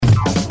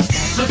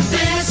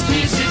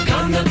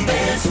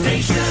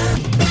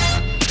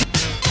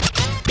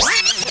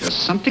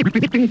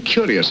something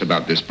curious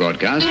about this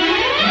broadcast.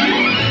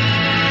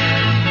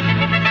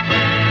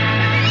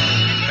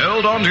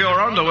 Hold on to your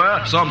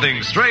underwear.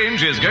 Something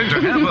strange is going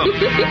to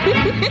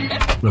happen.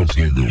 Let's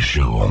get this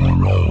show on the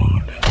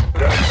road.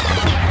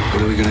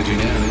 What are we going to do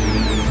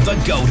now? The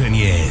Golden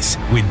Years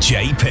with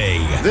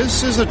JP.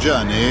 This is a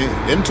journey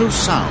into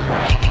sound.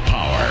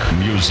 Power.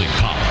 Music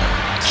power.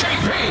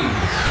 JP!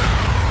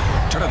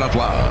 Turn it up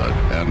loud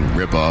and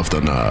rip off the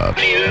knob.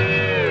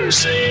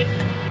 Music.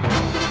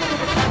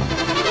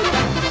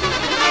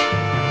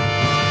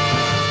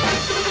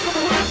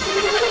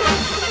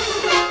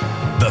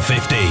 The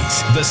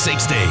 50s, the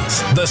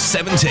 60s, the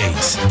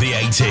 70s, the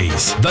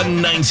 80s, the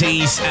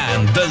 90s,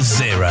 and the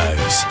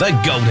zeros. The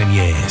Golden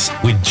Years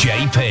with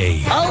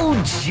JP. Oh,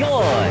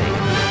 joy!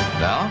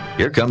 Now,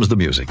 here comes the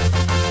music. Music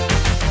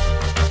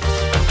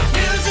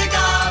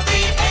of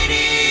the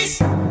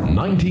 80s.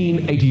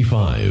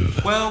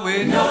 1985. Well,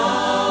 we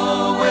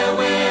know where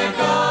we're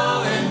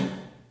going,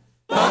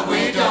 but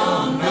we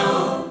don't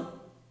know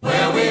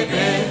where we've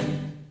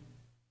been.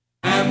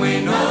 And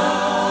we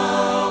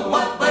know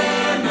what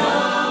we're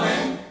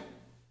knowing,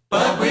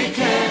 but we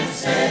can't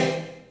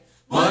say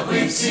what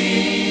we've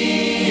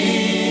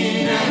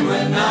seen. And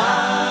we're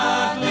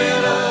not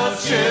little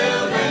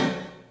children,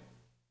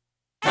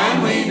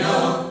 and we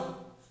know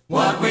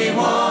what we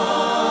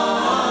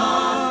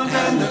want,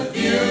 and the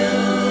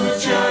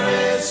future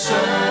is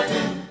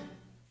certain.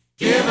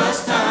 Give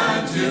us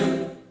time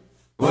to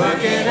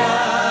work it out.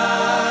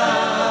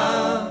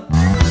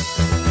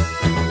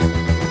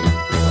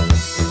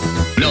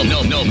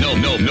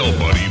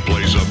 Nobody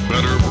plays a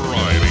better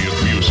variety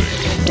of music.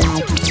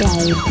 Like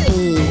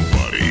JP.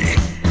 Nobody.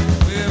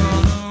 We're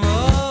on the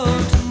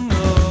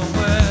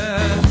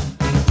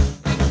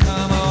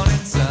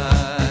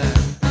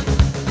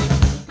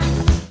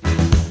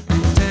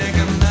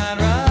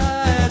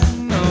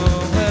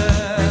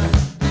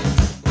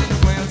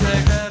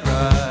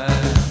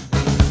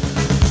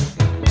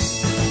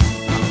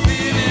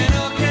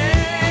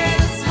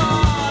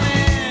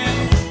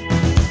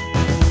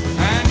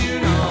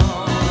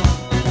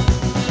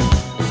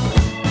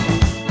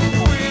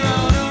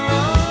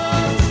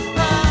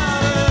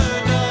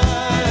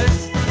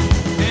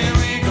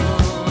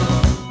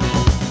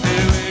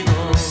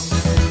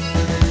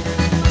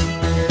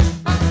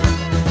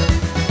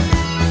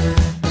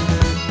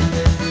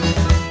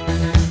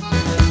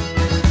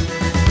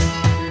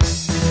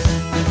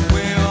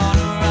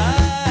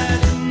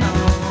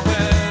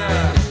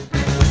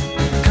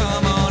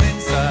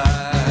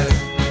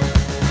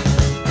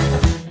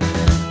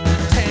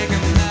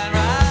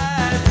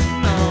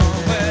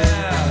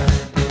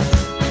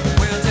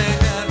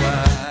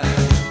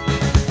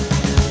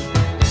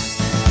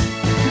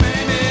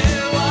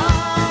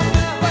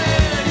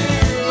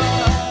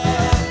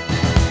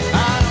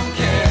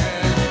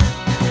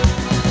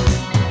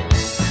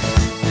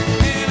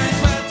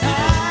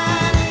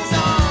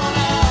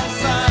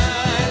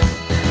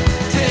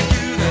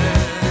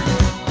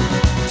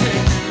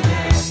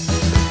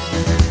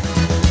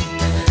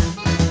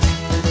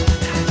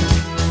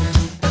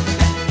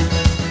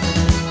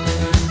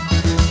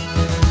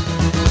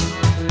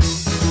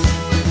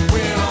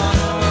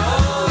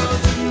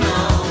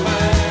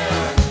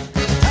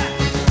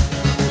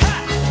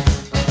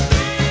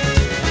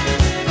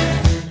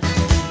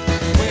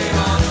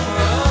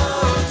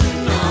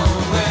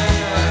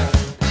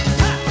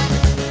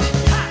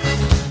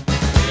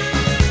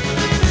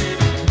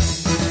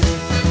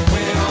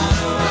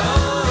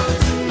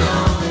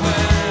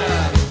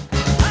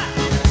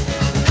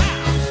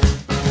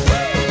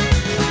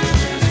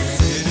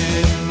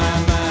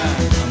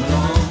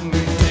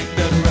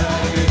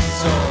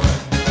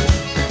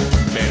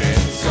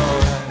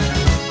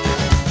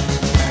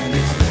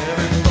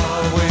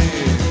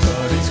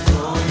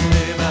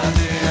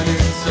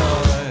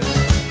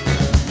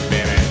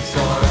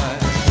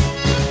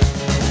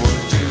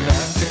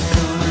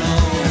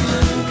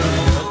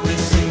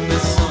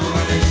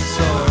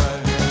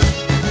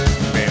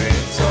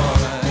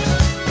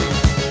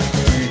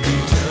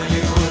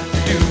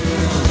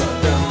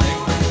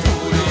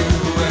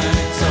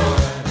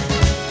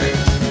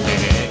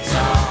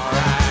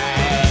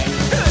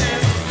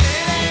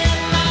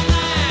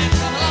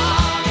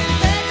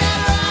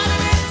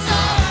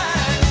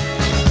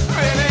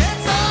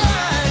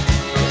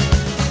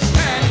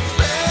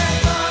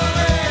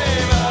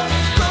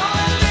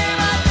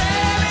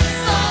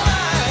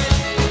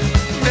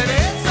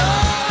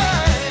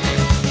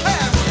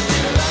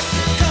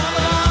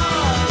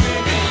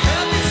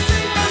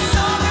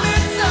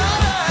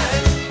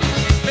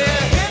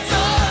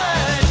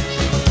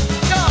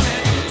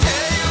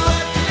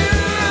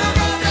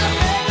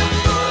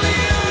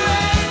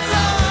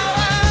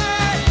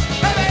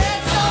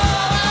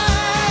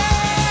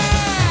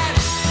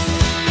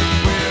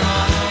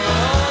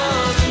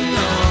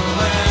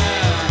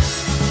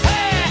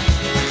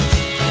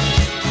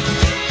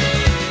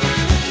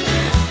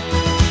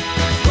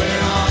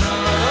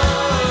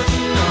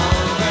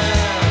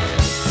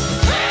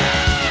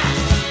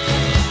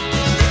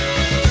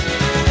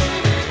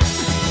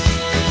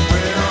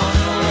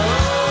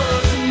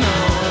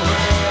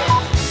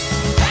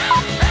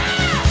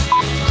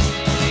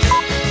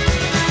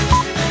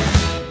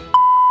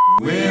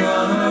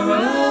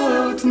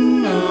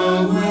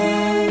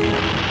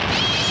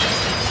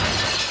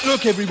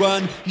Look,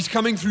 everyone, he's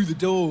coming through the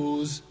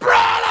doors.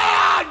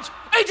 Brilliant!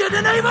 He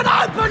didn't even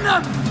open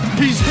them!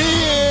 He's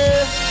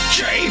here!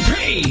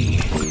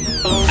 JP!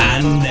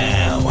 And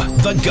now,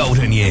 the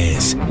Golden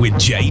Years with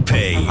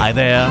JP. Hi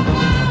there.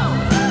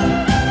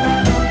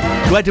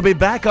 Glad to be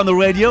back on the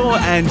radio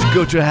and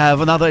good to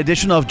have another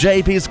edition of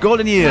JP's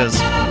Golden Years.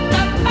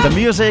 The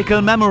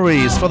musical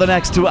memories for the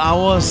next 2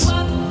 hours.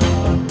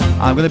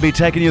 I'm going to be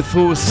taking you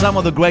through some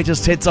of the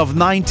greatest hits of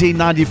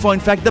 1994.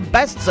 In fact, the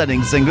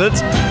best-selling singles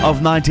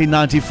of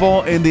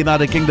 1994 in the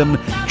United Kingdom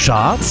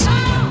charts.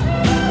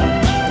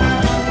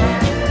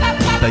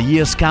 The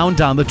year's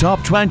countdown, the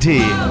top 20.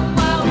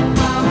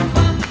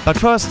 But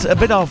first, a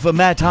bit of a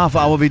mad half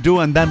hour we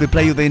do, and then we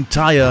play you the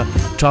entire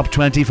top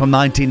 20 from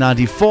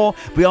 1994.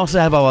 We also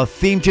have our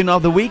theme tune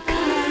of the week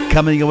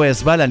coming away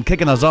as well, and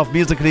kicking us off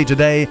musically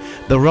today,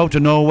 The Road to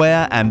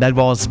Nowhere, and that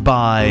was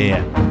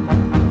by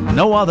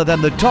no other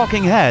than the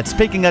Talking Heads,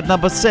 peaking at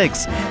number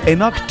 6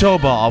 in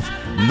October of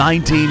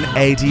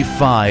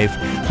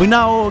 1985. We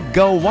now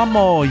go one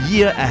more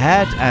year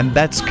ahead, and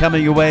that's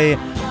coming away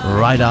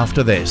right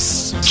after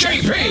this.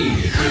 JP!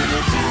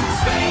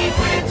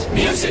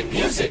 Music.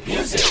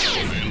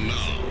 And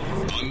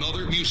now,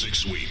 another music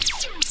suite.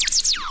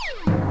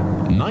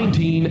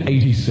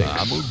 1986.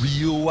 I'm a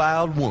real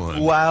wild one.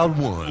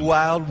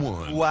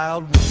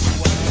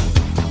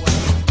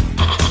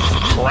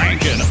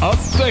 Cranking up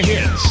the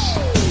hits.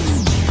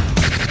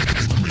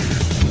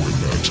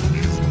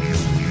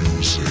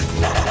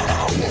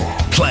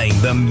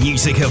 Playing the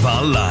music of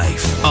our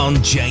life on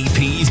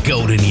JP's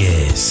Golden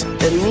Years.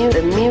 The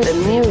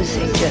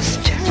music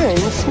just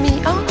turns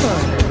me on.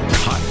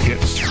 Hot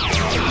hits.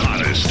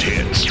 Hottest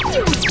hits.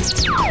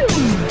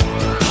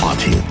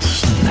 Hot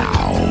hits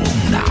now.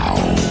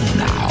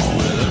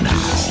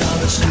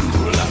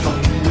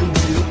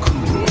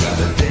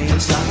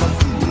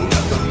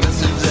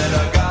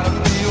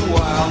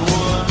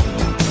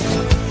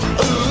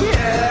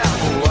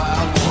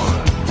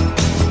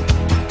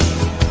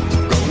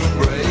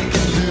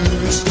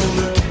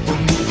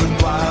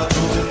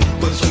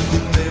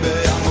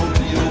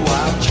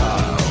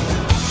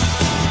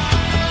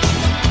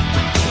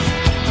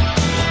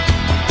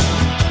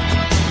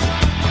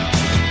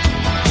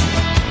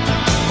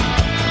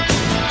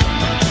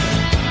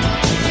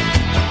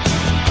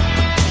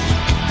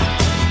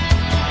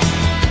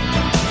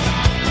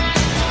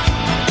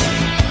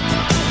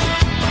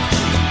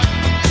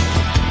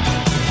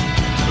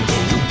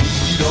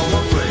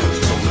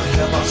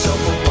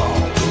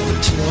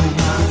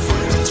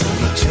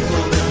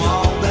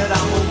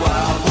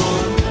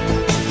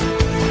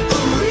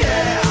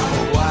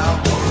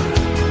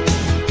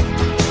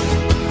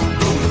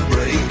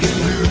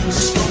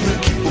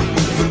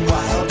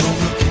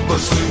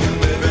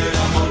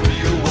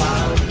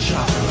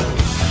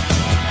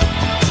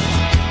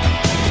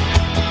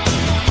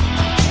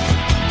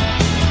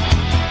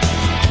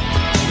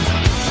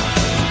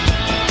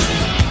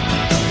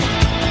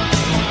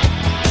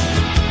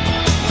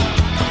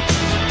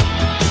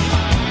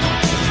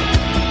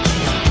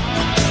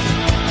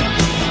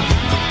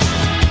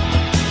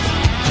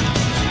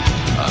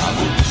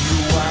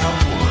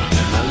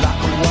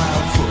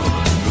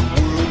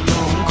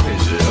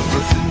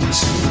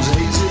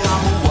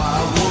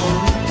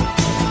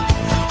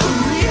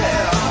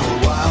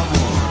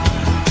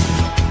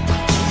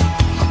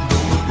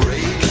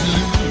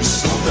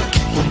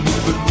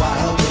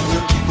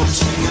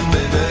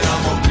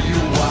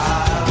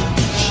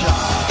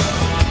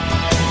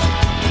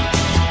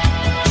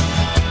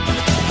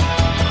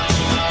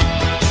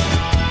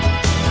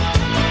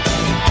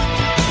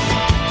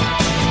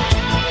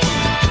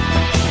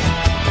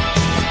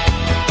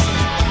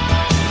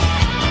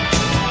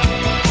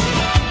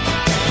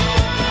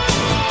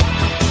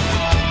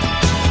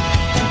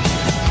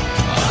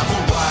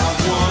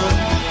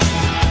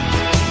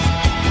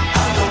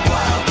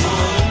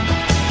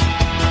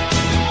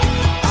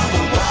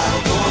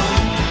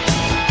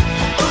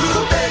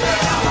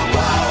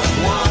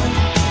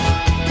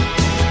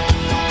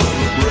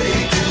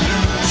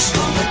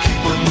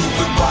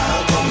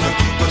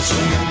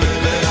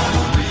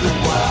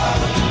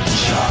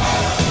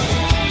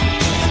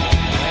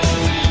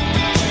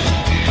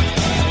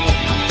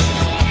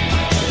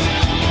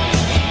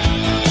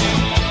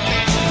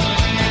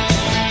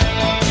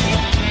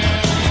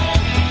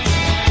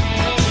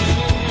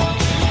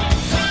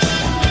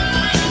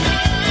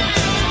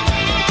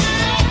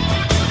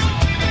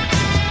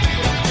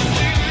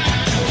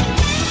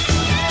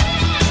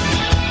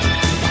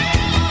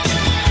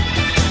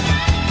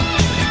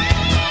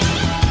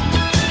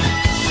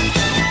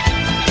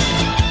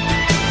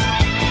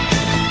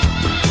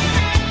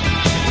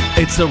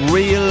 It's a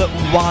Real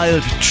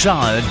Wild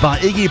Child by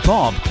Iggy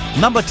Pop.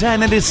 Number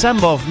 10 in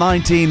December of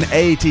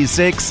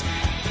 1986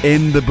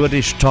 in the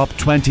British top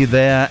 20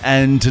 there.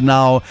 And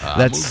now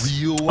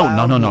let's...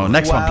 Oh, no.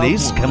 Next one,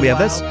 please. Can we have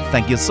this?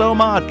 Thank you so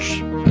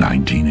much.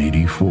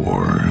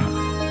 1984.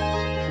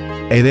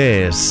 It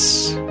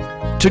is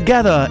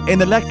Together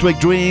in Electric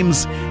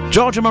Dreams,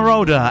 Giorgio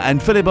Moroder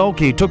and Philip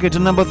Oakey took it to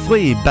number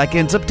 3 back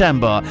in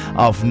September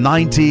of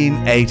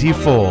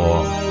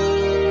 1984.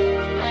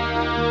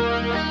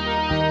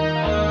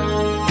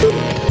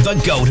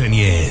 The Golden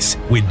Years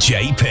with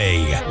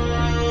JP.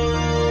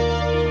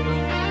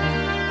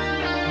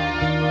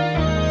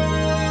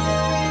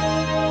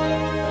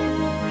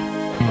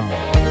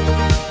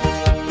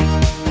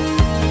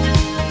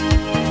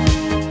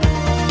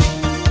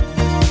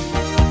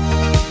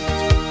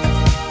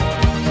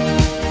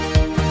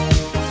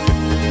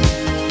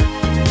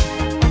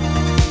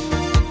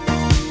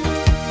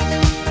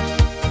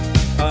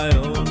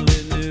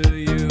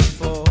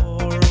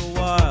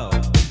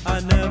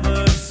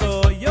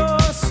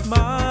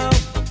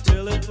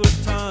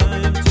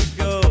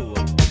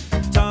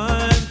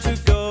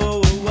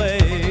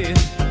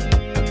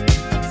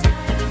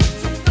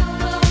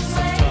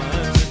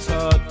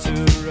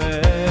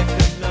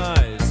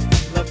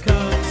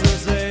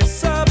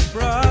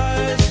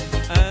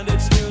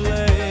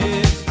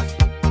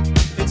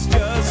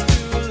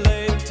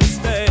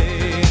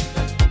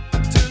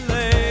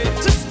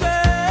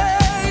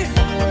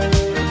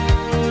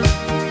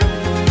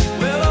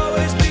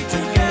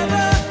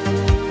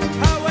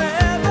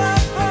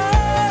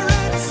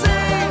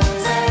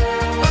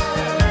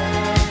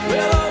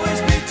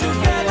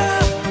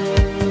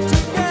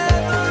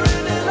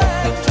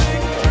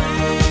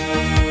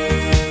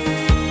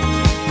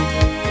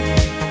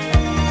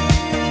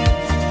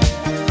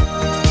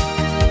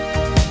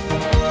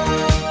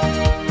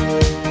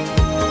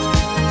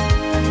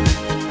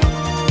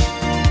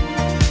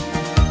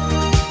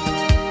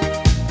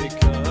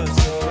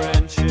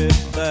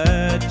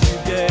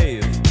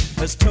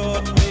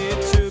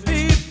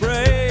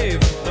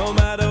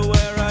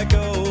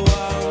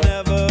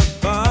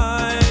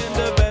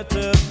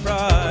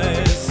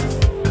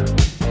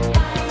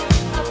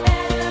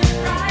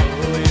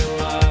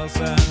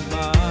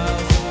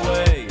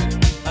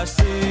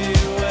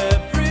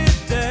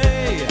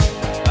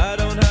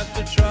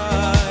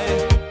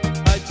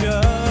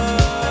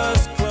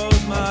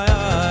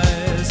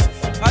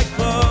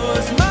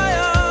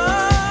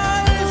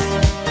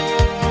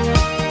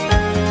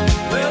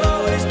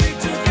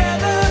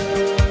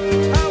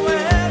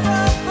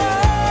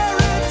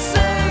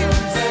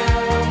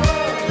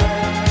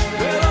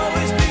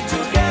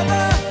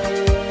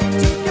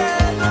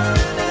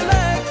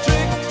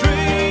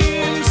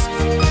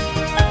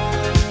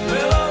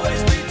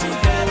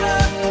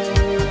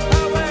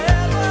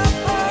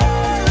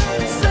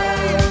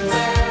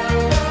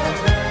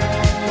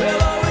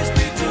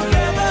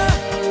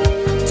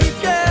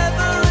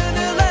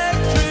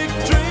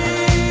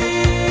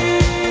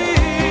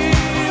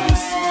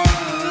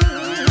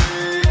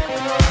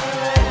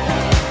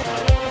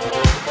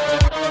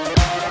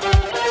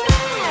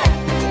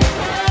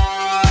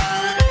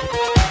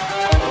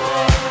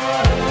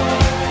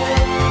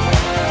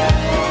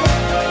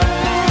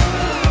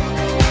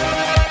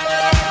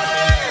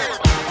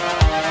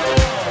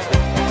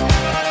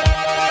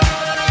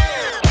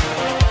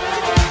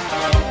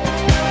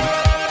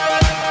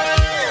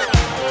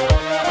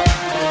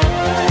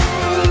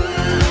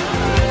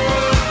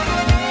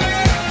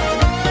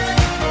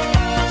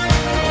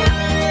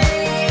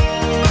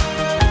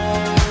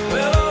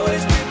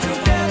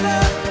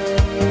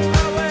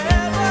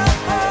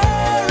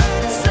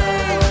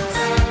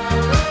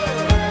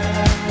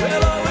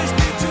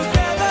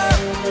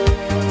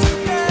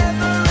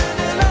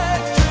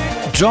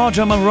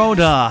 Giorgio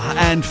Moroder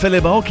and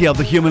Philip Oakey of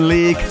the Human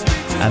League.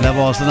 And that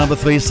was the number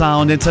 3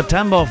 sound in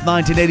September of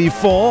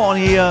 1984 on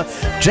here.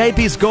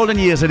 JP's Golden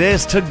Years it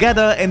is,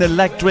 Together in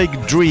Electric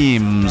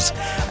Dreams.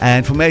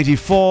 And from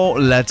 84,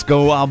 let's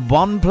go up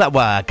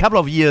a couple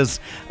of years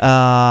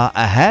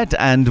ahead,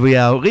 and we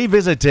are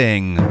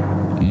revisiting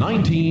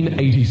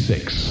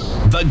 1986.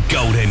 The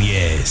Golden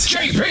Years.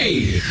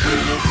 JP!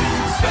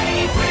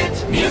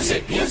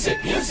 Music.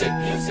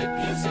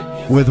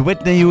 With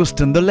Whitney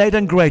Houston, the late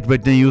and great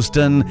Whitney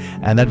Houston,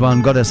 and that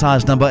one got as high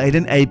as number 8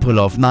 in April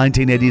of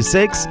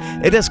 1986.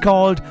 It is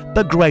called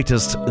The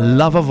Greatest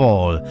Love of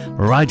All,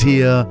 right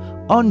here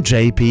on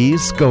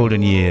JP's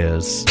Golden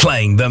Years.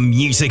 Playing the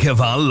music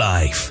of our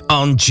life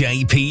on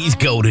JP's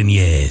Golden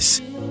Years.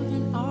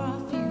 Our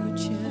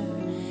future,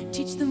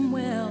 teach them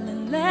well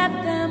and let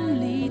them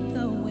lead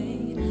the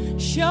way.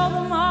 Show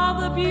them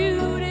all the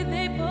beauty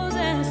they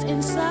possess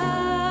inside.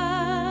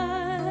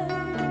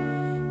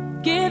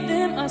 Give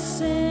them a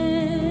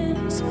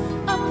sense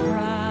of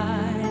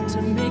pride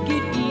to make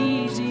it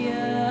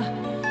easier.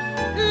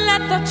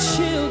 Let the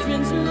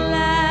children's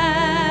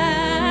laughter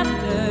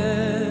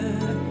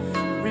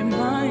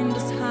remind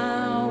us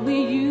how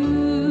we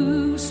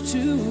used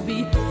to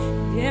be.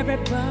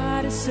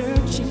 Everybody's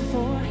searching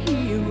for a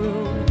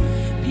hero.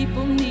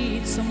 People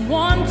need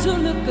someone to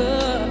look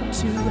up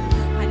to.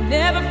 I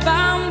never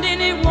found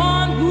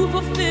anyone who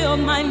fulfilled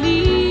my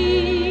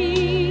needs.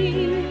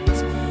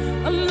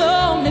 A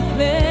lonely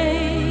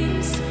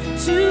place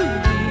to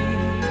be,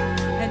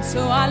 and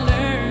so I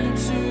learned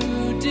to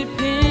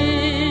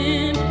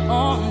depend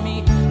on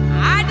me.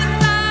 I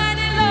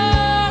decided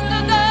long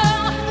ago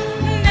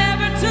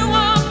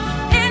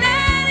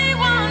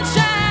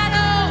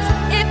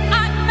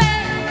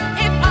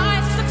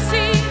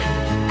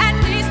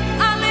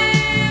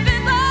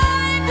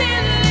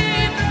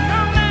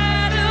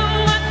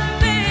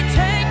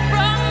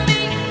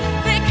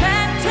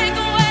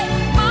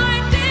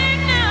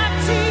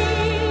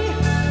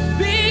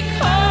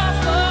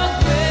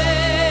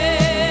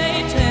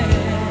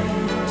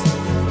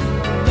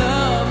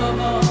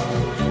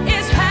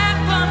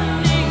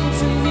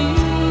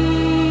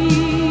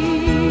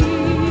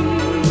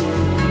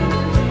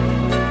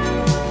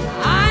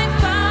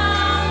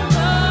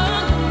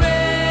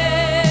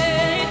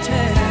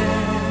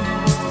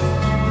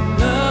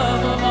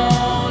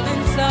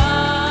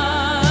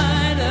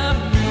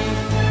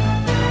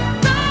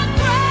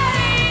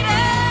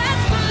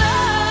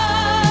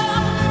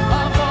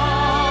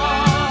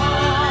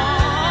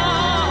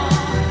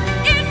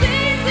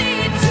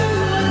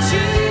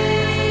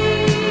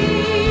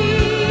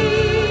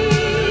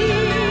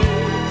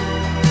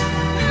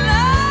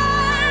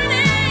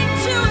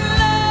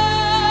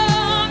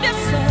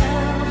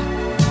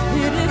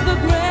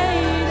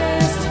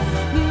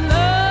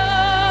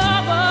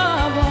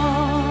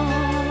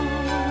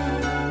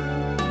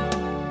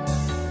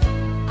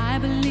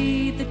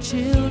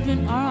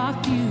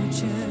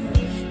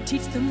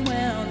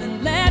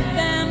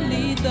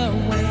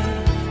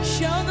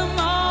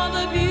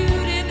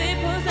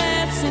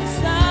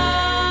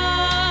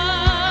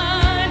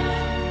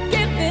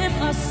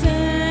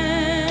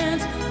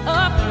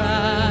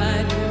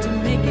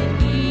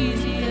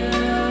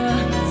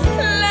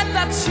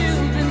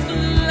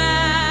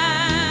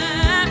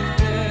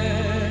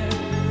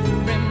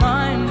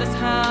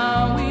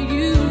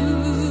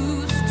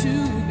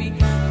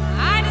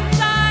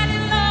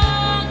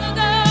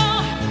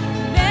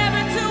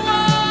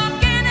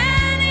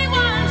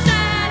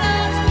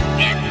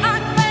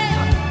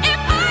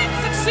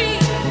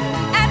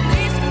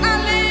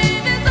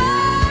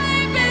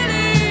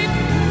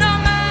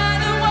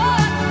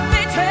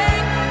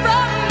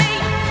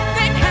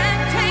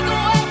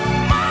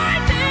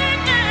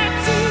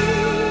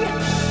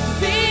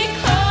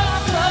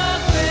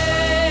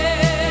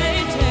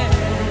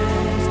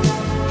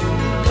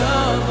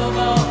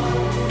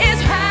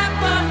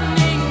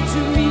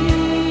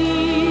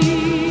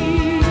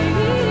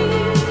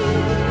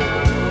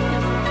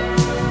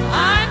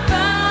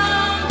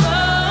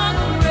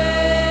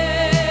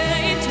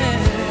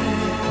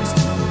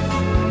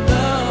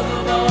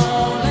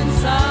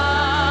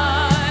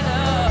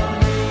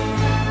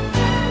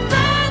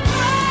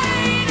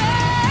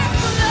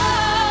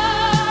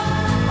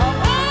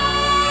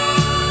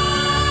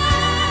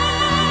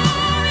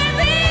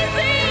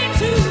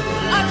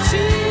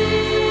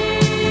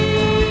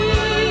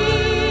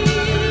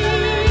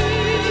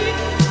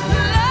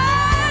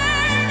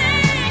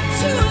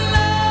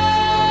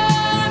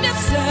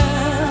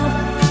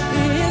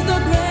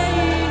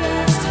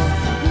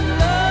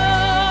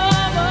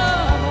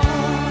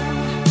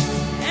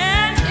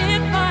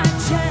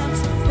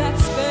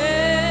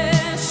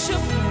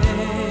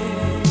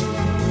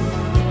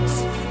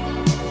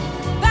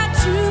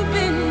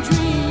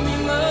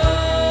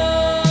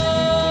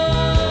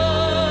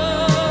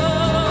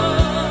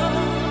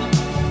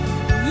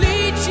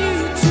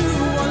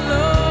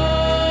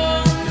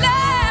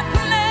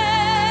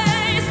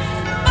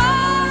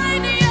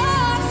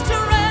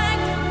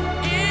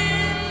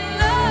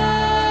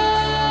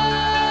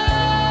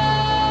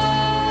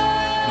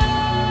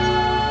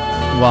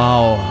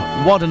Wow,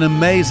 what an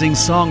amazing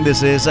song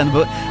this is,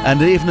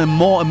 and even a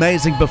more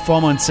amazing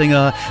performer and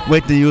singer,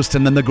 Whitney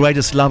Houston, and the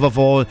greatest love of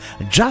all.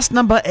 Just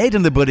number 8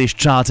 in the British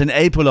charts in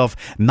April of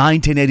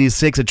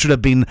 1986. It should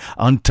have been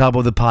on top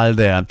of the pile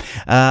there.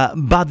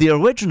 But the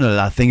original,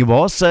 I think it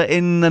was,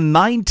 in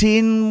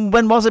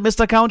when was it,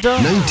 Mr. Counter?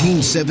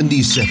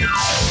 1977.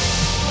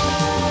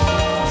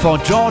 For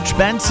George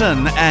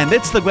Benson, and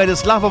it's the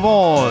greatest love of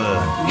all.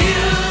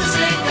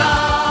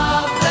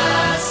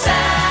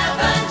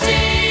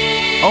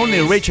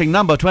 Only reaching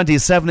number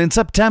 27 in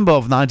September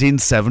of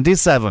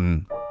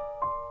 1977.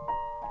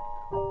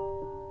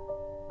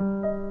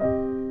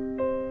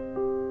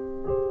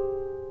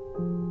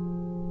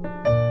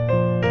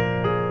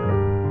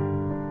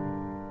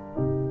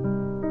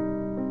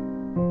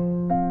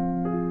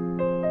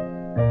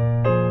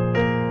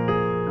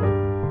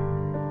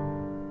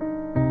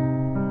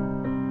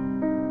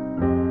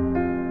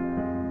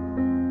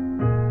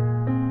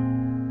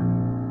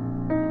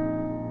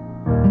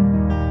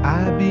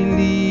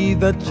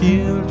 The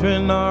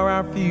children are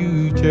our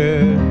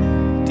future.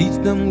 Teach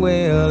them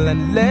well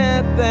and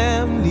let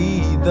them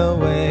lead the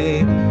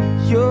way.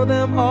 Show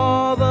them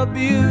all the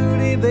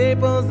beauty they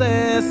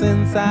possess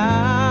inside.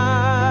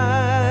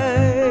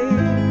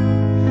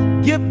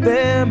 Give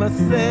them a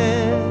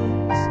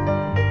sense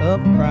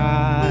of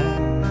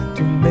pride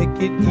to make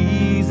it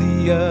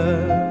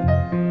easier.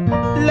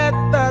 Let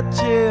the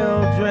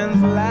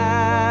children's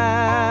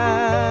laughter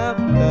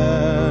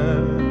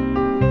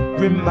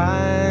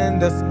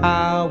remind us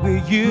how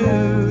we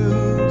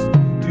used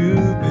to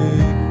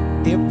be.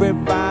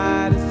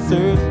 Everybody's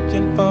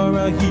searching for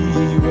a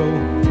hero.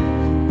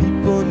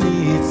 People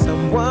need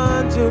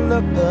someone to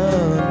look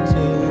up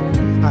to.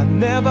 I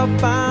never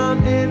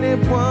found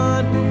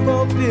anyone who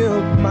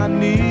fulfilled my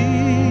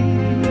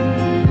need.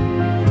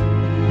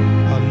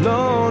 A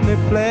lonely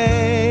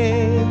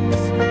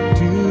place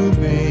to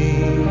be.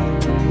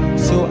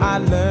 So I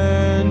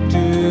learned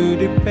to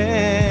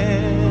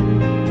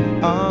depend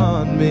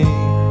on me.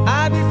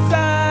 I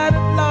decided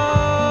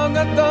long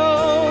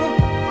ago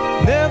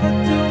never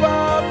to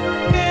walk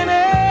in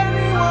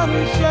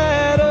anyone's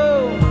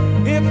shadow.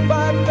 If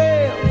I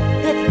fail,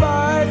 if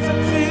I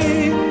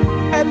succeed,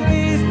 at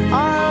least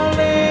I'll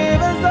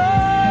live as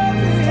I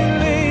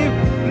believe.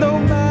 No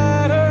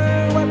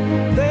matter what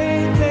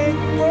they take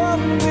from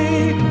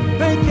me,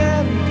 they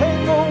can't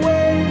take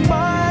away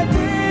my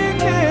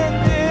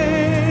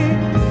dignity.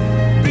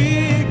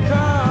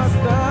 Because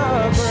the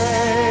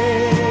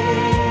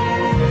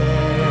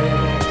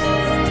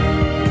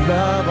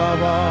love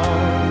of all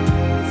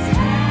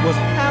was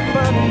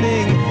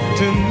happening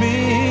to me.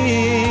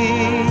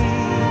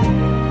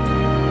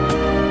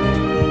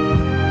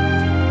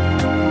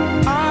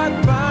 I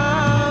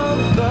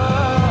found the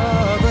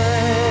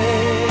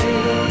greatest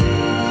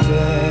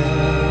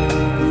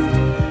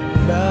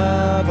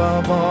love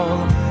of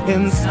all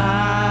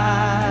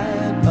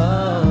inside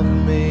of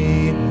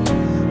me.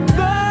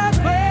 The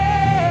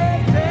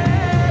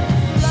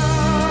greatest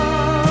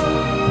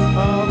love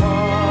of all.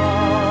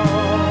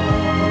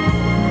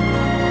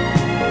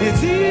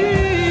 It's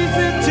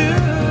easy to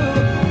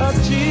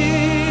achieve.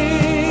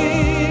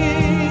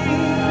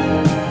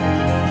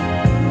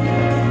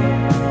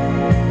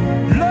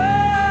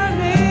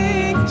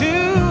 Learning to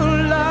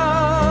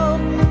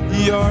love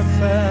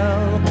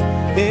yourself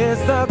is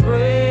the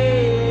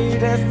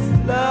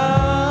greatest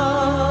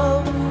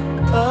love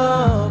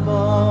of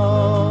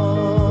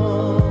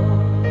all.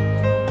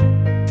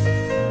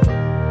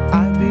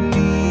 I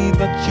believe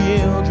the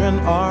children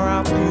are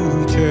our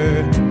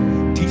future.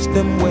 Teach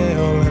them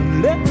well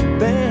and let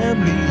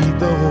them lead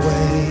the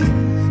way.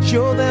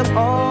 Show them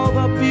all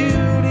the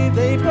beauty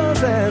they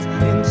possess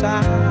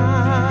inside.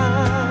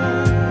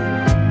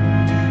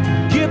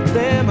 Give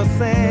them a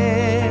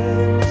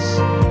sense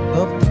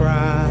of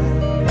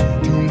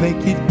pride to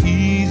make it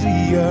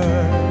easier.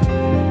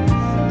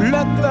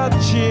 Let the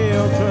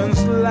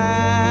children's laughter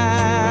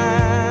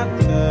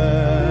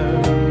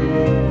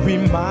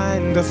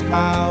remind us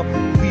how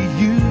we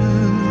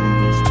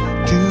used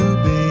to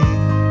be.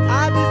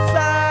 I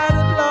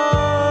decided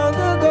long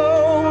ago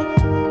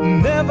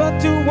never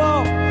to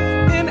walk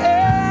in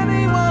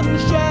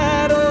anyone's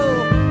shadow.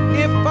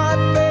 If I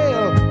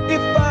fail,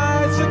 if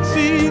I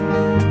succeed,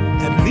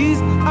 at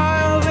least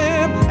I'll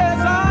live as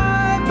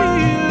I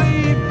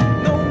believe.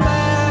 No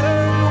matter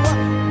what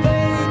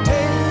they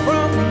take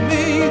from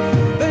me,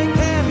 they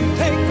can't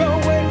take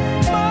away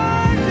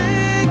my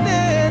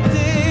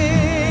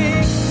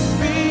dignity.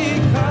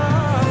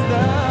 Because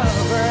the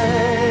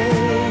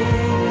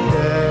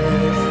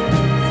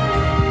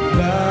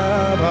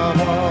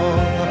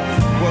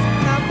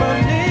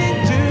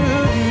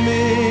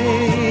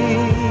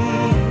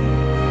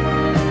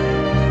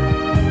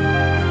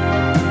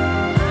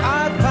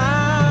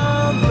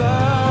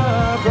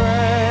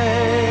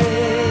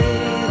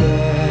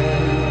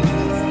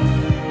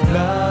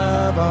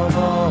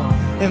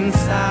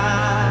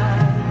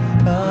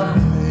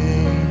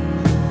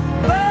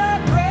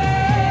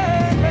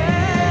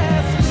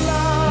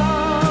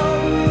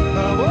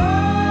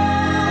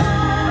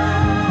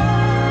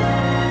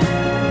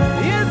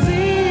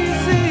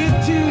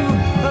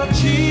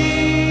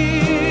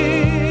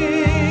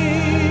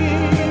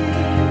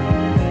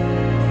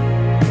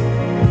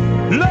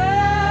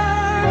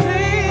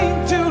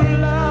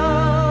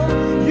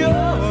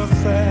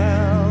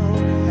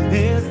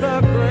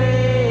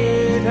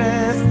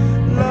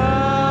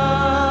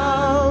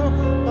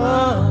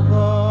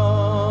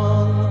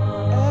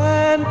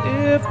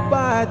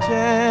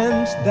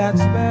dance that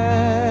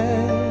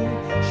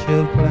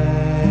special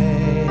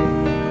place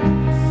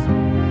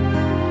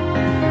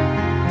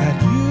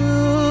that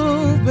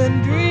you've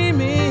been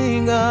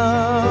dreaming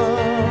of.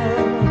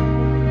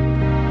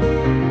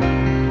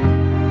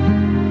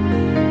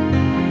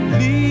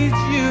 Leads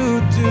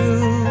you to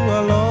a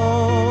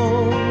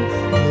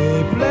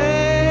lonely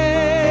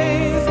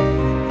place.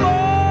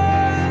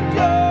 Find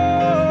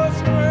your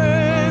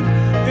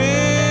strength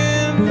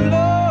in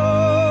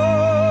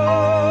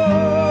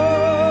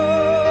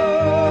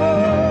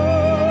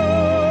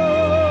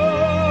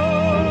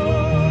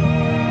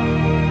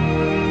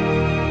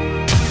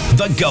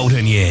The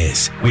Golden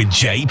Years with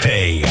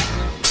JP.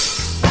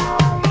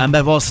 And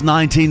that was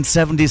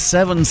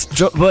 1977's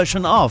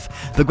version of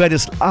The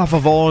Greatest Love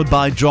of All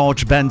by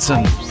George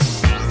Benson.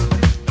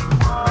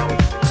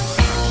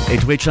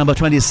 It reached number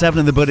 27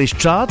 in the British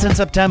charts in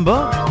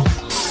September.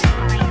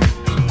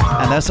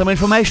 And there's some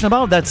information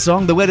about that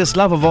song. The Greatest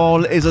Love of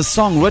All is a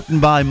song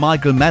written by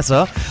Michael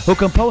Messer, who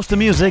composed the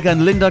music,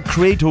 and Linda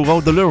Creed, who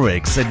wrote the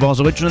lyrics. It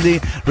was originally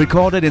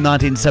recorded in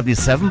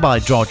 1977 by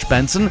George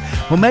Benson,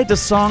 who made the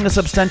song a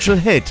substantial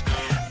hit,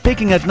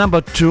 peaking at number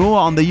 2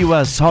 on the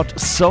US Hot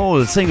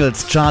Soul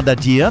Singles chart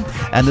that year.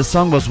 And the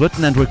song was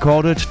written and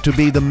recorded to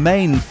be the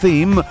main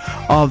theme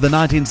of the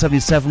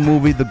 1977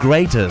 movie The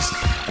Greatest,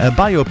 a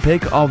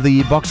biopic of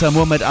the boxer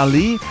Muhammad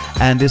Ali,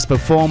 and is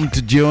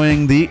performed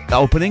during the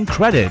opening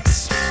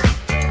credits.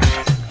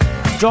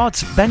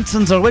 George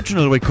Benson's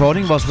original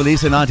recording was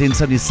released in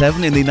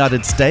 1977 in the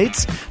United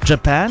States,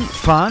 Japan,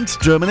 France,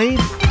 Germany,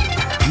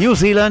 New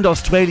Zealand,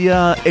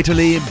 Australia,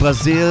 Italy,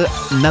 Brazil,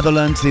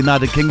 Netherlands, the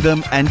United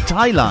Kingdom and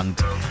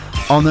Thailand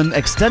on an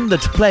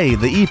extended play,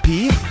 the EP,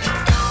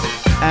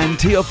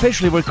 and he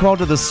officially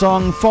recorded the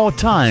song 4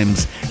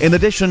 times. In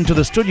addition to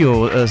the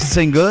studio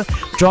single,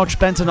 George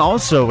Benson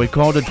also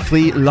recorded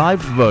 3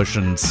 live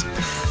versions.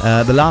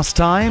 The last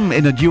time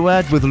in a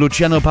duet with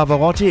Luciano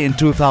Pavarotti in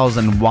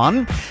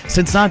 2001.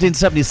 Since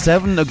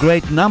 1977, a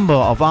great number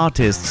of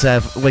artists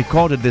have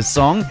recorded this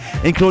song,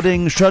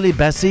 including Shirley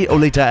Bassey,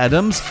 Oleta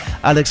Adams,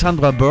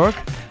 Alexandra Burke,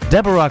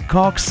 Deborah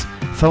Cox,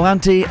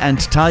 Ferranti and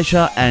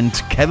Taisha,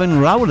 and Kevin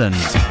Rowland.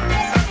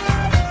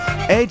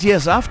 8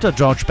 years after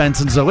George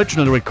Benson's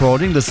original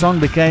recording, the song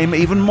became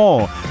even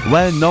more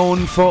well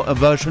known for a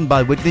version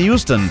by Whitney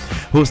Houston,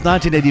 whose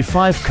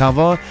 1985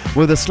 cover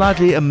with a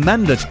slightly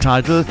amended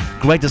title,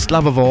 Greatest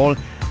Love of All,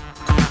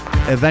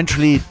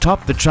 eventually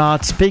topped the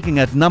charts, peaking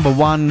at number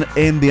 1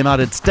 in the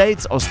United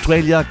States,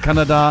 Australia,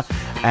 Canada,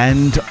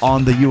 and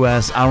on the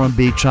US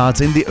R&B charts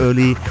in the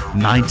early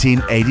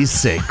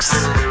 1986.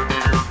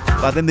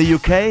 But in the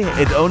UK,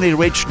 it only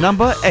reached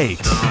number 8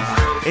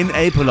 in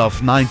April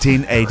of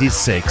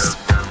 1986.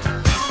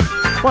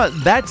 Well,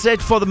 that's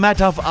it for the Matt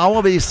Half Hour.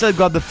 We still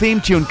got the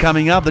theme tune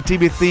coming up, the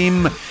TV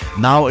theme.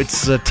 Now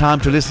it's time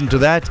to listen to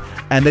that,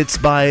 and it's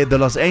by the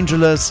Los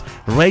Angeles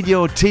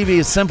Radio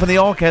TV Symphony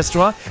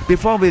Orchestra.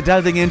 Before we're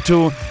delving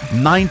into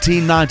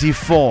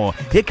 1994,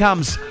 here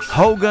comes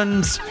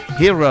Hogan's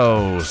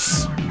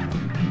Heroes.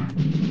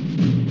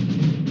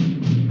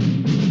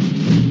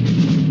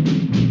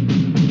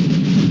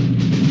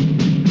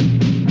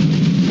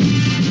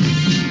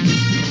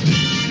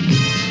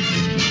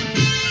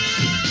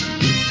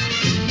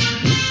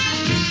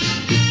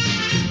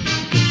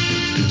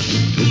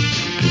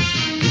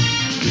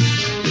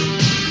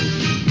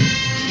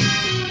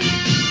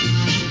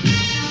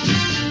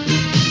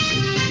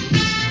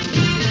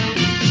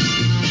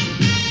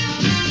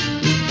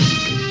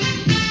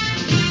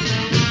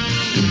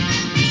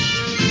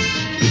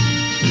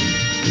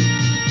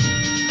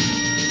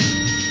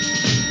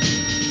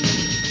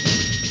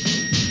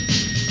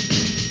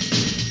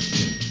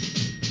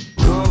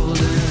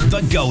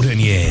 Golden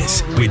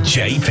Years with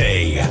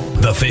JP.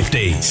 The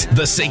 50s,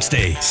 the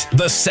 60s,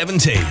 the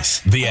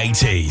 70s, the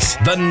 80s,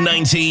 the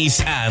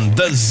 90s and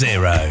the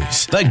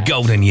zeros. The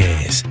Golden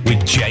Years with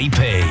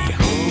JP.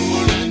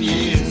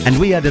 And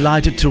we are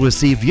delighted to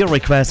receive your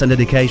requests and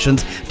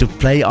dedications to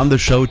play on the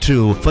show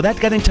too. For that,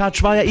 get in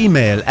touch via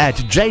email at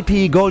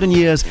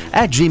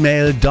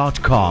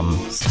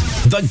jpgoldenyears@gmail.com.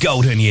 The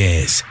Golden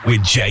Years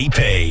with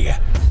JP.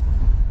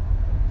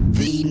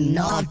 The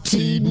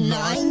Naughty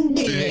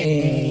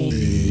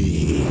 90.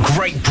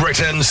 Great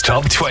Britain's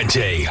Top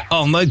 20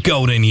 on The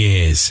Golden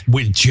Years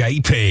with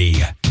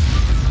JP.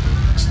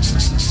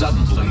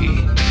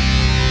 Suddenly,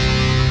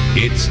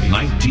 it's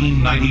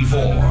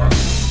 1994.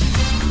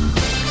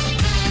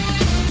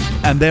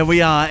 And there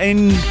we are,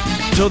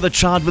 into the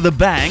chart with a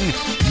bang.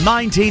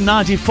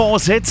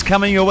 1994's hits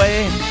coming your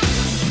way.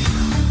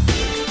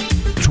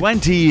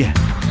 20,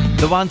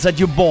 the ones that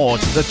you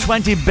bought. The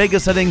 20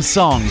 biggest selling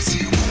songs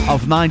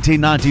of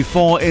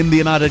 1994 in the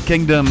United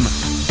Kingdom.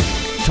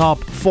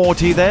 Top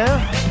 40 there.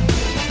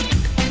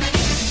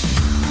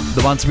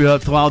 The ones we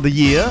heard throughout the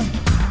year.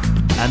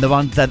 And the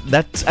ones that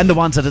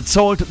it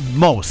sold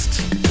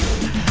most.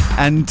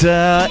 And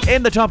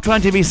in the top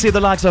 20 we see the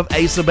likes of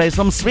Ace of Base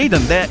from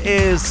Sweden. There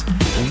is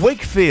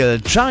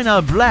Wakefield,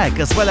 China Black,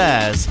 as well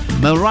as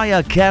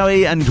Mariah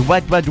Carey and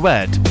Wet Wet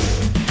Wet.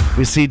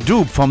 We see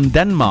Dupe from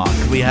Denmark.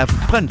 We have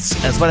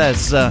Prince as well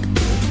as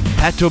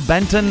Pato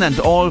Benton and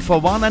All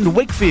for One and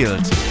Wakefield.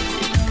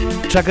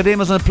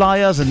 Chakademus and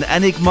Pliers and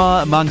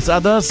Enigma amongst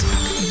others.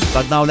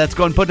 But now let's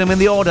go and put them in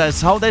the order as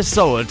how they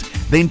sold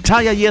the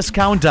entire year's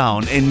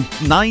countdown in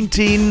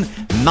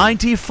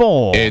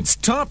 1994. It's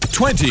Top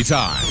 20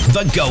 time.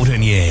 The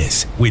Golden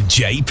Years with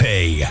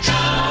JP.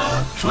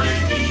 Top 20.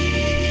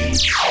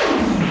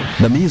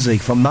 The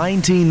music from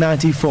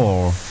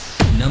 1994.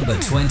 Number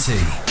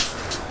 20.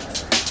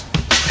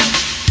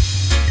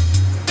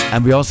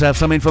 And we also have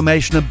some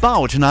information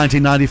about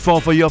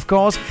 1994 for you, of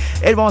course.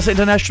 It was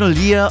International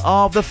Year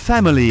of the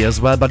Family as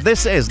well. But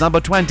this is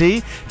number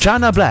 20,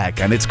 China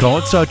Black, and it's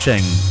called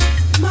Searching.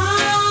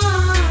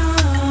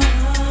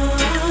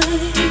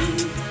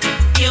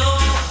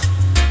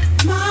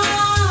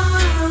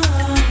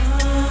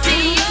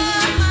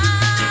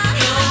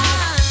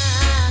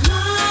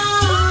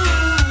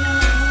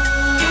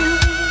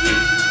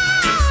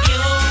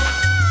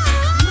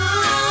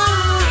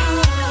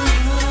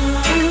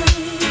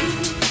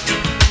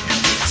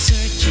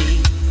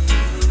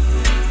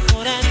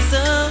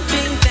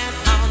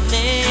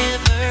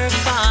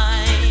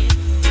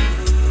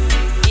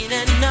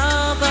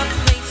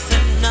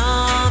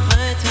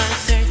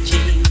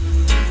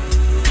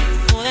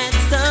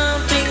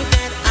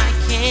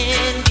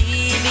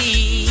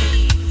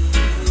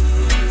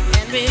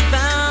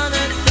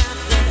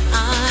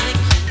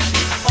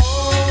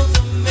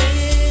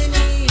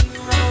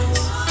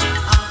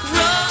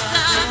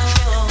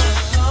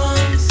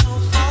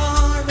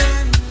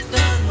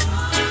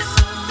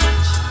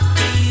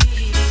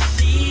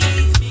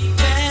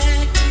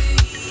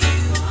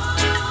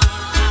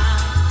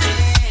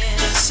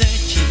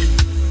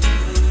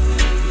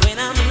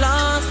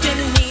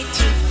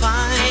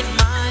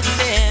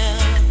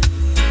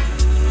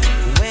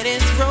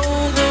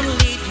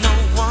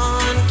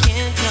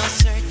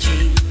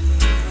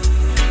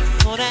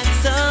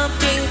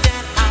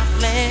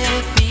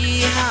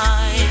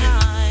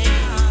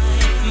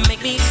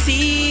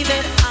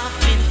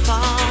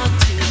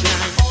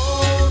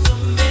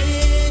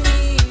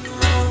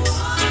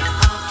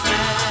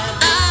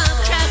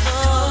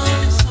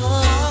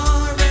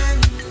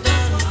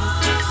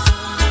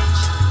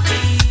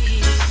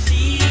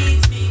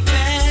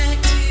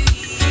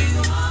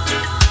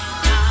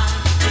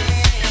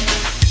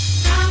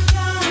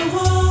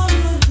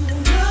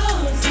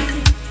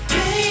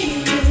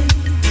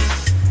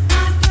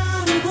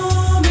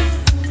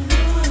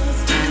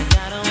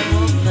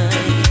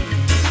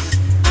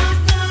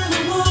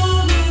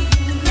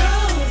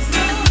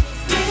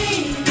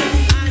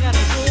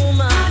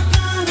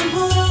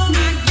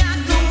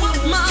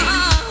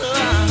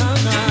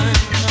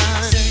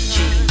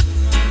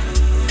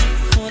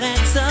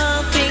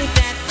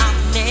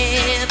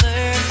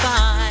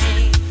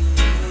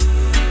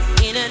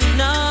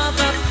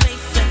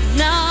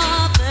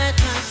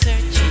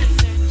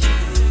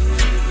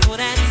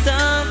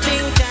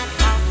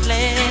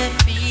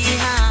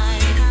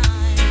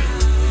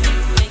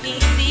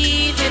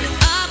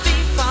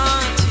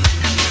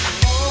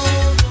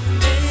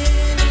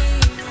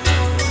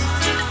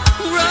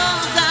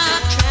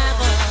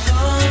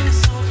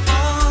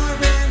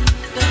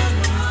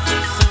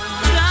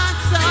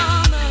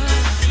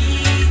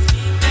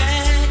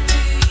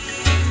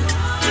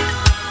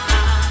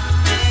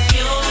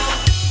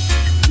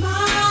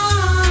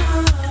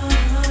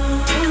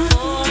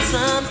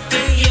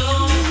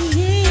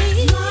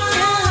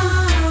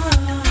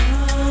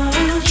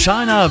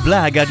 China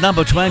Black at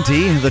number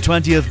 20, the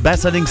 20th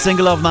best-selling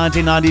single of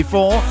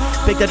 1994,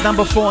 picked at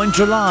number 4 in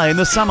July in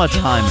the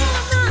summertime,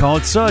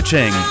 called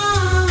Searching.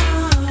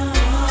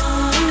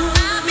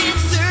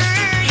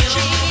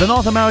 The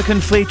North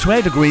American Free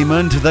Trade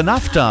Agreement, the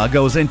NAFTA,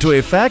 goes into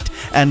effect,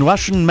 and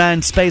Russian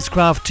manned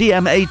spacecraft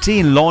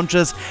TM-18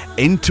 launches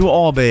into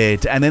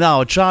orbit. And in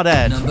our chart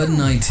at number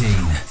 19.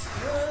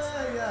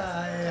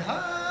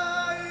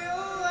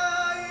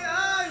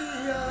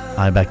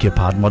 I beg your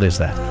pardon, what is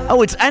that?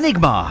 Oh, it's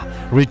Enigma,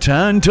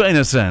 Return to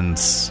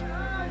Innocence.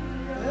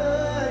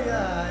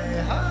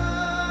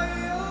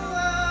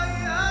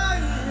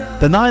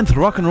 The 9th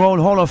Rock and Roll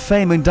Hall of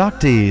Fame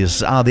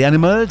inductees are the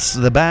Animals,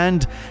 the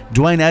band,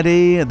 Duane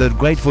Eddy, the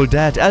Grateful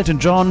Dead, Elton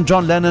John,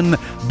 John Lennon,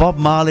 Bob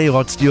Marley,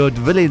 Rod Stewart,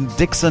 Willie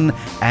Dixon,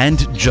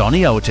 and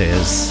Johnny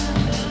Otis.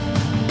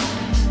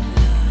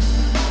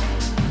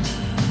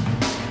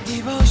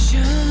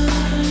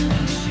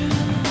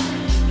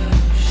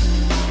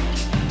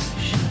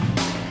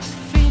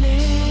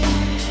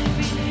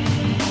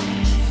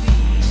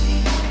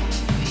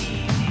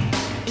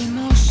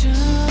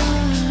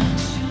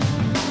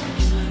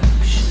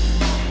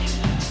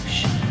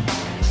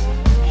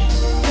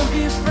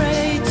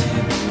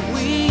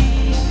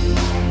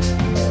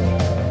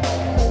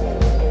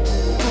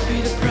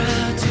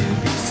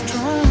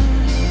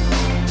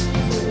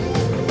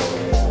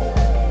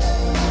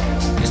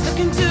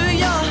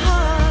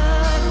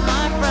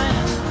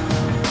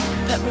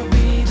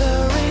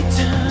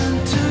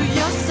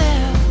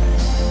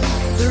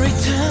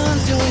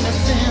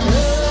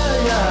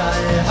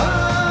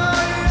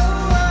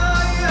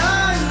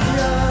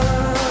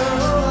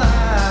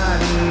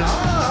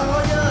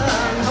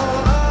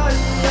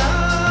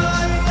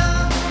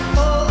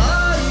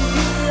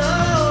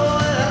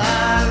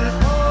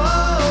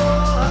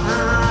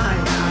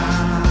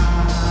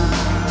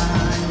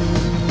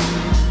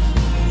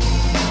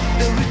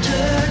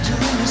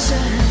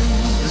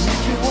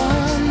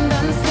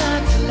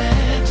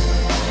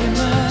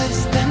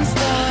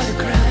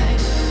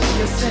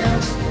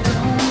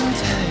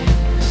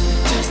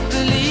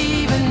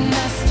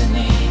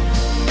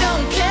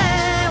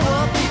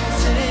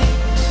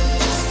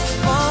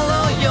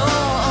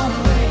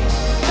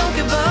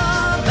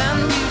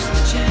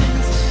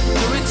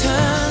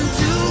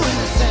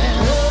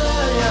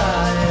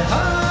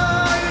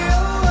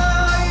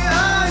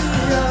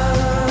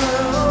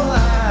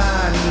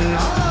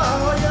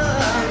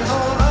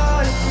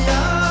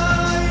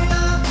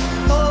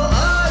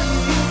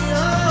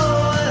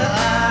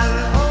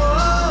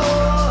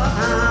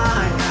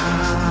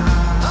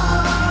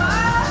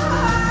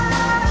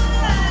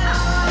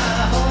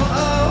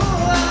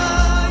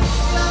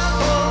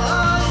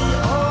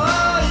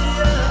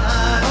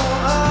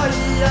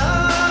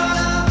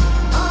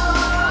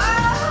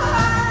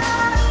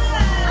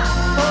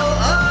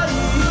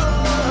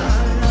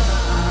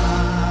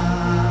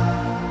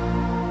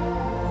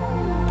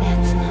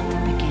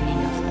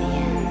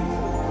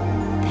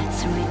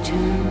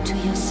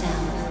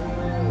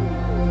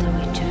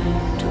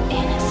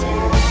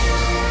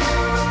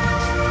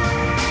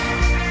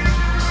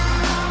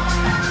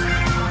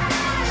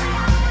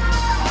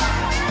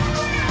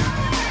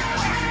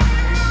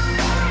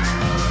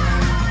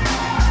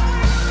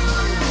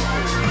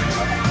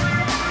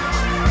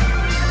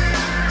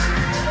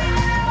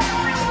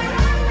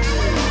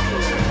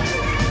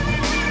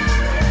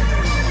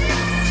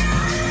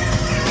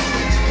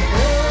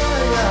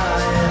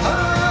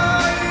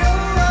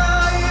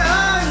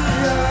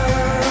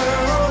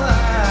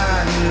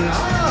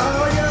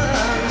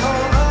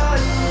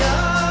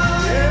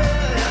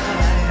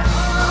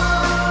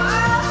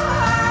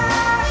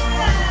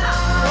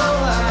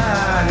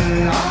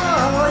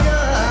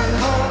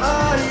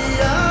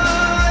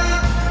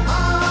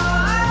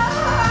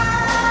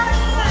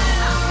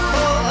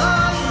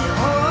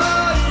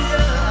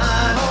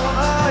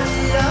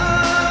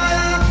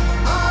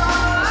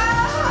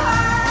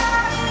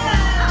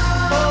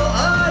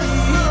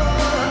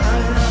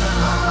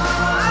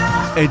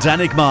 It's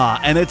Enigma,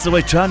 and it's The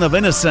Return of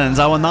Innocence,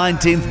 our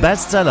 19th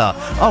bestseller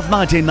of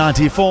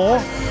 1994.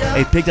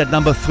 It peaked at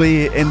number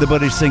 3 in the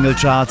British single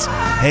charts,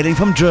 hailing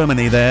from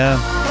Germany there.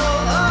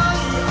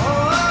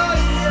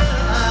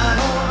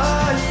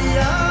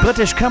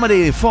 British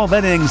comedy Four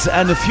Weddings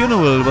and a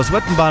Funeral was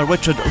written by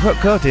Richard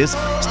Curtis,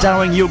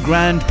 starring Hugh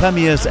Grant,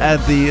 premieres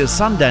at the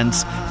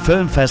Sundance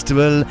Film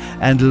Festival,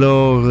 and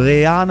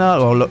Lorena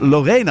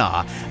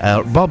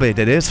Bobbitt,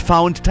 it is,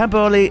 found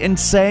temporarily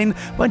insane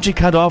when she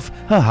cut off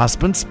her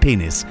husband's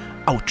penis.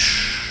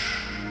 Ouch.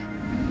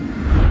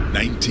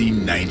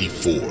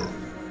 1994.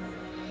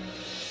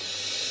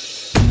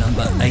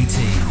 Number 18.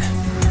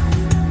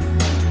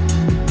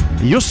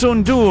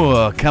 Yusun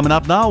Dur coming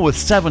up now with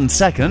 7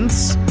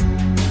 seconds.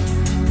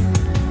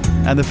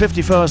 And the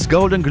 51st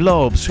Golden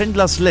Globes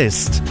Schindler's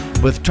List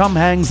with Tom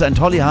Hanks and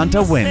Holly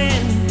Hunter win.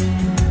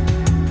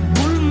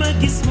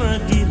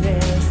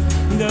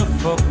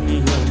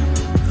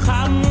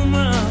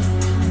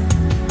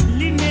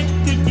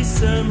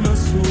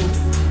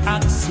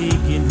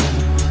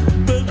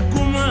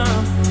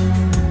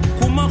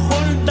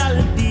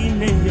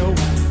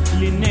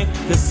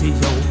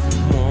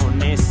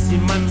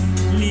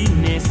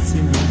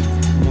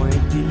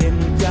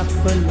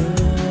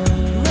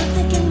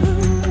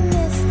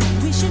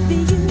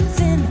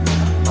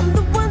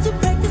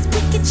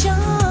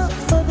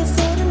 For the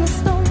sword and the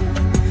stone,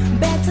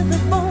 bad to the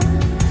bone.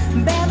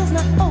 Battle's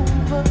not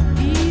over,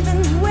 even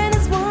when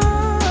it's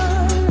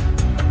won.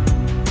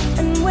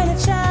 And when a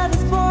child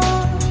is born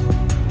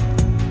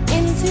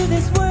into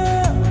this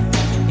world,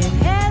 it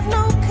has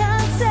no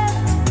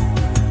concept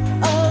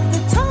of the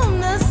tone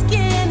the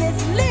skin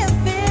is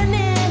living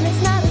in.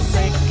 It's not a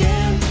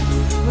second,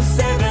 we're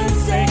 7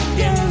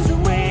 seconds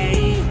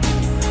away,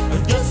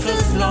 just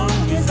as long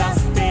as I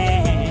stay.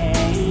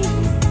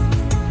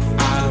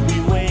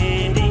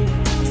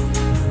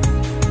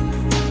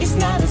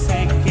 Not a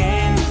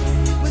second,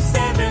 we're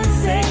 7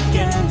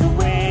 seconds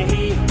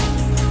away,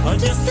 or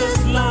just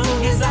as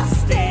long as I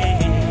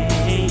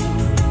stay.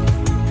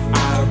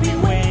 I'll be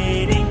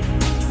waiting,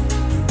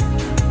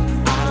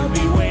 I'll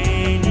be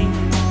waiting,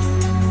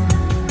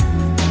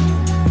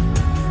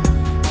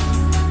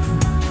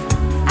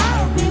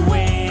 I'll be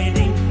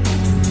waiting.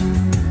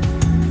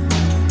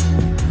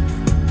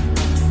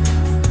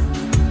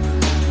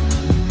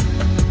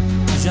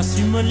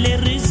 J'assume les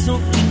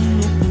raisons qui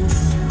nous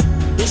poussent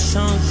de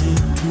changer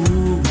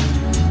tout.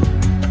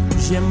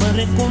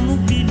 J'aimerais qu'on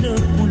oublie le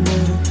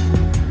couleur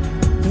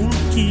pour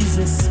qu'ils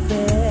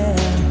espèrent.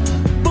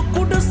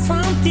 Beaucoup de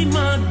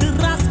sentiments, de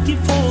race qu'il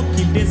faut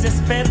qu'ils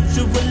désespèrent.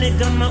 Je veux les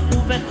gamins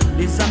ouverts,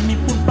 les amis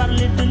pour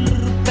parler de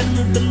leur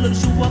peine, de leur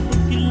joie pour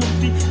qu'ils le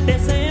vivent.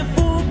 Des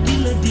infos qui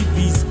ne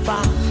divisent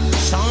pas.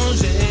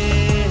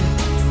 Changer.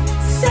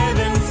 7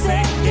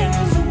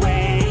 seconds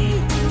away,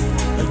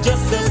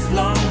 just as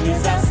long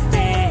as I stay.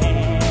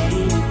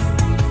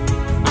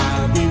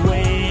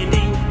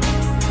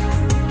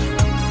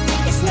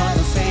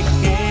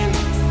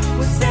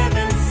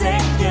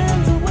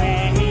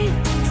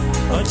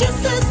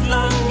 Just as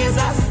long as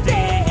I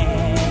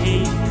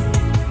stay,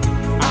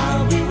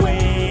 I'll be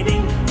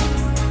waiting,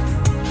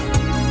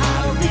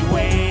 I'll be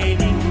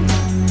waiting,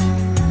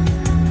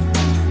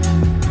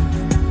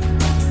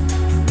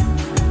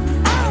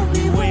 I'll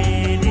be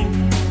waiting.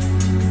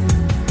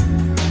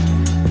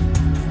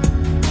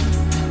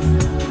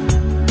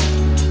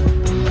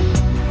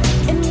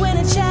 And when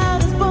a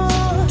child is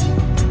born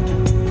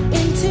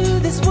into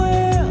this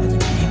world,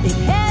 it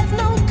has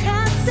no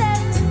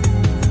concept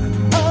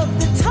of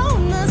the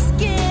tone the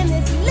skin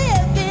is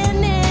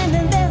living in,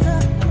 and there's a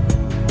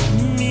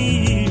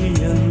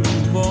million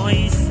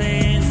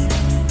voices,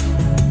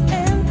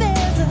 and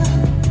there's a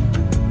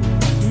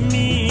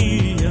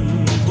million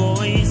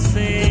voices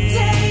to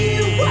tell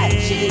you what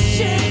you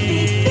should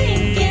be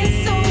thinking,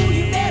 so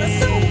you better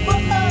sober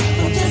up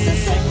for just a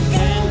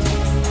second.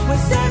 We're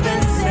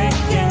 7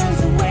 seconds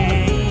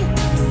away,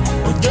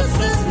 or just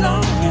as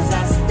long as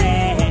I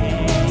stay,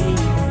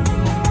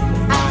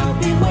 I'll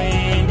be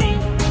waiting.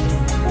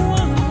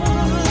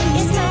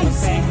 It's not a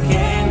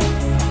second,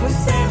 we're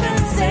 7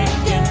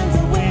 seconds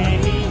away,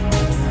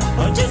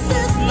 or just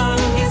as long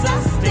as I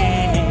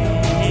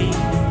stay,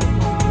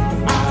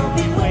 I'll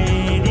be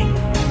waiting.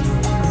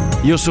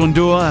 Yusun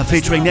Dur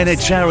featuring Nene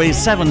Cherry,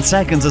 7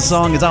 Seconds. The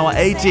song is our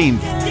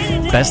 18th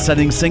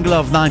best-selling single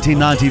of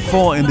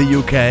 1994 in the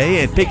UK.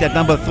 It peaked at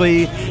number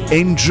 3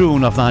 in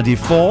June of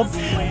 94.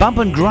 Bump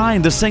and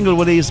Grind, the single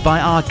released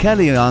by R.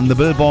 Kelly on the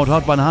Billboard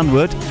Hot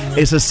 100,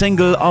 is a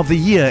single of the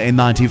year in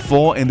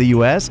 94 in the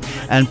US,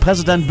 and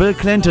President Bill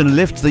Clinton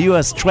lifts the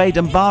US trade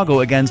embargo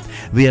against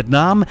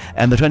Vietnam,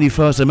 and the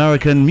 21st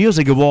American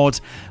Music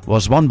Awards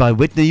was won by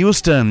Whitney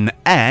Houston.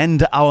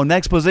 And our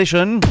next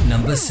position,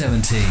 Number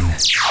 17.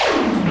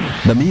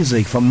 The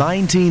music from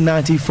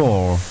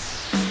 1994.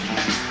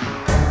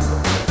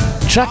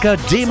 Chaka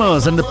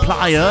Demus and the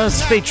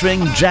Pliers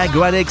featuring Jag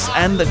Radix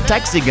and the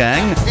Taxi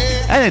Gang,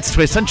 and it's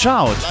Twist and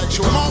Shout.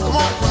 Come on, come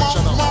on, come on,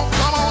 come on,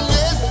 come on,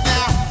 yes,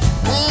 now.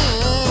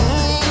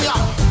 Yeah.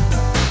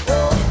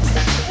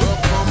 Well,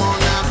 come on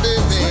now,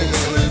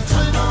 baby.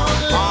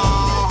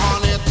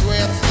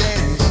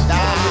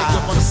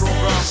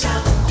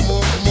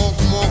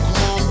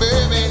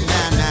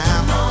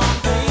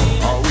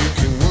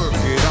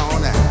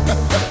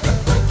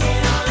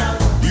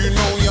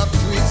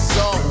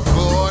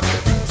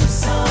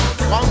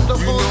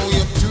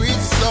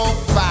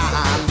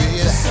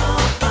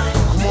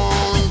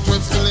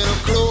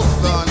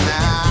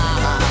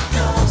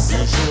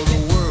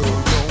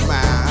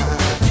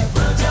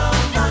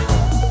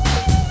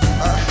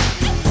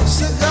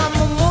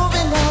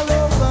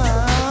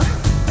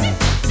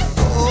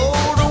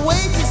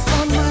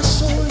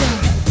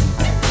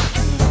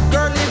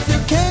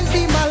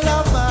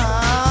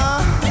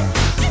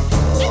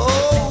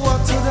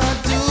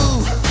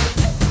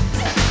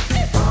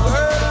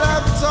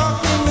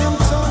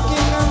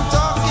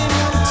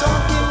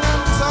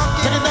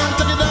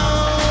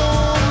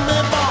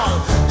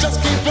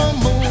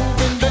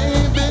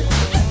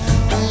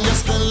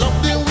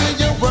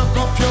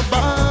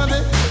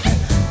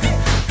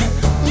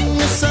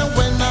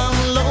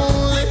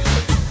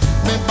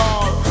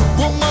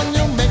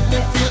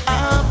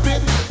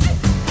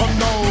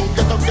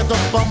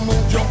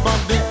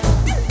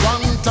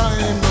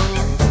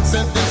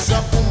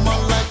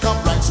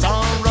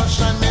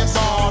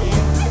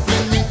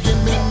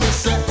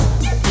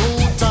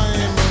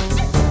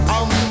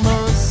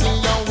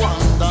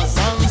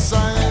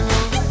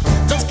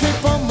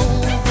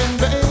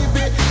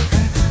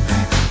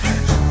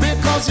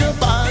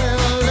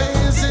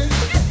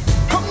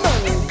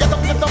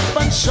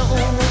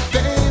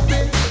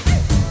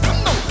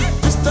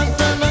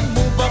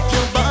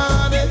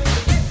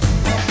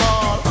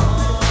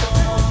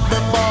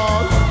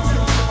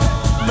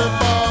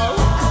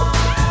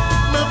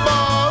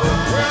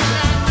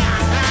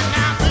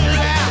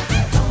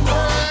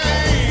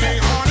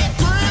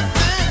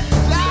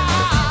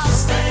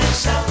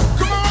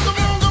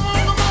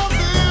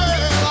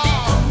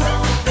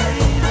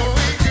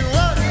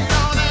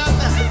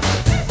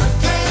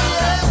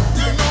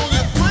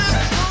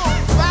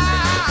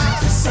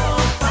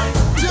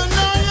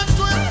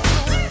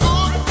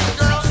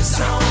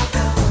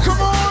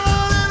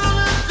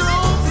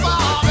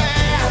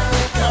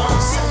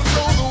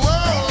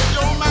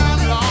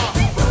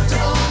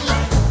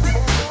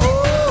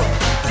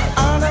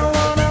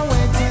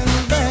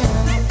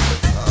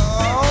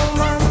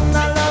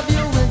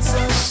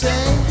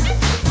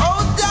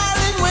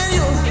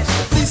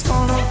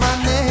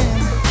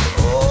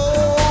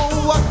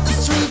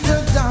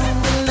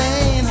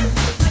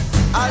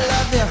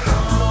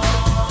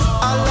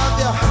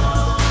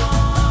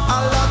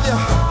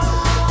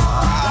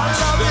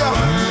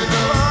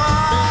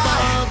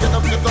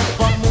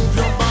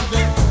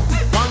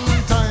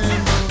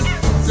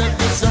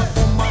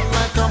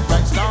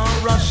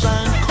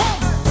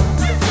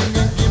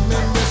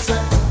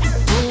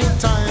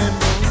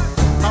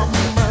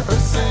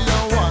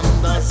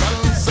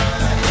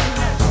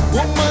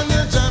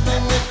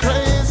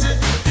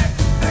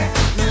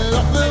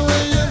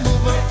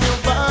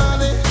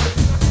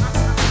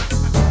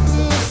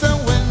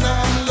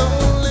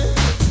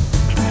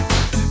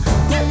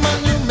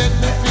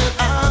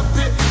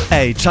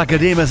 Hey,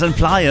 Chakademus and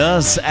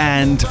Pliers,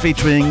 and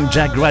featuring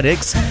Jack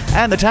Reddix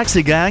and the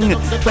Taxi Gang.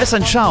 Twist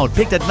and Shout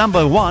peaked at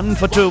number 1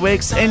 for 2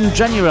 weeks in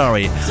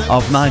January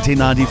of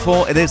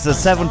 1994. It is the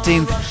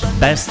 17th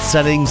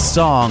best-selling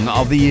song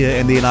of the year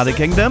in the United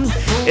Kingdom.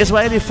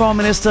 Israeli Foreign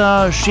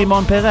Minister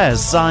Shimon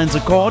Peres signs a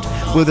accord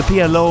with the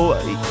PLO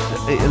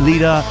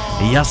leader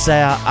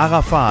Yasser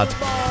Arafat.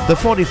 The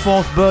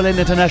 44th Berlin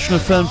International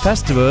Film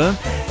Festival,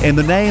 In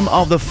the Name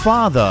of the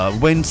Father,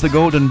 wins the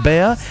Golden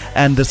Bear,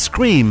 and The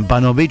Scream by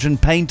Norwegian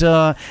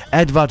painter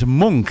Edvard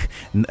Munch,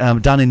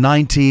 done in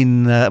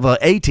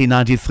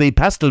 1893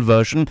 pastel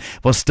version,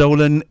 was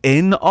stolen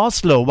in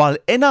Oslo. While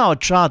in our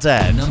chart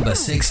at number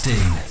 16.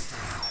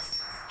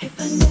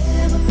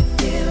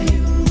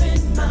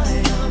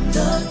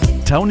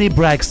 Tony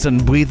Braxton,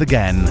 Breathe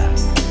Again.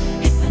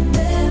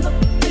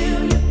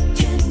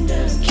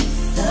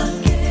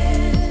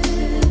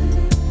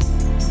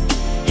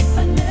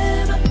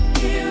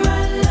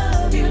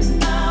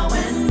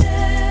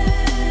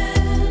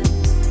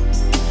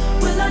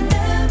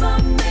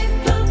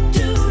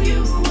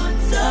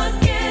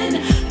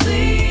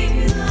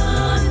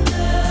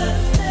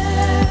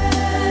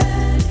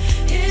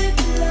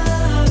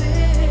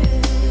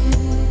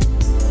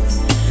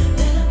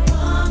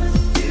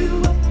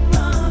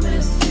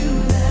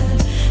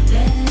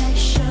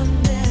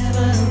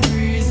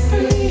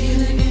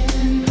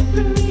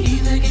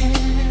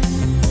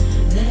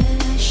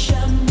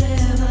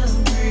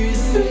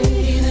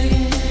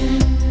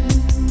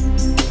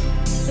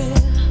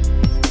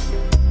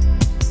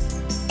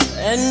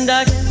 And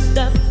I can't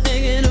stop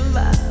thinking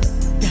about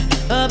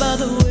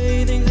the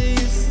way things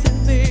used to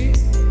be.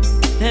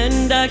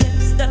 And I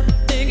can't stop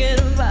thinking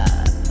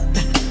about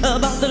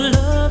the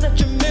love that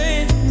you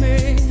made to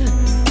me.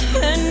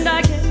 And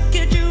I can't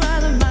get you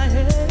out of my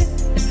head.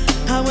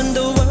 How in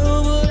the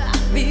world would I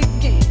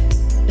begin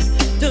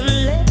to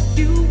let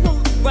you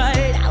walk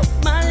right out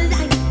my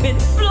life and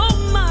blow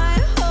my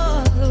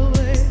heart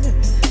away?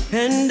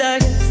 And I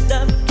can't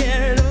stop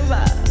caring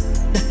about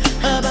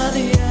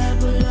the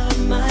apple of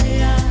my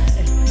eye.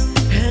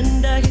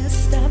 And I can't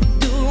stop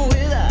doing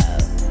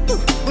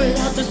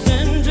without the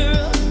center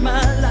of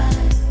my life.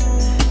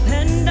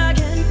 And I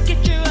can't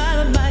get you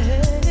out of my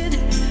head.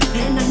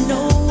 And I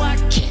know I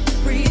can't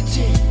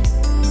pretend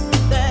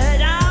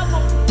that I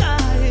won't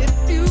die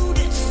if you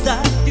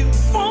decide you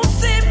won't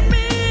see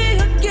me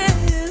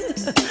again.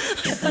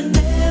 If I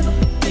never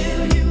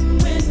feel you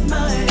in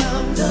my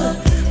arms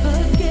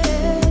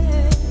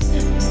again.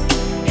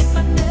 If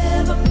I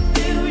never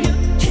feel your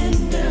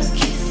tender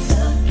kiss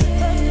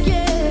again.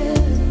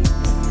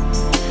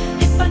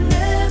 If I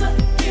never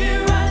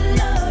hear I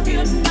love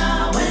you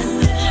now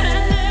and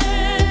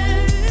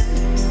then.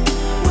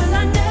 Will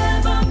I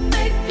never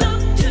make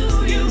love to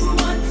you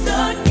once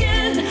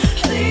again?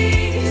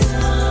 Please,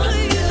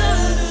 please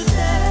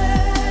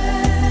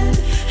understand.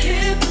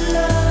 If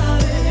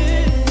love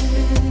is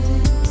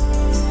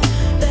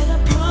that I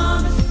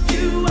promise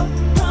you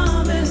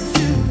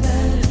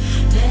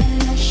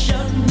that I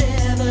shall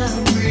never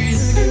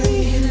breathe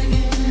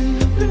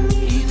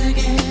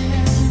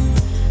again.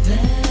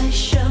 That I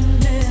shall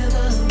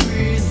never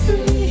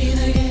breathe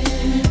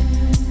again.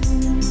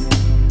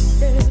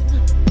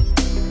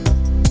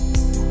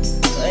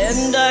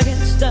 And I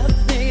can't stop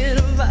thinking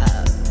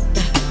about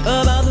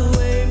the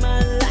way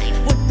my life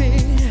would be.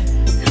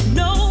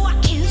 No, I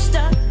can't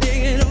stop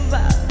thinking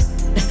about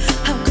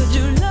how could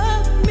you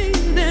love me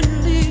then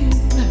leave.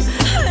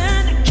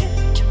 And I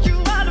can't get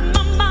you out of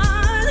my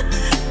mind.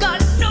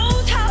 God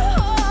knows how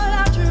hard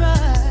I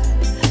try.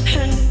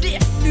 And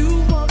if you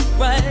walk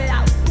right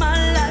out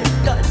my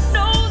life, God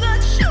knows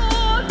I'm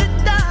sure to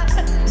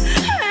die.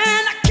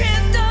 And I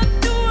can't stop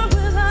doing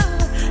without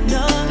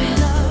no.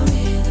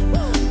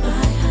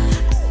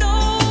 No,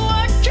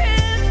 I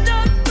can't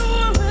stop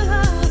doing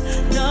without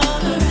no.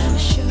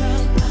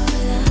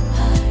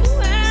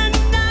 And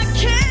I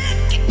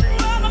can't get you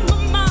out of my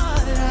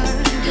mind.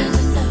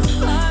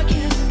 I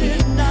can't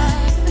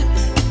deny it.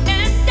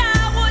 And I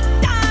would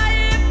die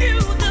if you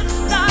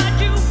decide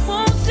you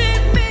won't see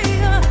me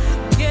again.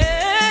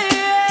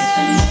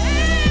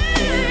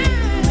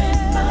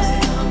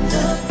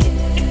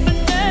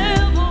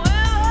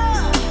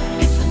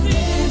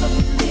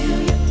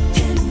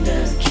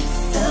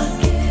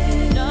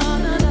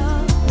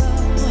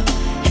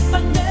 If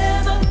I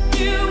never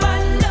knew I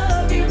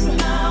love you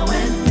now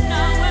and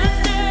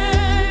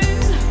then.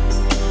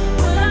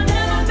 Will I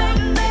never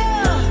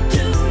make love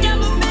to you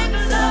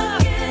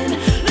again?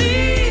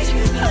 Please,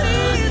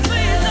 please,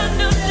 please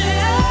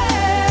understand.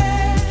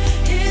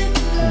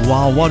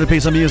 Wow, what a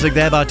piece of music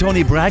there by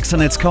Tony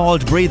Braxton. It's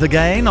called Breathe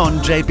Again on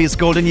JP's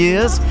Golden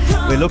Years.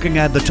 We're looking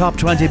at the top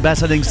 20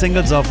 best-selling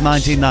singles of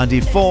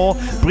 1994.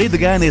 Breathe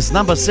Again is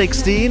number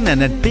 16,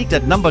 and it peaked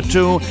at number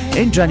 2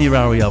 in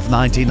January of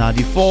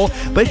 1994,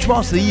 which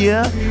was the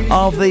year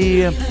of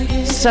the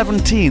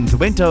 17th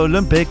Winter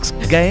Olympics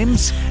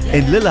Games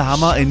in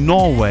Lillehammer in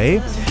Norway,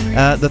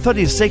 the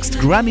 36th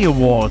Grammy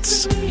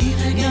Awards.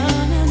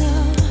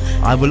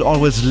 I Will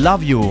Always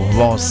Love You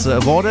was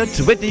awarded.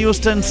 Whitney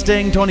Houston,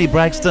 Sting, Toni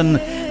Braxton,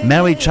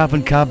 Mary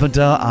Chapin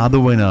Carpenter are the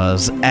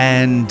winners.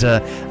 And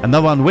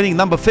another one winning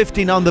number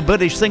 15 on the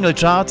British single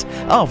chart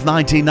of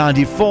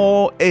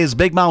 1994 is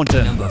Big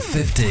Mountain. Number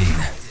 15.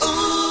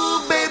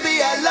 Ooh,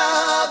 baby, I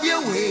love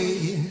your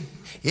way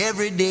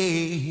every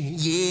day,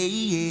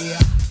 yeah, yeah.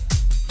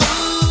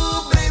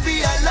 Ooh,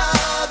 baby, I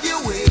love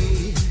your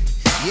way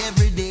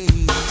every day.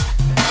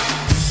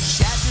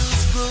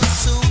 Shadows grow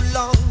so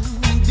long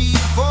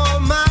before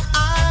my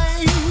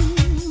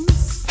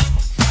eyes,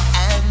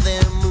 and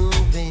they're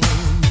moving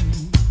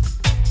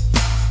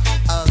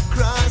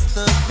across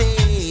the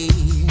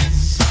page.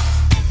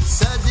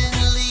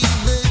 Suddenly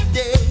the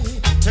day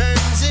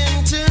turns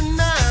into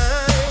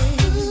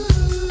night,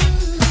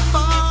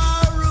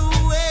 far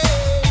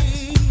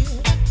away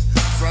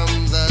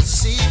from the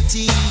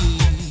city.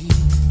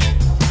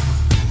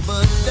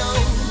 But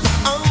don't,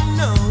 oh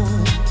no,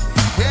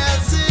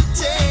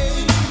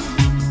 hesitate,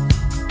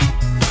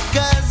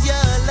 'cause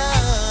your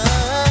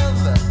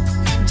love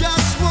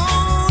just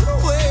won't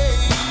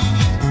wait.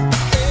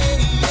 Hey,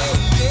 yeah,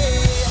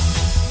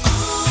 yeah.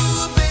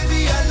 Ooh,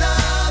 baby, I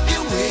love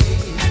your way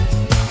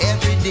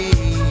every day.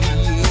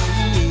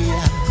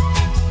 Yeah.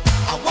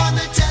 I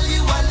wanna tell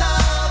you I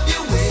love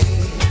your way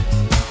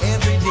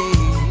every day.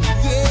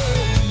 Yeah,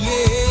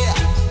 yeah.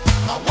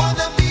 I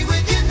wanna be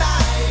with you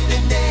night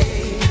and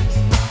day.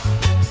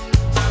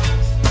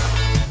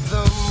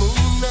 The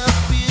moon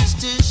appears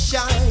to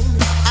shine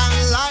and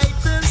light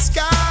the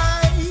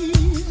sky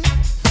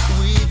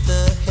with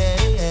the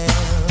help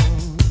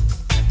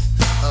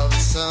of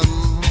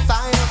some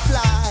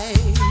firefly.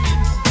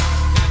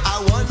 I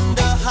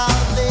wonder how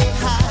they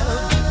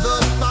have the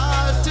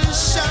power to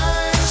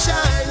shine,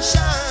 shine,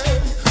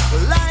 shine.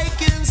 Well, I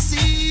can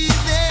see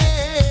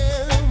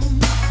them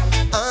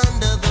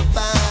under the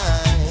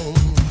vine.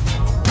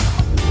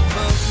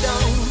 But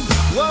don't,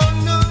 whoa,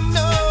 no,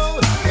 no,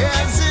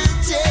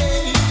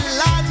 hesitate,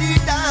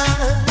 la-di-da,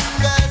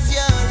 'cause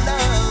your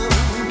love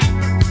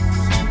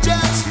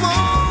just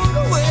won't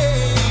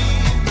wait.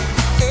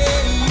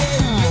 Hey,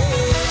 yeah,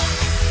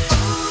 yeah.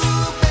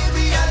 Ooh,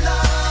 baby, I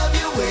love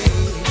your way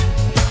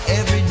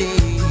every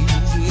day.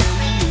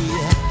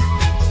 Yeah.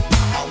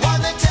 I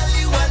wanna tell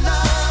you I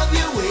love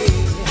your way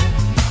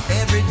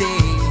every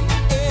day.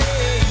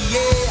 Hey,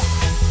 yeah.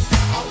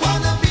 I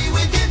wanna be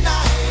with you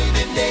night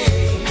and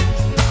day.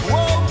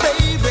 Oh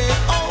baby,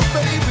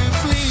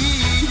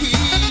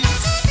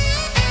 please.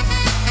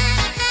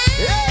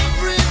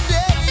 Every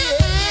day.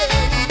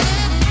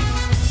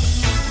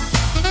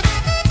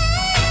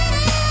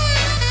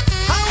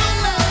 I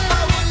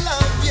will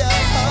love you.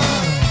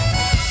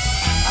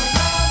 I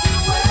love you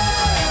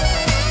well.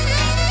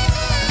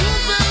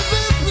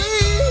 Baby,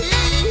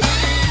 please.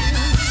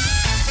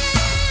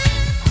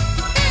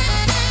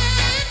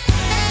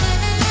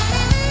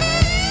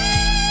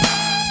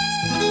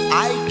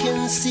 I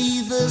can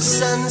see the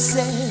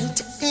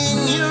sunset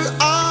in your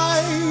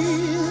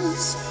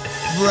eyes,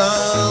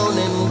 brown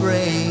and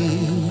gray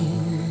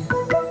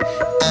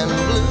and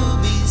blue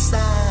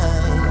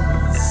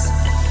besides.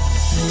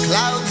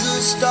 Clouds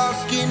are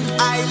stalking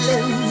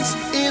islands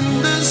in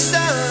the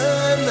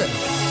sun.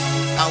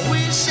 I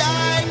wish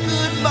I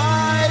could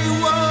buy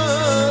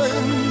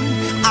one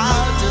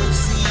out of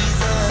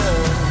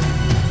season.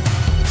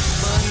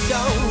 But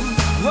don't,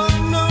 oh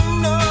no,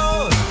 no,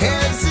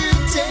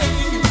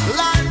 hesitate,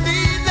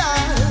 la-di-da,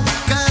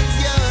 'cause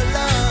your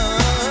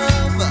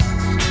love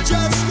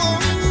just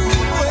won't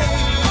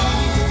wait,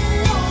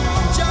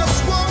 just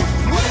won't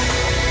wait.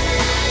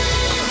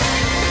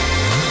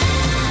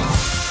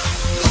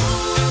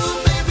 Ooh,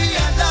 baby,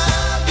 I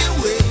love your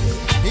way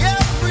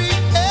every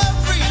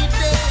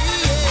day.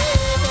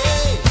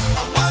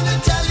 I wanna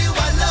tell you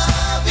I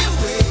love your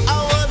way. I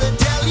wanna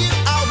tell you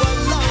I will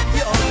love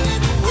your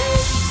little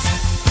ways.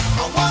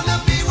 I wanna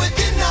be with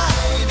you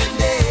night and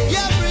day,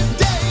 every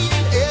day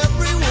and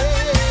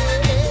everywhere.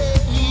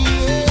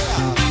 Yeah.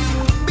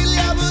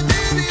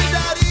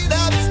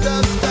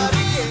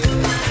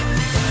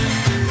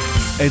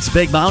 It's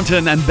Big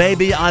Mountain and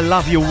Baby I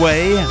Love Your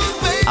Way,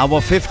 our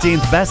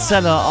 15th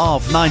bestseller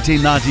of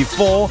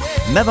 1994.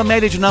 Never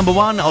made it to number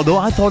 1, although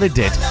I thought it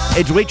did.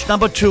 It reached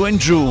number 2 in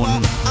June.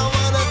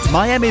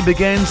 Miami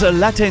begins a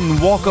Latin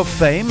Walk of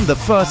Fame. The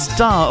first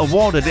star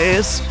awarded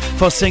is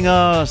for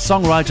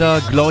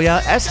singer-songwriter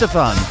Gloria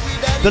Estefan.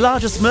 The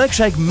largest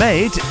milkshake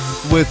made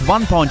with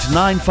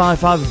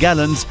 1.955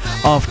 gallons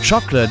of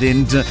chocolate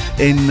in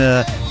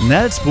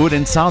Nelspruit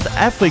in South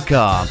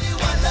Africa.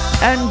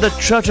 And the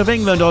Church of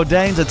England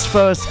ordains its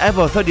first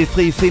ever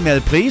 33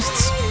 female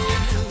priests.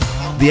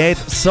 The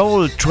 8th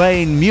Soul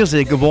Train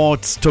Music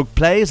Awards took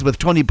place with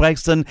Toni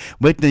Braxton,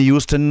 Whitney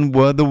Houston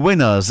were the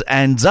winners,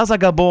 and Zsa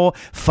Gabor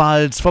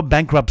files for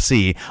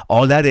bankruptcy.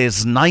 All that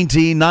is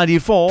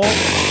 1994.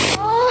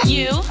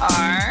 You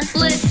are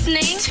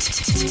listening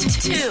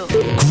to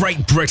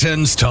Great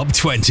Britain's Top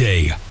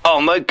 20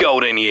 on the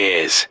Golden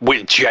Years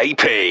with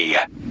JP.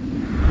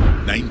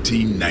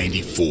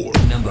 1994.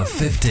 Number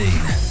 15.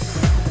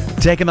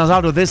 Taking us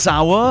out of this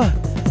hour,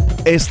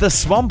 is The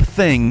Swamp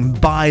Thing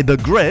by The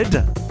Grid.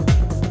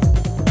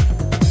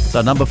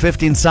 The number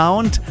 15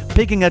 sound,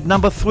 peaking at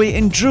number 3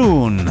 in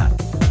June. Well,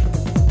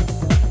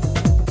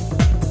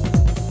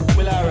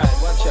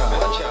 alright, watch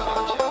out.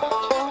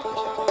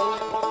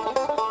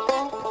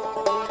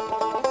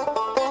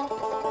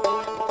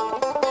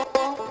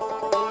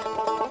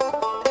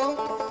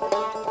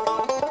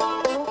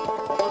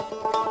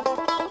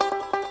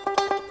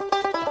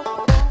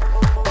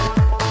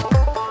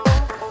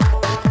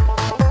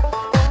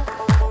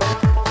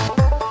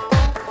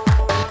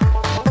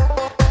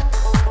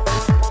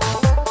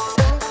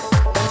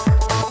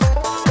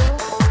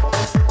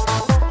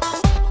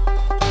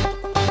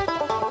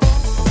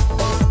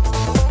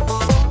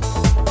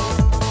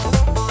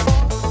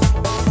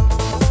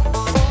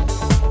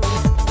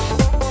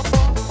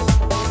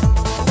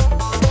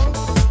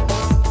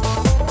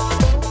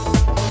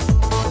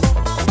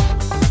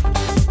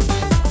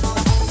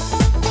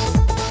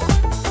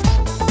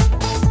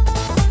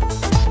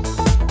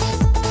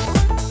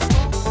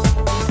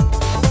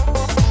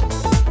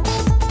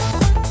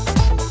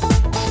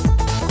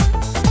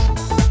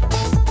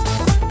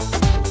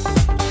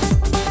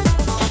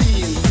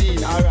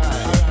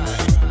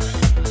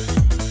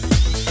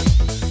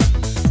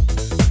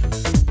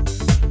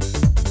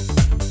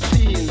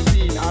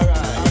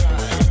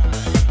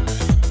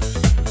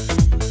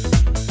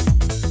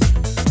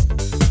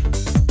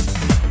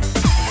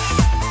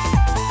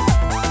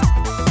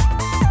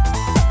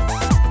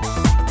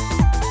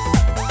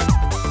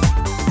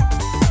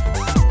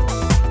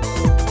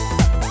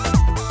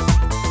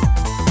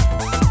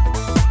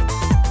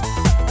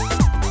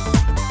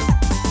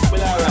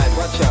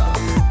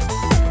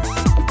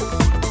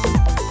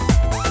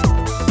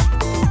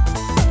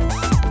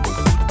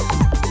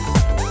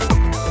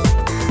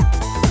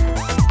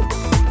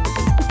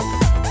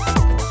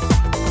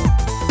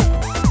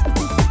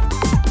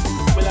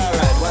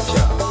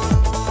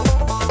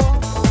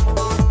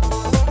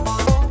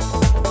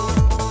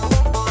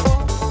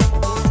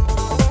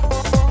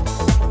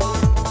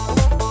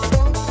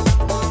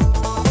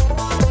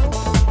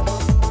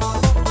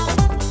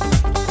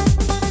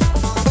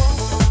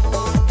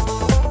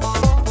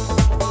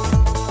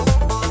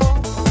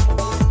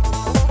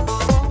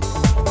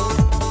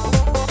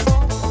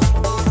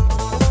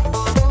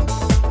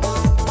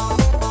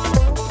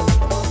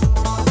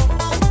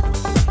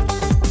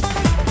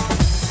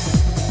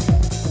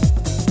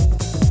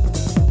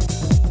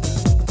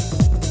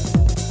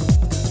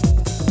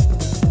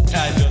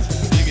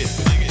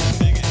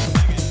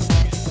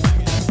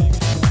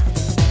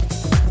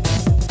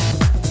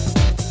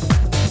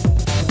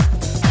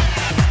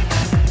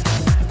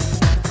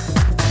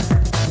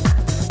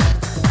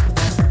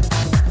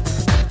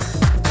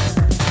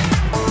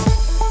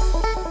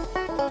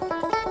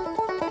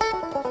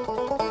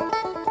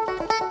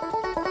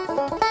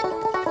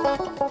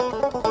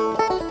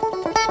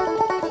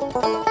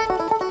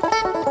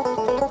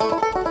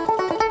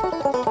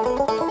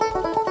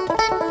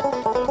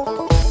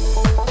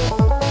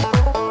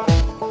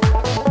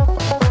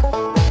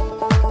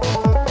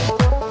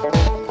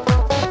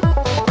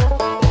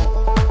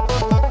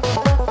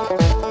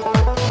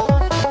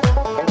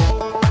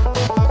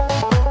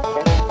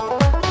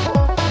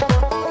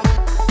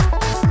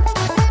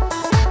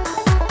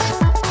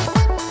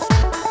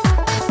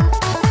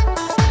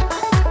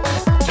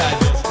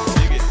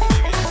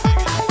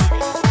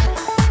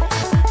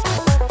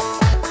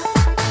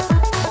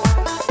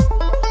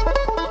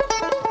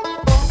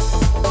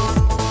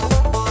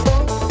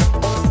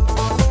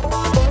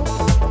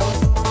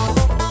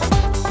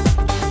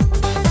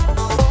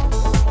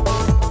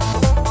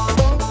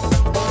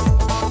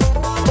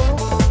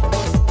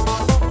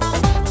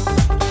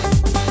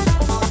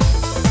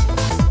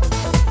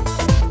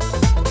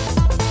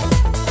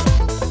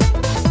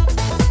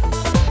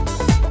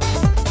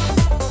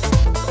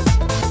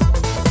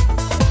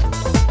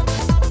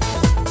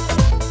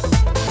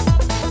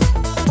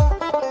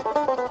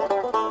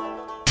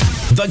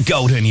 The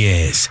Golden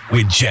Years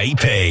with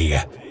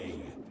JP.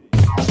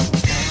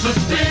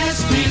 The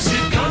best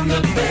music on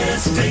the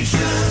best station.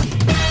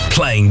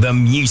 Playing the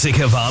music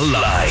of our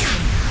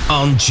life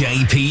on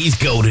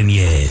JP's Golden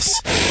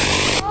Years.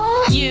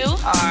 You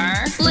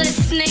are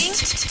listening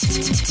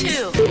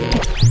to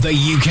the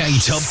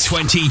UK Top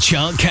 20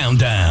 Chart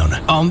Countdown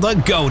on The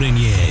Golden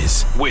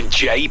Years with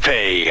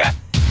JP.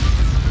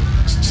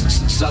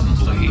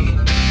 Suddenly,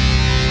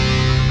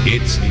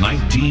 it's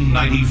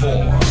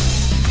 1994.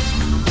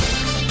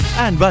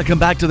 And welcome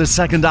back to the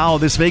second hour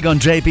this week on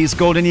JP's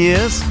Golden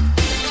Years.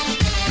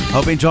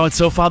 Hope you enjoyed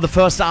so far the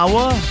first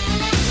hour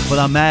with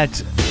our mad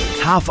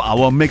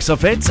half-hour mix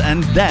of hits.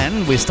 And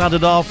then we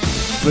started off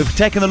with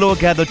taking a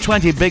look at the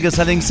 20 biggest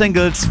selling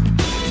singles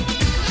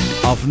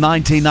of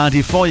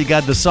 1994. You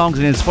get the songs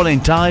in its full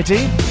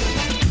entirety.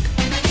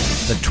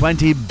 The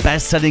 20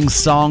 best-selling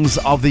songs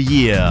of the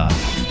year.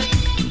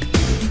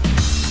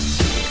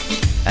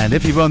 And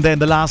if you weren't there in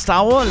the last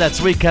hour, let's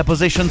recap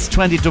positions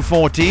 20 to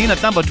 14.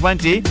 At number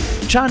 20,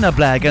 China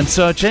Black and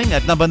Searching.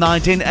 At number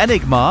 19,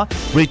 Enigma,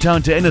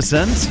 Return to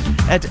Innocence.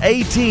 At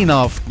 18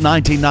 of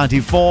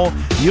 1994,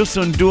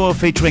 Yusun Duo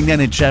featuring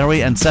Nenny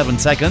Cherry and 7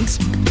 Seconds.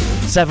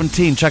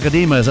 17,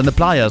 Chakademus and the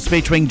Pliers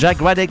featuring Jack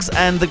Reddix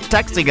and the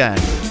Taxi Gang.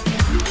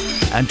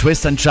 And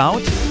Twist and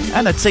Shout.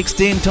 And at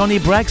 16, Tony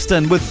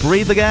Braxton with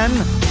Breathe Again.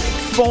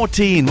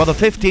 14, well, the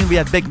 15 we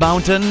had Big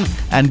Mountain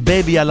and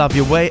Baby I Love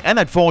Your Way. And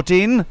at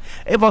 14,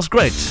 It Was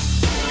Great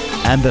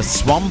and The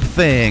Swamp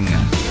Thing.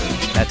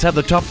 Let's have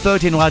the top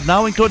 13 right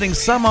now, including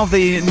some of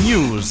the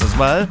news as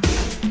well.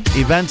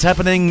 Events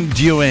happening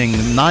during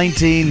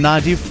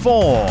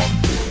 1994.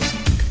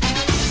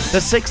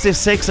 The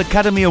 66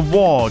 Academy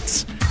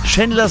Awards,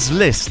 Schindler's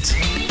List.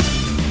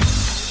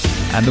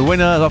 And the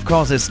winner, of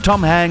course, is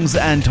Tom Hanks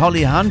and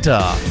Holly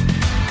Hunter.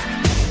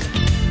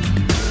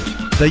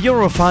 The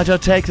Eurofighter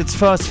takes its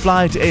first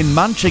flight in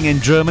Manching in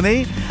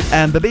Germany,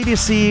 and the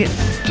BBC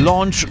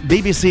launch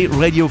BBC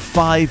Radio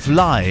 5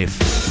 Live,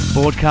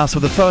 broadcast for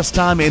the first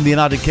time in the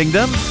United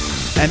Kingdom.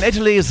 And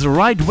Italy's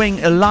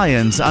right-wing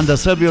alliance under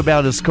Silvio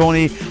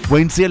Berlusconi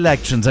wins the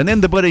elections. And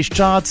in the British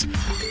charts,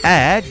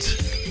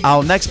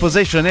 our next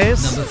position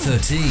is number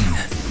 13.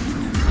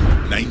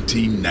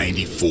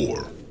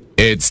 1994.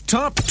 It's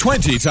Top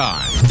 20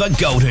 time. The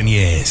Golden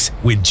Years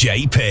with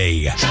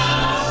JP.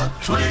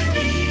 Top 20.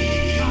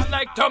 I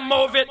like to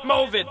move it,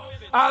 move it.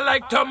 I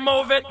like to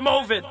move it,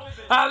 move it.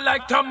 I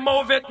like to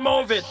move it,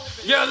 move it.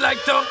 You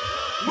like to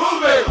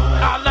move it.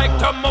 I like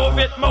to move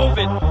it, move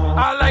it.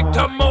 I like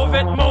to move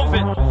it, move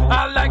it.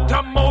 I like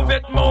to move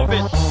it, move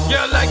it.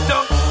 You like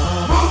to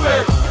move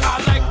it.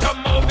 I like to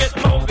move it,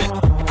 move it.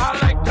 I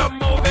like to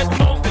move it,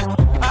 move it.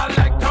 I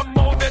like to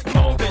move it,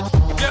 move it.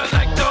 You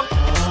like to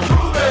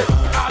move it.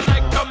 I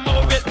like to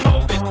move it,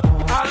 move it.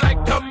 I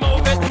like to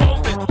move it,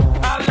 move it.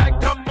 I like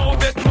to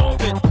move it,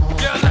 move it.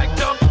 You like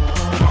to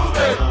move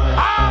it.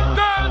 All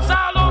girls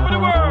all over the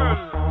world.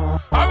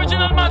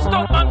 Original man,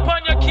 stunt man,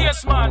 pon your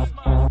case, man.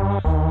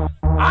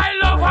 I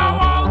love how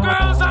all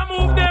girls are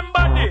move them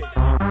body.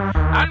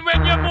 And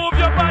when you move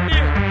your body,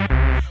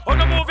 oh,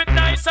 you move it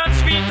nice and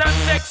sweet and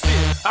sexy.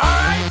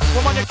 Alright?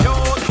 Woman, you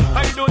cute.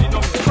 I don't need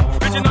no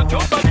makeup. Original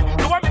cute body.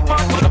 You want me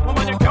fast, mother.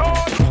 Woman, you cute.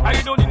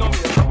 I don't need no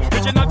makeup.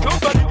 Original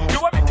cute body. You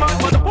want me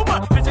fast, mother.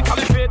 Woman,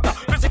 physically fit.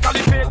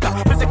 Physically fit.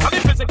 Physically.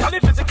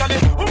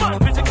 Woman,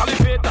 physically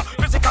fit.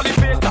 Physically.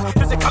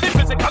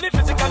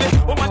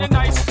 Woman, you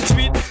nice,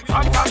 sweet,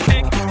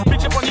 fantastic.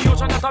 Bitch up on the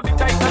ocean, that's a big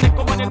Titanic.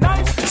 Woman, you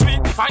nice,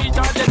 sweet, fine,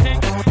 energetic.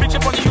 Bitch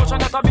up on the ocean,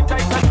 that's a big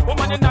Titanic.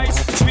 Woman, you nice,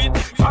 sweet,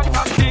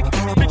 fantastic.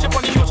 Bitch up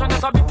on the ocean,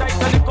 that's a big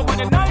Titanic. Woman,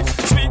 you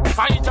nice, sweet,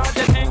 fine,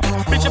 energetic.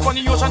 Bitch up on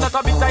the ocean, that's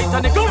a big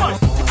Titanic. Come on,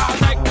 I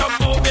like to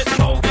move it,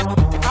 move it.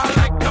 I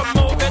like to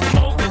move it,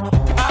 move it.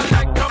 I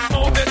like to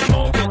move it,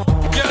 move it.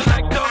 You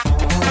like to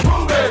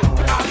move it.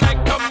 I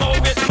like to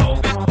move it, move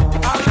it.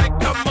 I like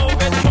to move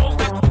it, move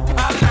it.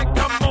 I like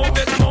to move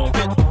it, move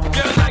it.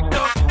 You like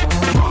to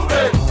move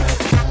it.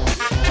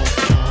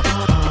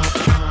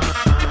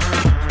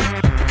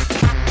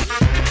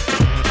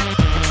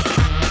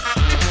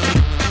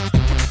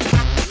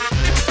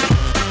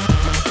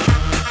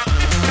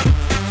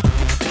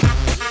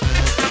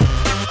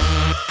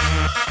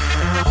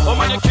 Oh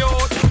man, you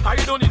cute. I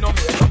don't need no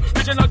makeup.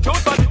 Original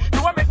cute body.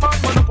 You want make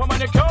man man up. Oh man,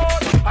 you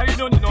cute. I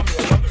don't need no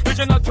makeup.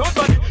 Original cute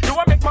body. You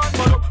want make man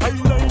man up.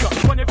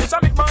 Eyeliner. When you face a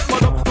make man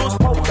man up. Nose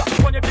powder.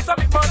 When you face a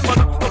make man man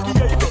up. Lucky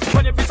eyebrow.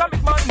 When you face a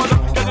make man man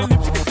up. Get a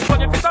lipstick.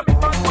 When you face a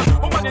make man man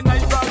up. Oh man, you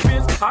nice broad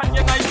face and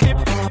you nice lip.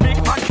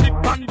 Make man flip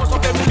and bust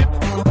up them lip.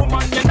 Oh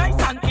man, you nice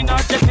and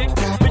energetic.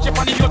 Bitch up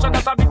on the ocean,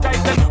 that's a big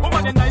Titan. Oh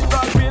man, you nice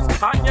broad face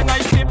and you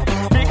nice lip.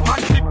 Make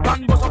man flip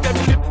and bust up them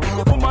lip.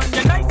 Oh man,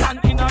 you nice and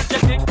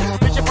energetic.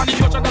 Bitch up on the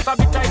ocean, that's a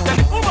big Titan.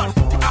 Oh man,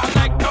 I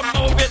like to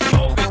move it,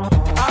 move it.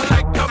 I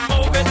like to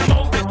move it,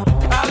 move it.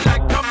 I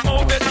like to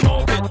move it,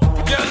 move it.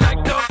 You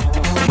like to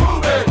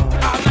move it.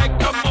 I like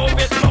to move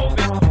it, move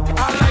it.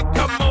 I like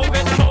to move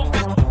it, move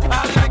it.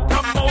 I like to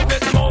move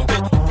it, move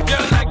it. You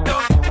like to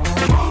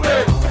move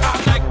it. I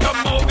like to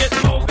move it,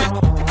 move it.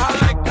 I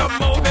like to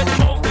move it,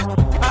 move it.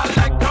 I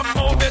like to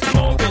move it,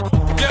 move it.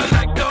 You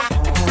like to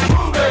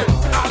move it.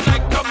 I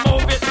like to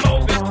move it,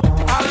 move it.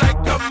 I like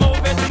to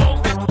move it,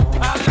 move it.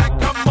 I like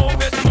to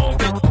move it,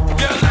 move it.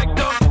 You like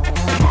to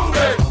move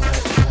it.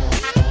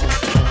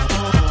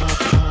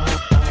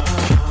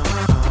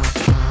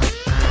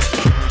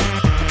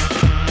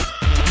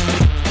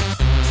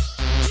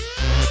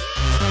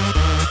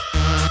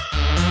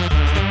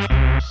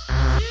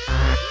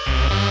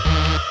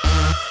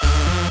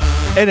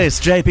 It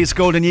is JP's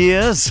Golden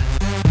Years.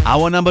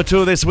 Our number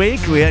 2 this week.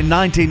 We're in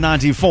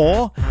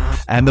 1994.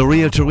 And the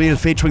Reel to Reel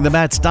featuring the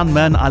Mad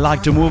Stuntman, I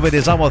Like to Move It,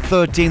 is our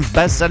 13th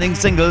best-selling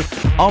single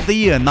of the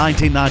year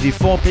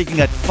 1994,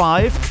 peaking at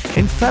 5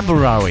 in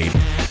February.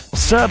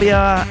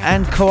 Serbia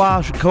and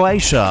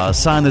Croatia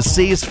sign a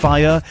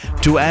ceasefire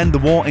to end the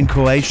war in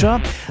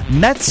Croatia.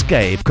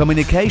 Netscape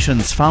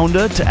Communications,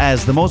 founded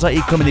as the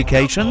Mosaic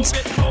Communications,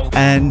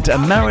 and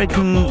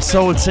American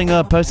soul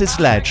singer Percy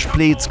Sledge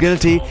pleads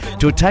guilty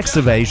to tax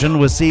evasion,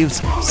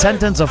 receives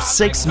sentence of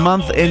 6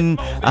 months in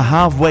a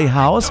halfway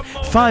house,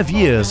 5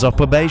 years of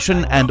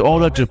probation, and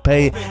ordered to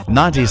pay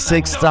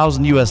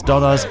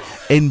 $96,000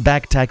 in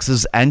back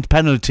taxes and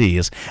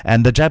penalties.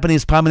 And the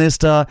Japanese Prime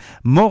Minister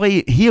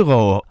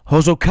Morihiro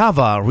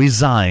Hosokawa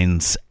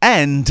resigns.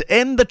 And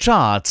in the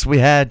charts we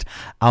had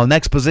our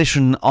next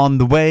position on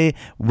the way,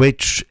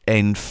 which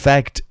in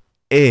fact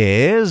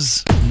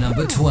is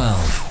number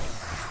 12.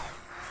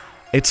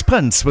 It's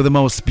Prince with the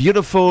most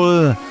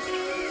beautiful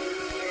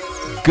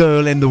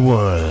girl in the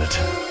world.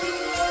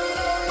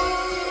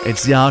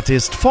 It's the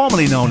artist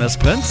formerly known as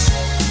Prince.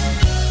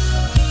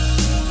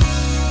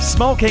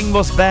 Smoking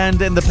was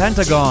banned in the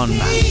Pentagon.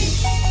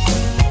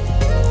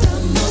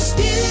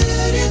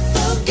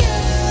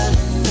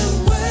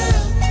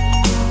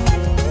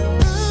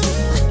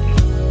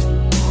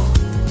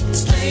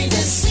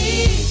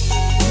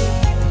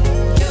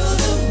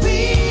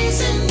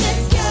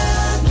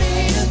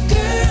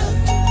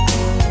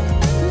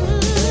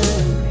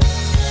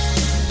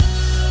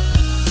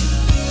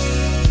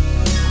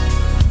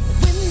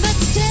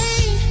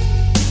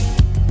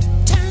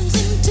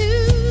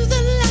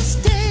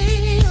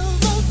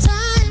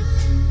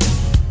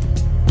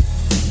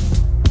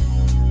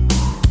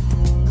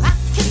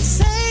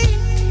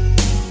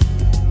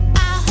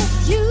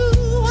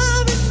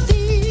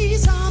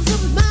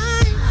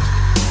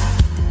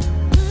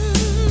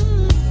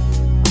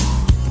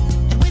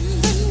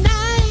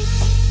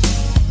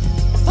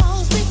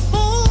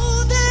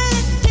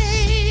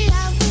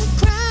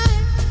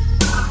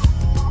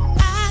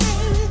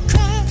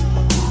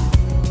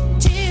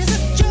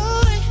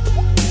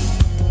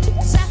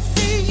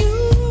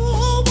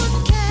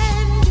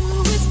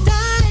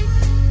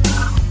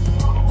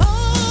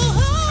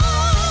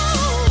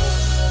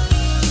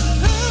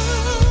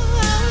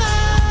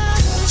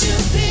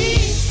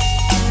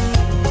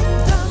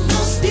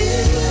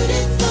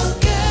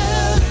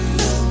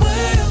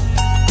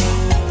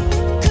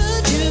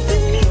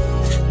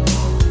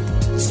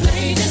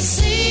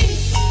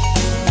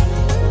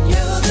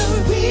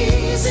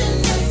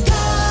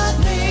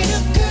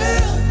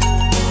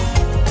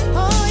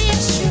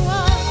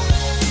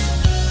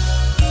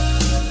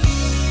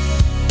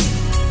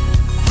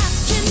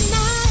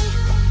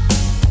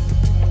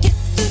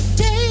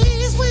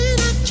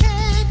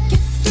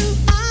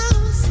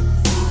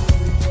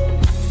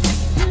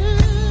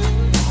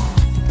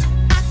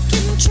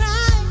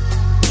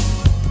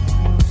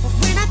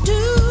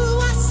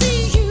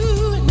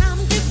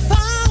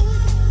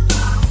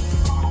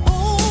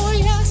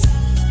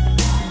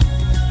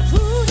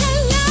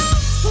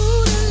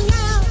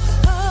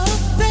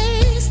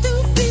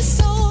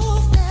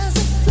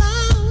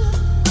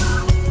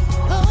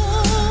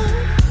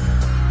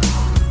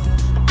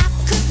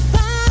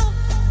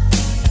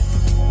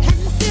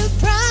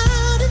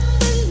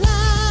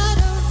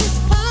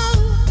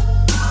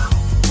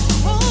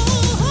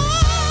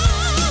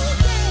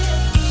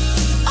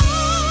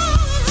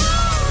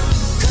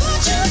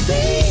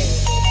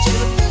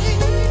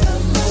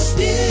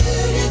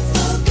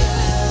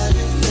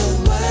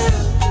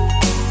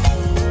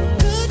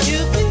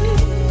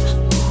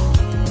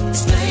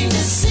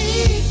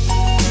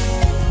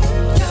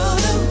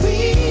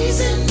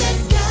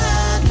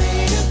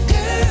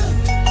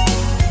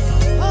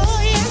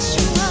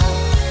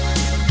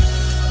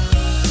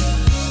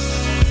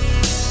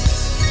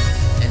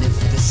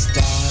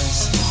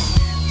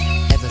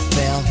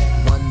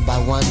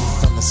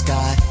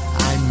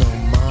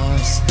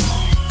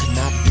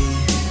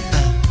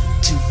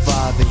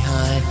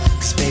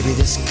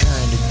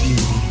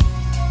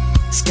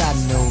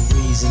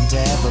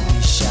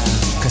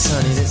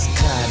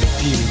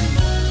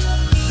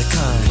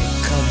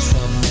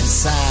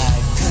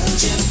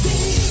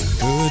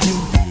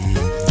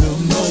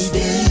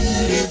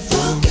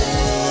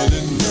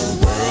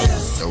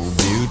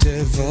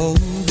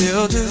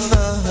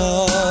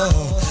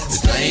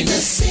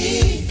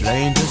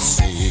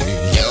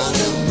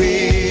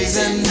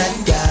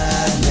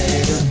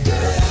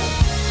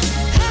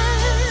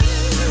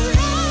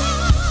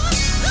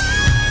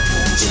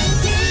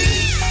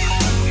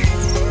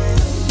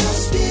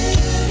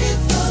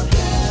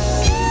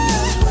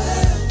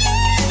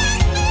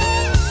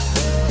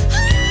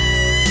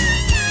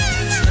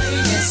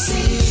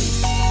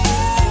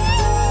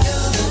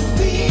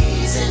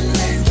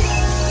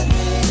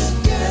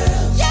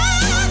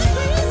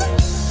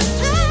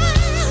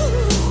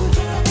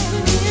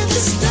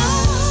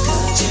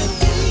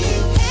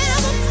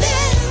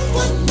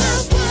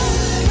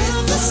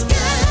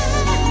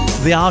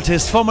 The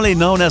artist formerly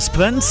known as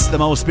Prince, the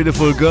most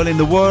beautiful girl in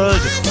the world,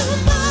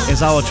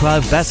 is our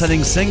 12th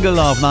best-selling single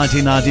of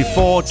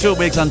 1994, 2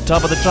 weeks on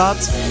top of the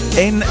charts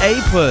in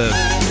April.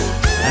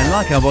 And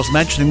like I was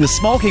mentioning, the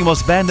smoking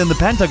was banned in the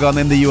Pentagon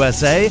in the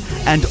USA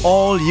and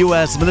all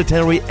US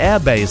military air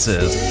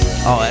bases.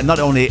 Oh, and not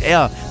only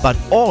air, but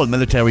all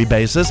military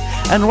bases.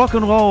 And Rock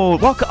of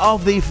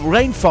the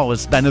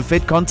Rainforest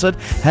benefit concert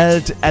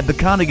held at the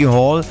Carnegie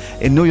Hall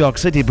in New York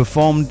City.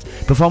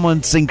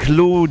 Performances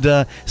include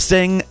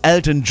Sting,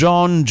 Elton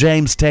John,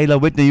 James Taylor,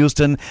 Whitney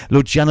Houston,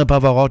 Luciano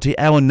Pavarotti,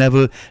 Aaron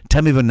Neville,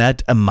 Tammy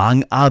Wynette,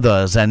 among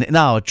others. And in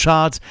our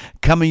chart,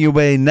 coming your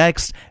way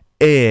next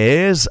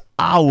is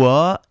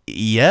our...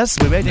 Yes,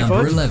 we're waiting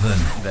for it. Number 11.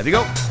 There we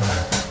go.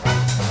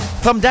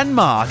 From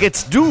Denmark,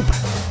 it's Dupe.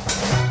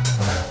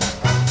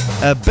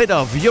 A bit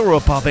of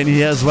Europop in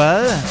here as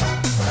well.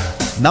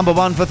 Number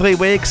 1 for 3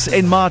 weeks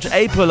in March,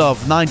 April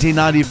of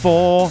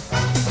 1994.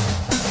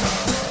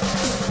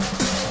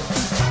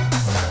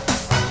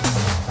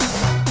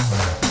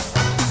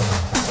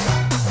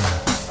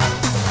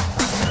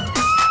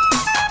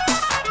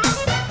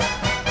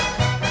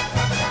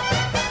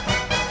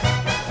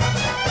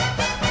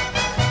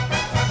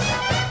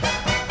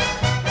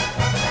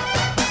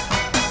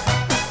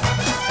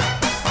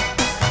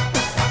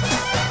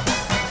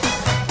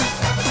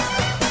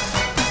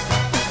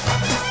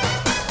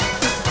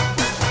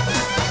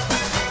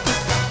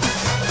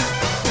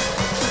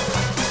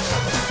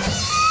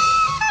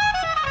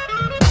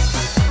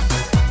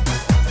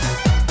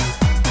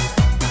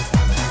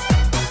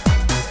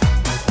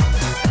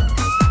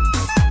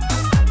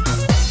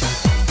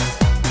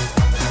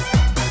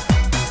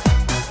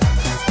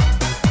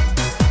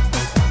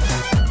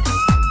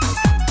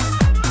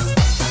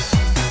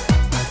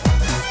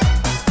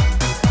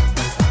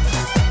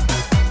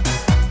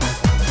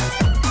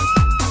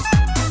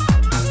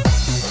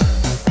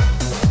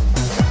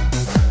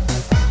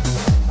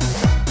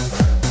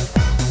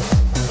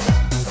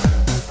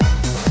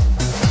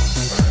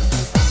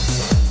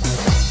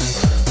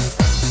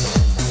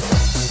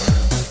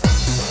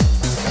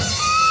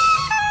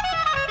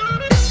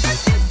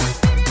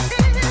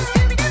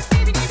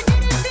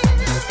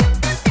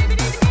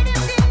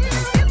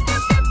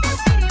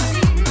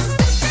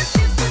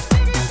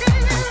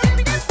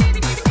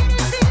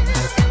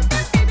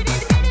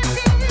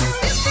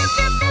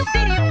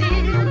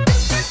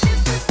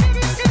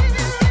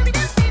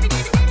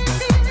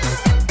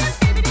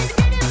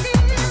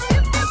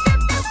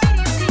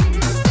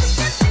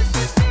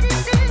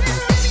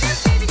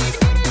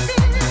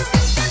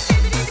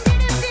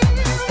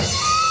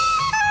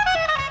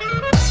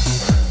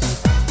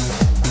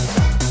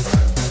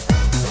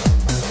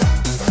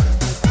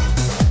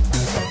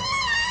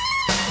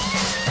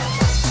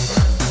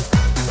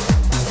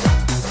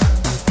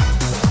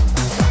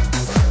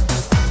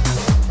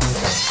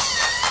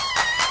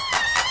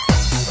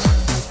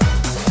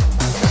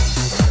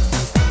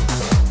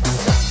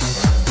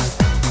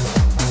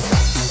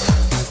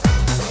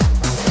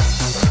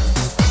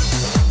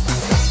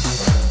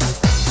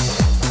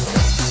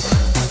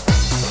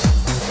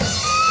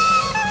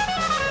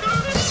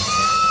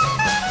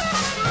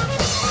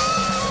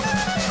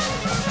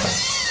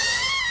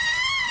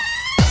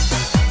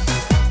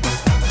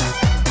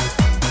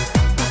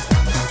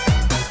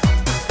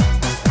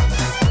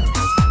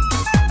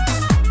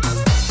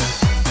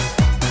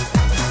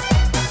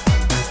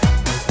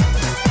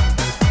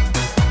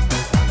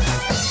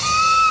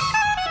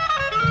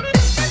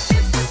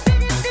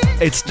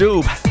 It's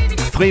Dupe.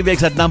 3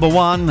 weeks at number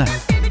 1.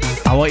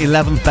 Our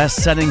 11th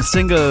best-selling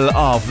single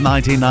of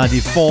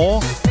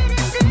 1994.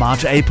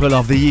 March, April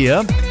of the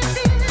year.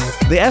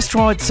 The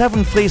asteroid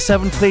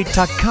 7373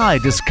 Takai,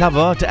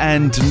 discovered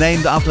and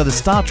named after the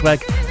Star Trek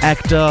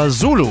actor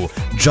Zulu,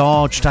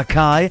 George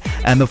Takai,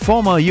 and the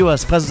former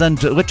US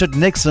President Richard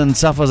Nixon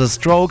suffers a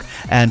stroke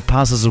and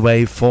passes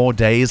away 4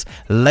 days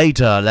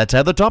later. Let's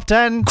have the top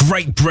 10.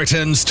 Great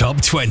Britain's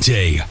Top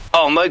 20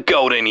 on the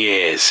Golden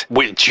Years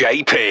with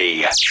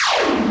JP.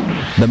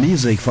 The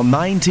music from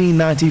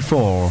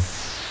 1994.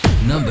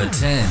 Number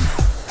 10.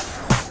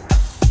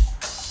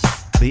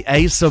 The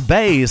Ace of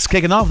Base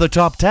kicking off the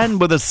top 10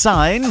 with a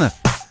Sign.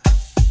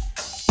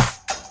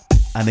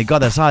 And they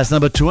got as high as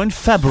number 2 in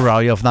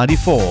February of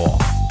 94.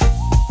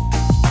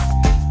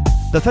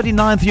 The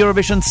 39th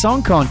Eurovision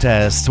Song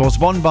Contest was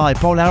won by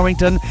Paul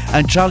Harrington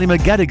and Charlie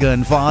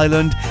McGettigan for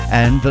Ireland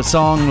and the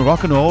song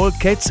Rock and Roll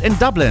Kids in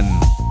Dublin.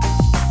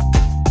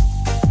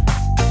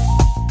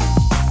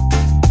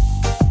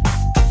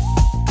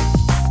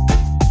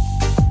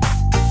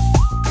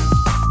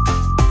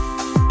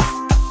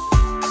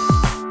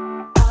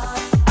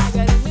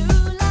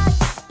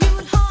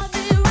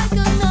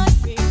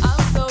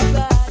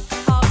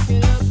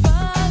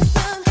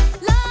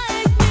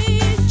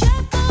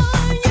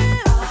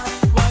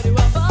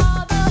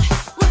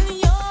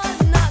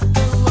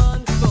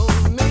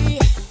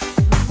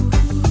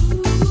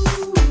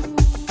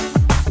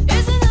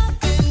 Isn't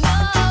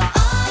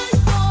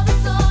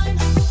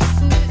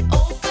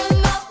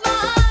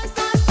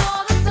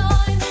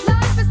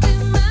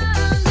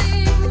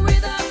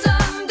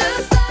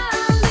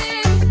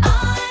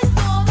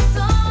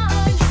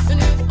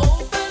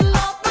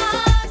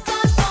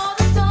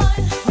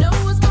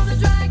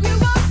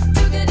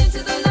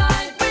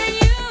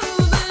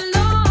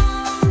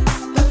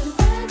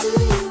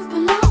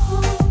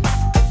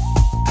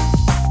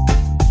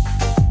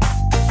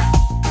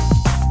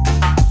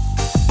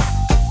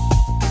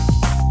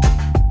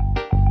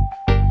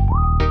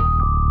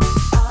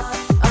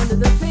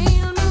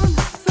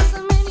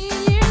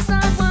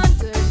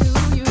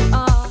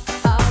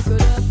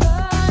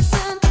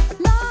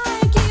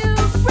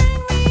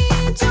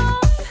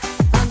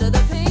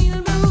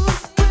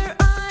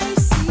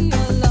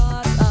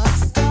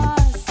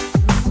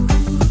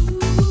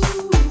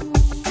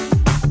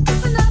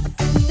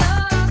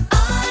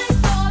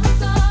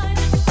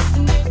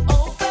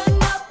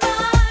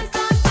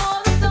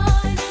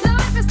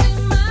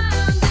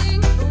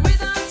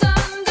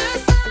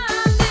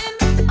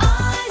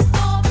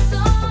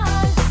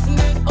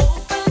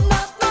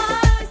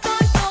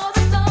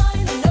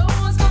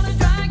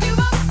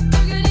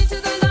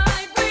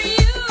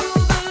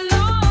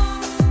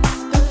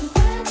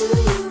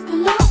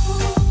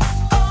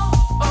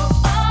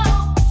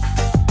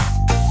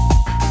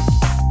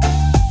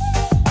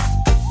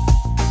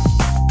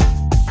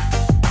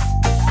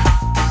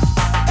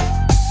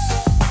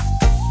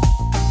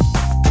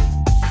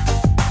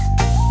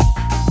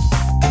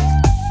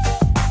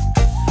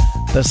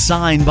The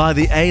Sign by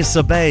the Ace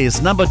of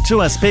Base. Number 2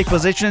 has peak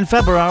position in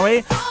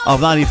February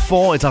of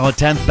 94. It's our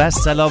 10th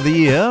bestseller of the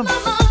year.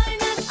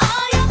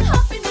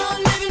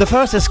 The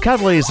first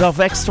discoveries of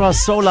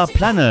extrasolar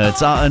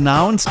planets are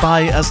announced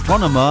by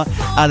astronomer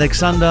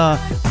Alexander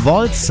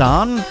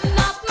Wolzahn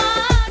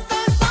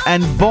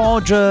and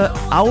Borge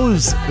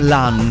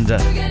Ausland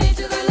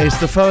is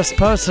the first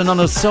person on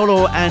a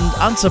solo and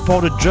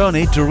unsupported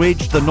journey to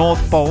reach the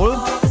North Pole,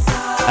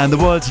 and the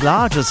world's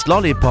largest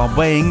lollipop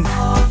weighing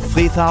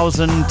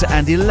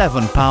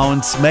 3,011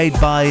 pounds, made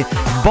by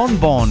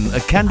Bonbon, a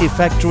candy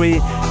factory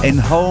in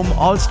Home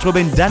Olstrup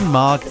in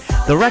Denmark.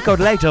 The record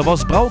later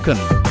was broken.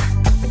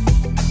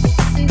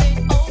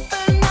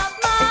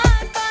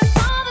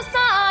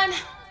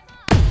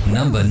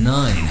 Number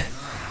 9.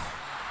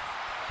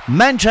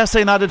 Manchester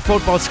United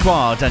football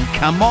squad and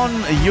Come On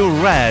You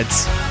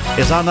Reds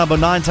is our number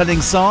 9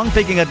 selling song,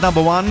 peaking at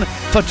number 1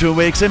 for 2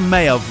 weeks in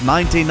May of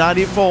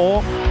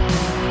 1994.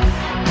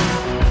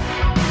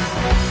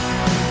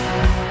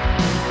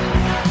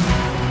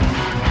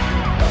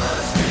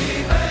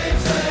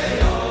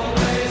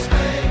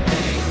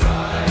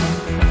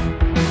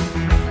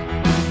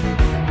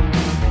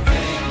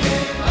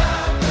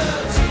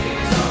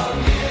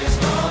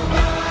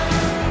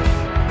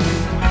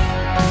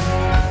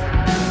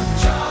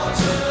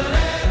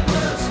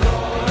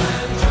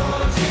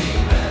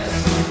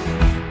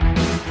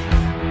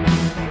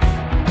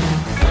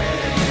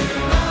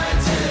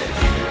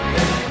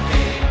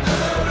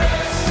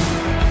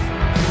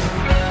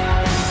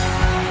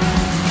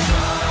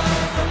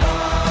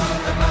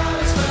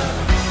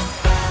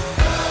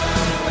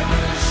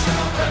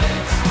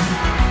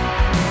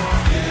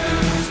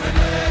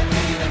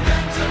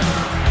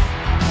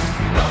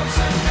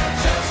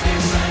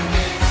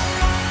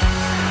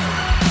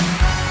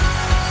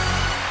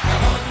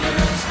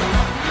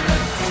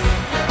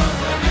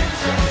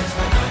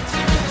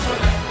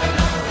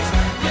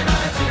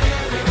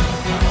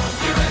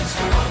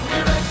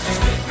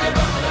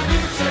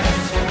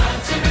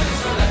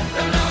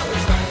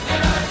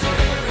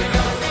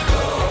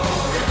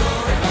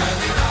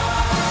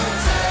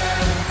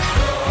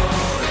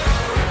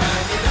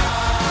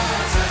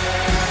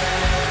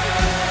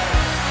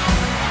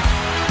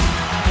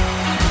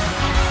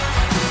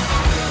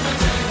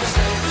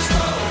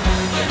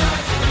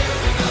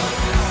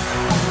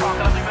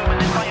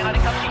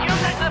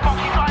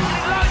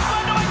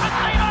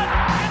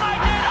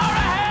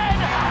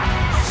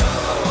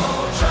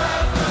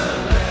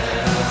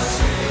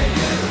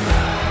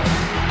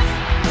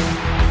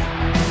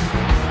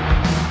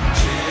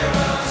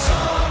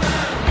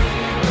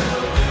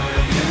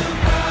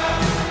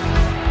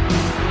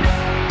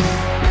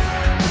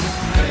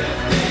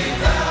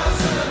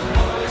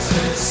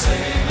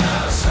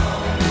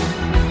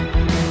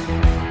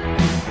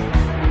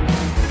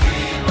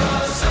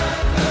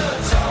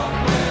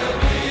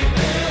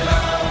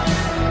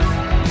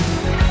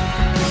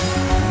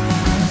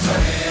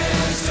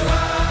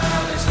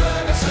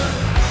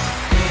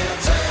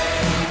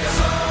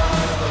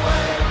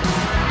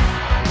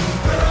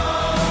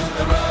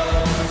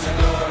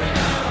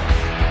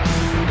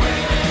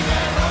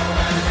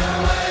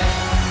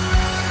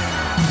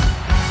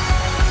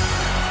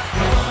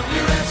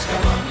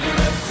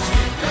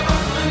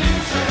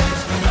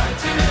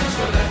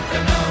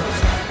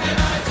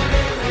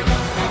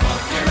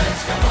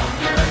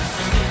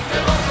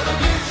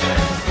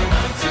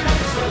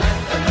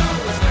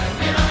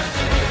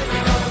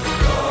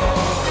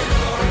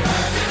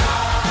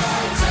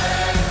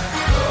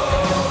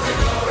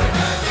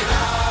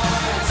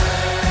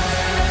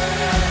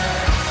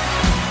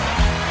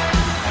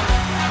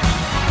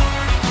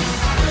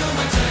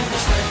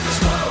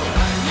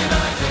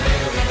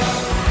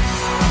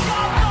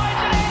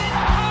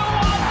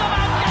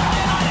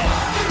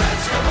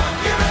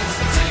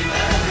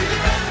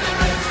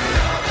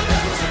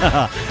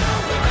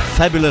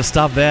 Fabulous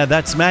stuff there.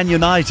 That's Man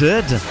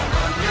United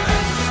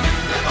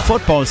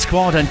football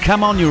squad and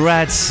Come On You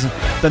Reds,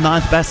 the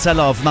 9th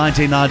bestseller of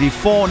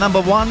 1994,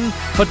 number 1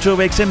 for 2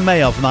 weeks in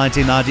May of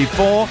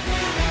 1994.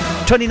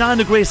 29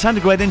 degrees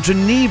centigrade in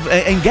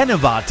Geneva, in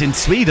Genevad in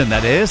Sweden,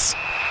 that is.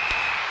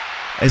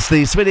 It's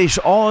the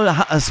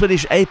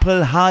Swedish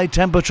April high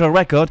temperature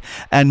record,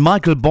 and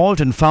Michael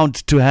Bolton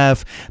found to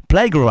have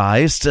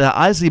plagiarized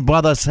Isley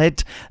Brothers'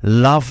 hit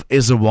Love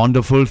is a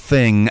Wonderful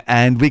Thing.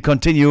 And we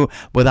continue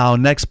with our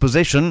next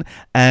position,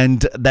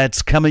 and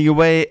that's coming your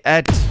way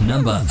at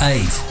number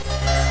 8.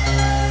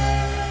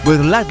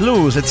 With Let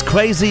Loose, It's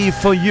Crazy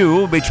for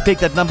You, which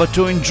peaked at number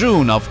 2 in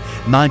June of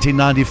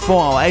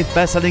 1994, our 8th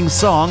best-selling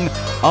song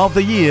of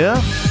the year.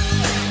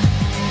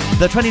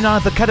 The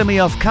 29th Academy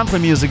of Country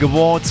Music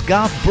Awards,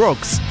 Garth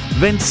Brooks,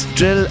 Vince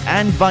Gill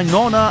and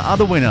Wynonna are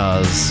the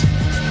winners.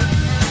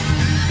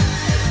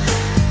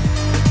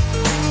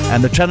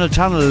 And the Channel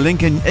Tunnel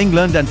link in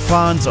England and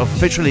France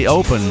officially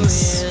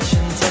opens.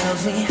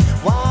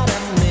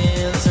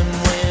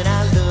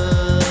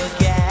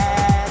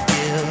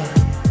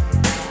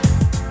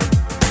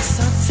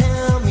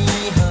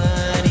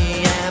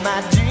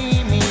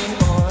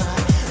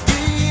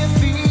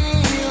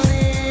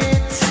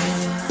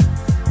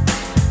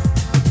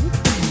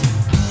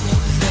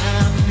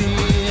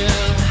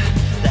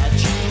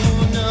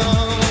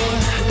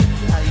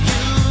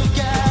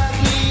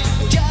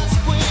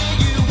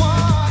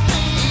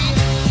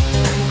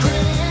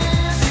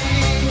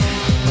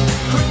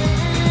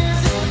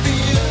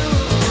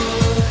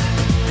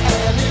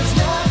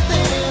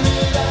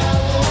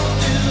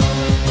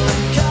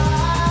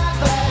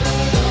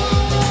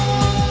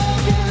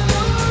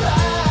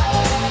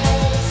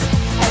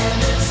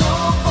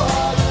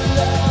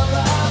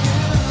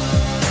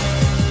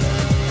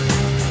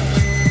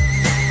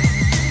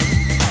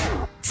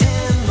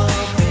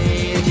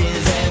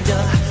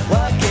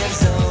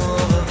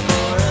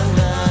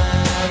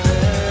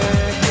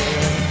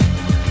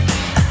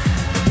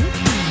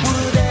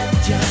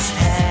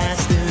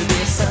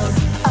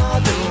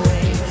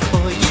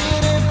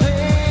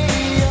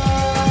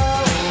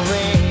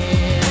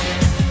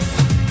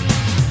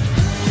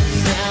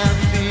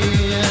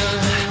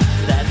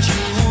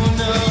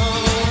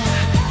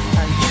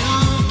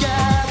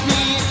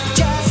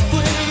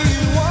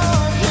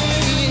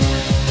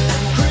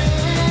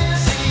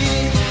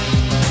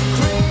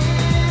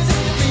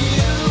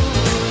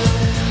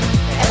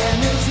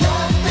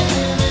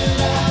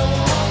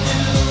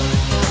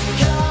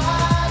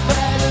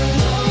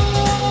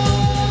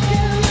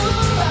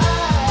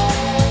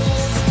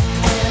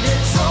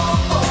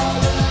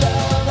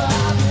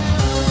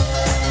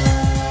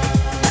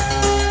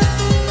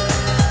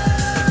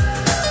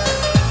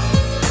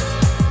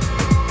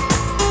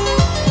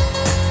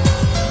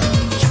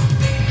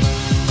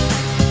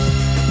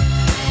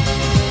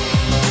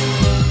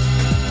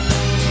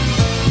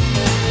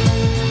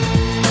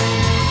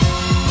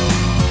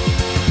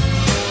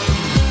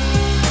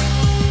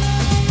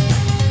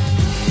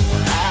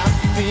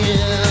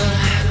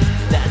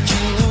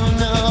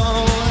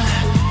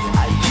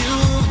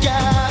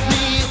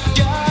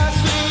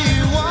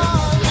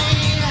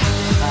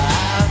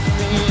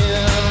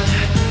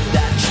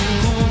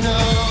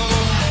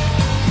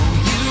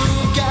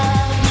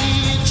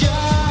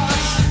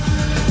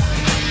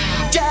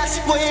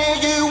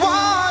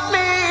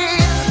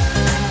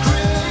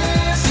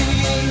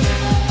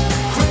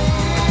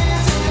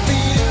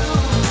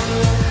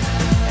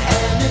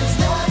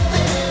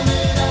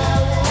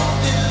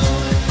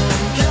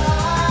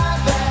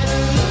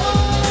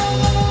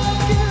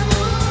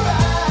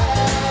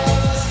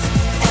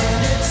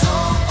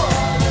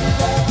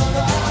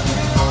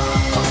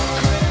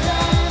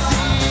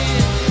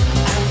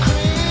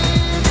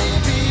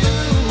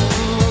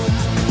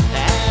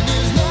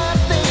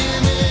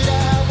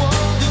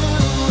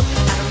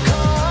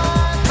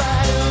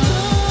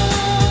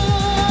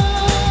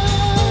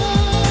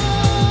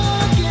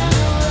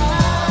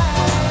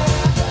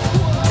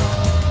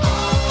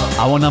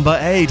 Our number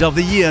 8 of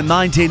the year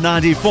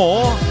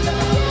 1994.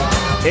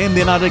 In the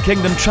United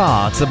Kingdom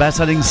charts, the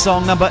best-selling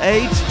song number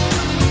 8.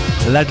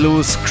 Let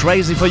Loose,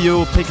 Crazy for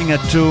You, picking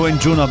at 2 in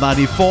June of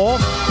 94.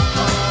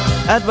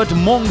 Edvard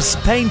Munch's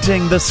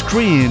painting The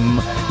Scream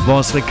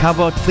was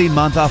recovered 3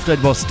 months after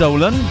it was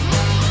stolen.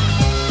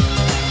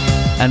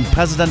 And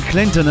President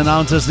Clinton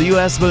announces the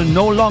US will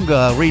no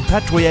longer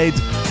repatriate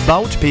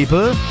boat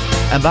people.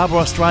 And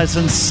Barbra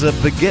Streisand's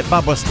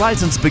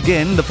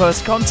begin the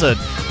first concert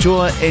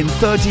tour in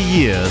 30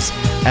 years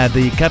at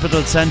the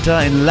Capitol Center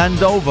in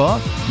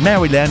Landover,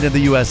 Maryland in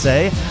the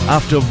USA,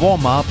 after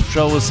warm-up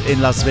shows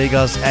in Las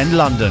Vegas and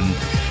London.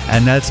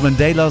 And Nelson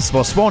Mandela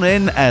was sworn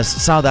in as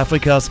South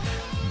Africa's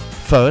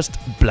first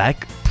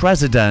black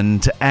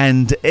president.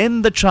 And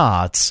in the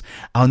charts,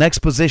 our next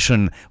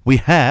position we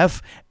have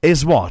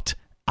is what?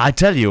 I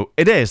tell you,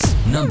 it is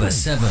number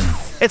 7.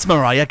 It's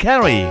Mariah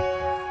Carey.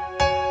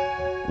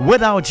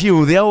 Without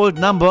You, the old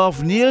number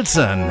of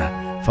Nielsen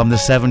from the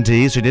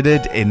 70s. She did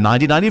it in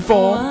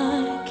 1994.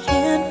 I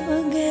can't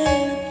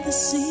forget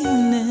this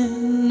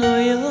evening or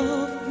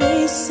your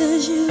face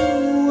as you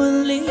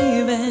were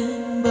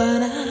leaving,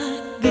 but I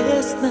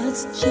guess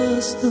that's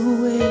just the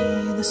way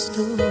the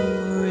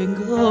story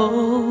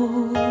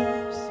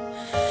goes.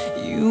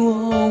 You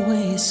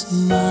always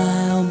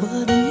smile,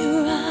 but in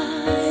your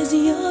eyes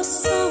your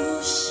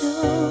sorrow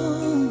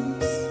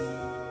shows.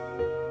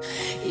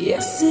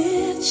 Yes,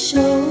 it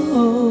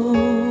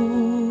shows.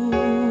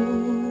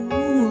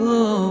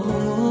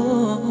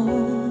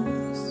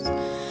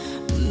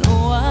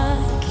 No, I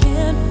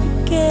can't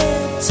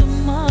forget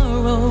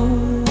tomorrow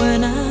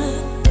when I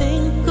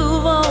think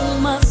of all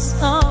my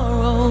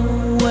sorrow.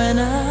 When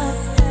I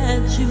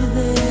had you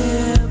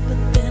there, but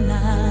then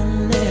I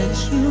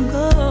let you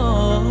go.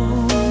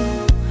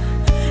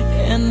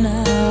 And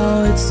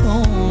now it's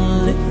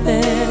only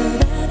fair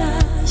that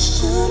I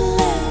should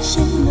let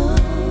you know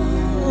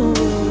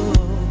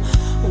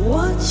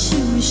what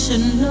you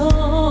should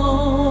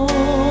know.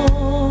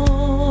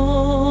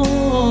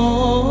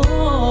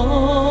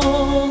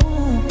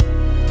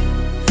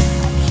 I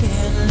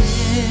can't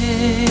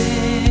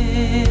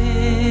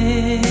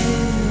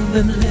live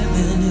if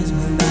living is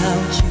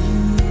without you.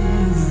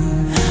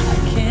 I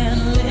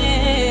can't live,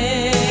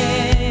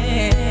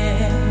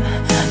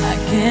 I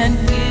can't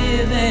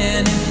give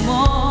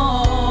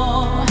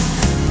anymore.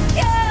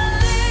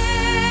 Can't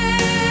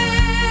live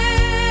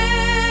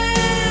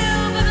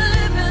if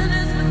living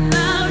is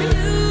without you.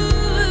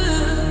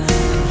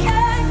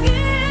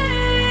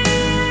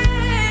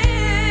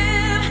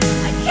 I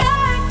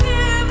can't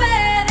give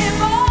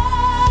anymore.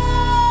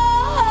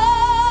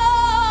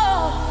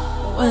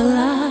 Well, I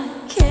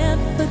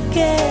can't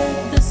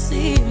forget this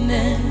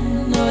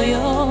evening or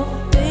your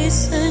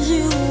face as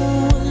you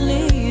were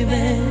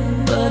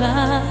leaving, but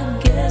I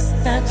guess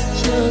that's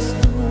just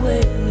the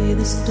way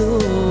the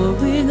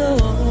story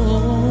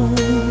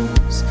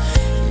goes.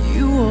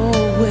 You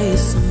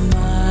always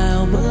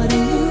smile, but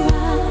in your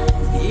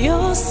eyes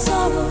your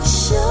sorrow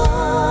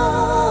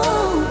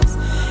shows.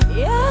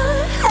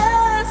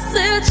 Yes,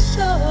 it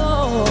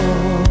shows.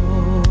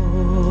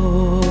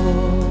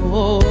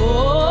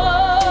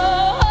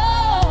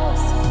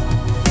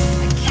 I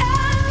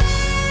can't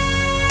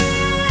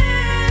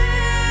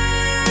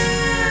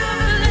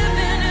live,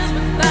 living is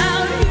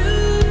without you.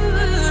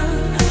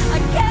 I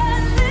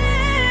can't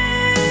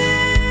live,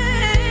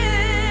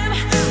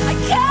 I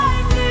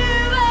can't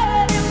give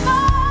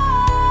anymore.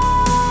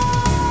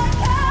 I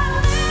can't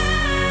live,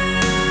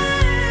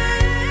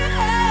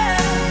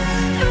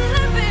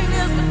 living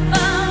is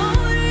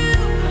without you.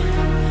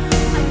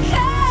 I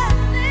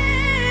can't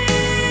live,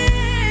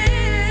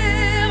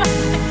 I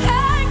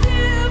can't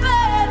give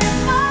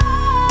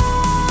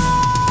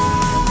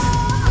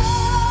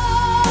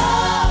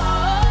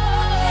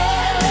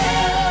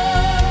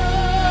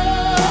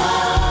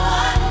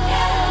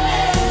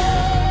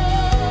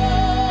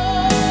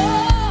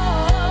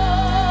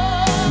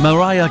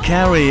Mariah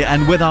Carey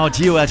and Without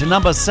You at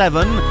number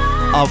 7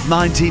 of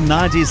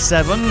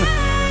 1997.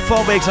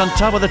 4 weeks on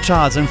top of the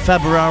charts in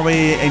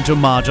February into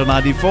March of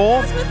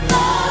 94.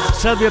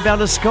 Silvio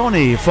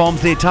Berlusconi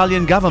forms the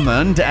Italian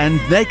government,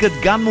 and Naked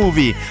Gun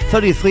movie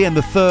 33 and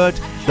the Third,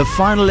 The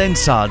Final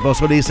Insult,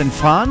 was released in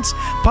France.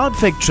 Pulp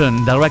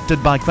Fiction,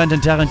 directed by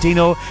Quentin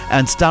Tarantino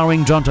and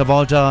starring John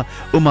Travolta,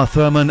 Uma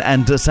Thurman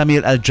and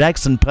Samuel L.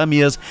 Jackson,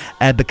 premieres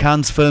at the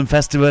Cannes Film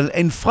Festival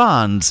in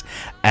France.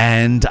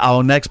 And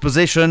our next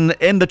position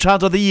in the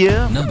chart of the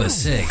year, number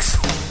 6.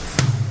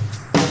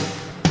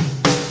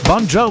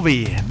 Bon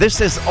Jovi,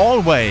 This Is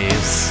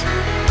Always.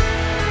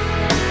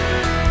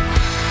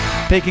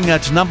 Picking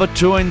at number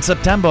 2 in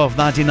September of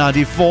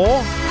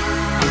 1994.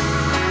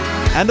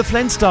 And the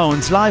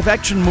Flintstones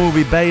live-action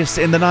movie based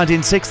in the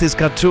 1960s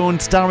cartoon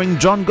starring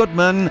John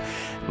Goodman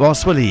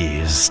was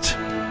released.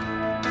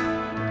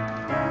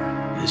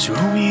 This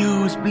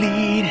Romeo's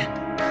bleeding,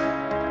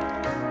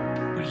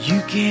 but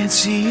you can't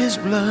see his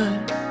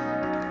blood.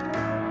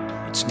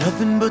 It's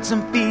nothing but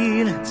some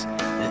feelings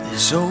that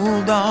this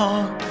old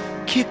dog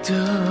kicked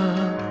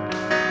up.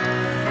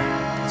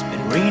 It's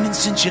been raining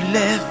since you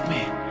left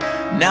me,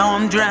 Now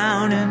I'm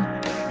drowning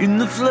in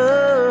the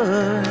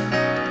flood.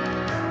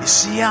 You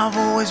see, I've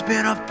always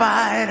been a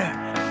fighter,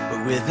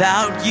 but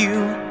without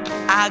you,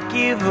 I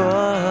give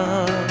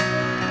up.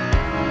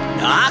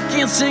 Now I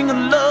can't sing a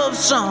love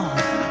song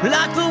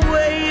like the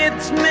way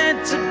it's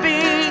meant to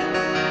be.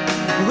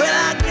 Well,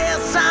 I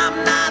guess I'm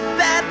not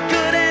that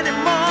good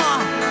anymore,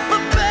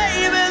 but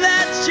baby,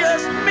 that's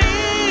just me.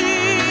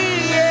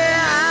 Yeah,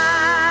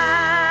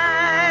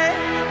 I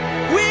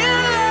will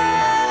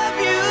love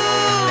you,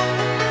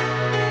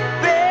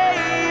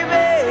 baby,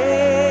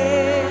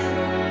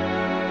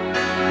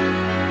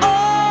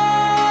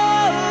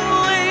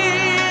 always,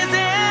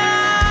 and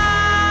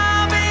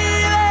I'll be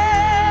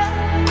there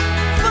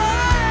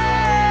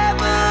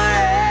forever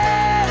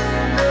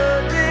and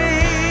a day.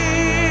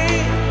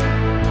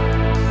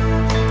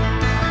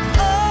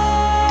 Always,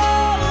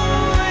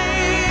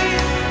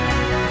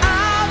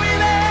 I'll be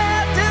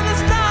there till the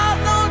stars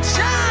don't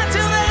shine,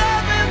 till the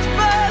heavens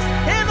burst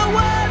and the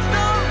words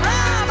don't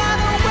rhyme. I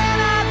know when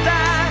I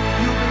die,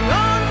 you'll be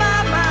on my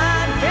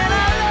mind, and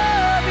I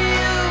love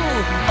you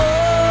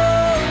always.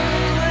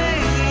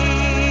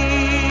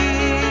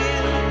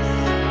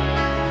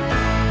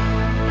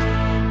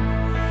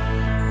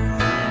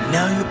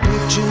 Now your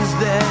pictures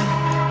that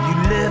you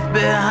left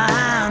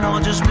behind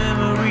are just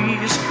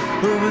memories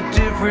of a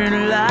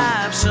different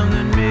life.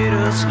 Something made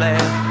us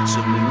laugh,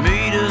 something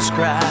made us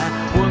cry,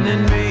 one that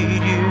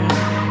made you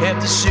have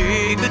to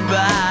say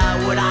goodbye.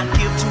 What I'd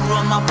give to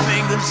run my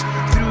fingers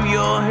through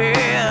your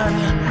hair,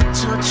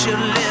 touch your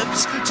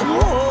lips, to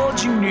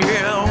hold you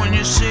near when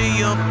you say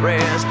your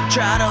prayers.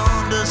 Try to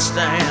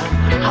understand,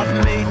 I've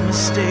made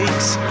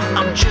mistakes,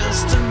 I'm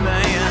just a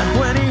man.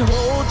 When he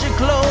holds you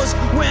close,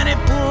 when he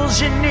pulls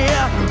you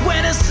near,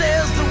 when he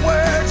says the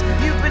words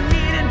you've been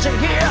needing to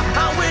hear,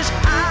 I wish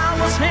I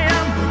was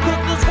him, 'cause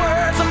those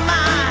words are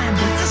mine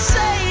to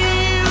say to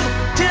you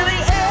till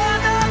the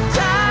end of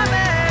time.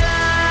 And I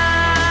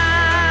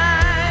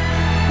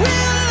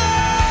will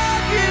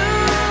love you,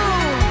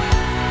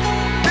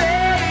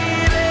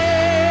 baby,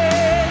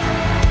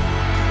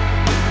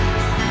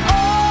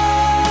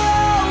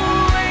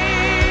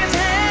 always,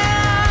 and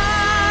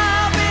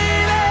I'll be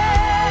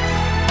there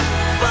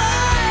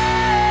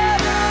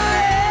forever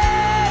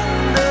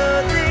and a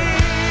day.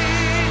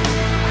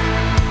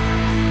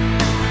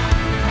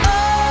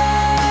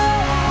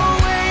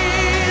 Always,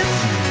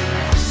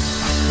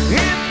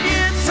 if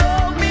you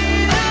told me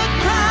to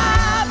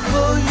cry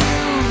for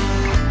you,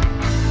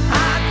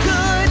 I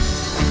could.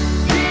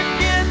 If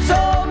you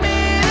told me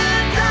to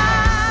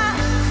die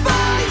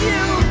for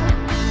you,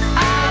 I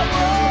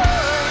would.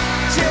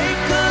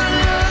 Take a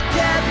look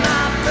at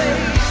my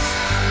face,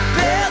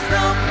 there's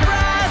no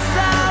price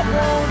I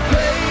won't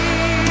pay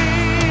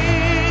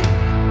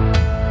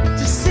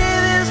to say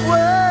these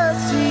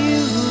words to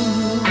you.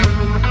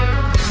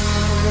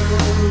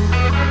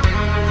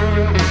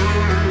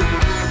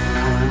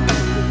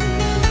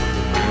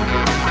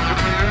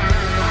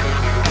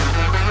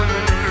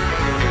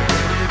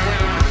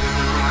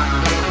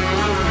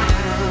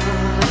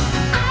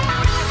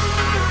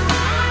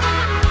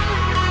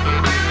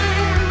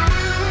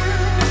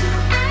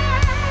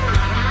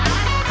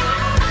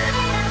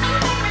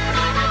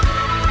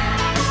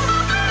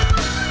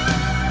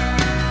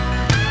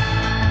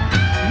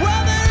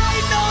 Well, there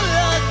ain't no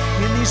luck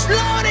in these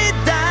loaded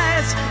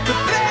dice, but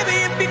baby,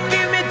 if you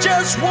give me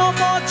just one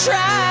more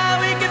try,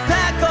 we can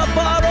pack up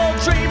our old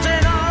dreams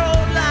and our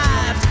old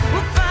lives.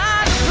 We'll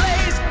find a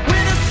place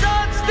where the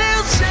sun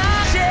still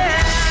shines. Yeah,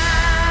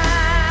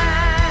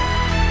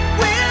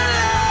 we'll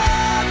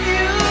love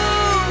you,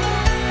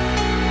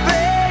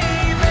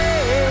 baby,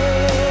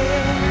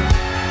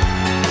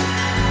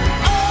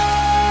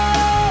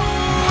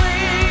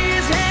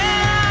 always,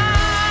 and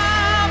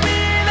I'll be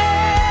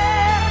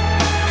there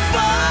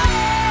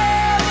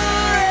forever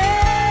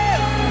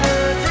and a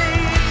day.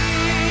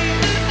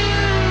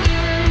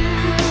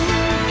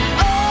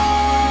 Always,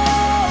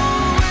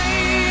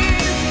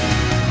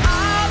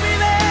 I'll be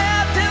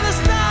there till the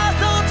stars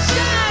don't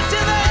shine,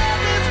 till the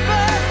heavens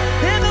burst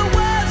and the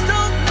words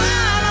don't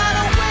rhyme. I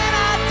know when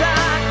I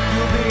die,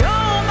 you'll be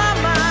on my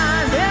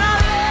mind, and I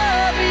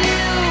love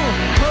you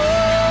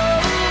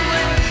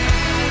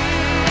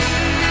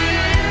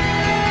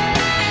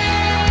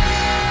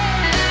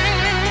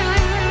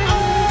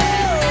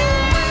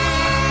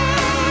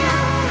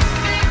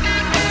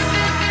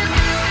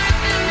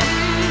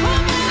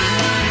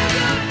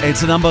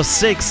It's the number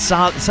 6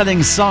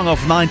 selling song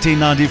of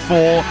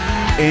 1994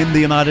 in the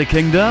United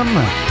Kingdom.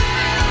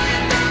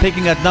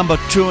 Picking at number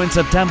 2 in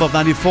September of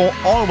 94,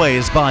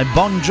 Always by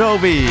Bon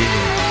Jovi.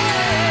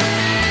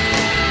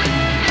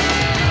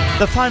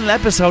 The final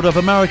episode of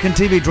American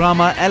TV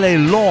drama LA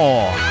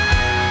Law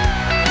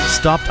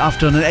stopped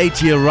after an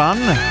 8-year run,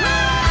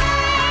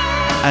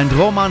 and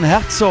Roman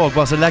Herzog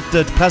was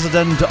elected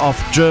president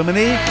of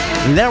Germany.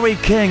 Larry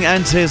King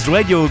ends his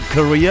radio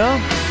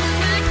career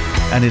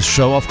and his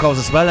show, of course,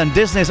 as well. And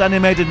Disney's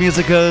animated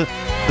musical,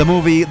 the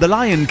movie The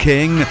Lion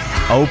King,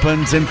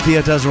 opens in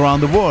theaters around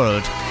the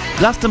world.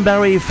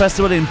 Glastonbury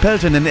Festival in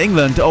Pilton in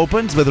England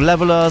opens with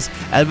Levellers,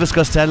 Elvis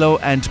Costello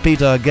and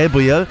Peter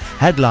Gabriel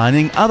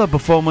headlining. Other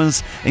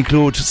performers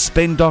include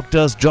Spin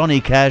Doctors,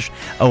 Johnny Cash,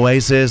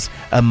 Oasis,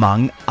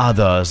 among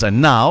others.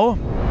 And now,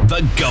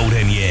 the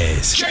Golden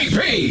Years.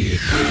 JP!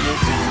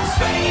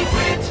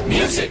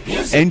 Music.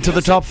 Into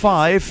the top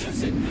 5.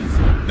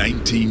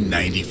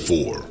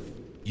 1994.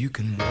 You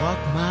can walk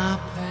my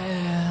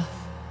path.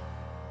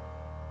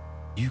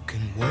 You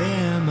can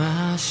wear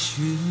my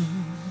shoes.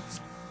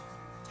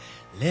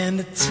 Learn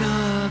to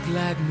talk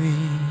like me.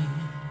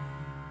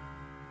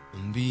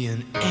 And be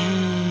an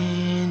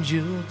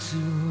angel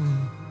too.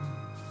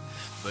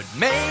 But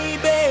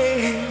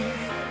maybe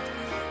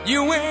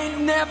you ain't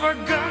never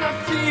gonna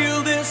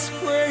feel this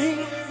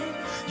way.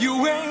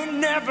 You ain't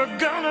never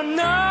gonna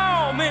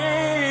know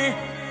me.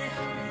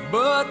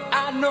 But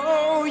I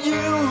know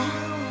you.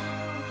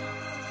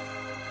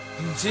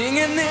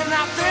 Singing in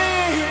our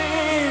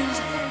things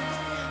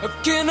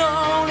can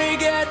only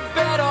get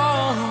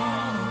better.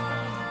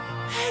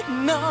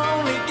 Can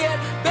only get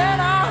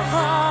better.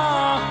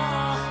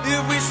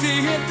 If we see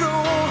it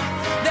through,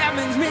 that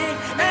means me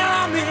and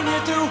I mean you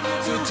too.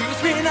 So teach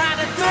me not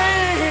to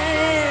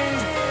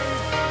think.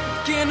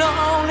 Can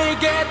only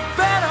get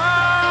better.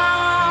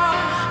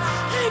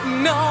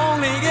 Can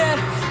only get.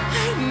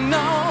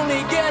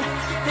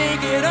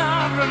 Take it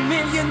on from me,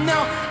 you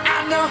know.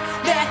 I know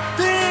that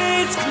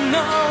things can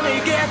only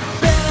get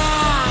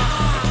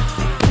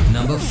better.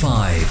 Number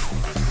 5.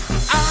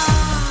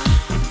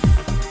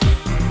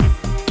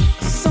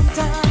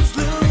 Sometimes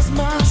lose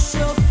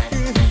myself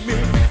in me.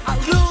 I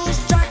lose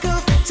track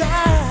of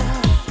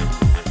time,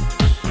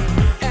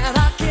 and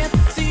I can't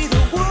see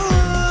the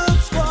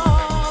woods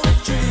for the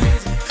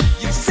trees.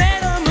 You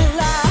set them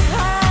alive,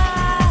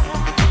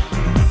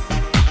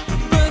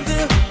 but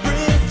the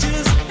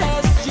bridges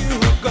as you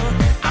go.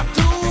 I'm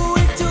too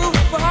weak to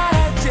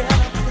fight you.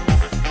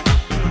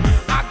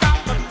 I got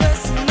my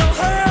personal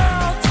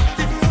hell to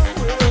deal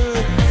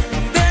with.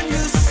 And then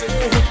you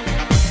say,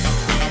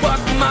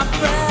 walk my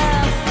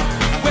path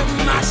with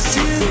my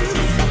shoes.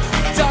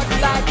 Talk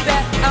like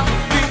that, I'll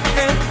be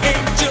an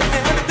angel.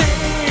 And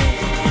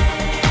things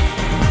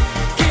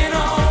can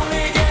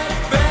only get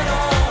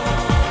better.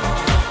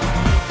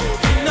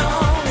 Can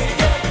only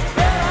get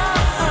better.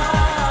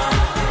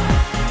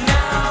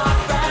 Now I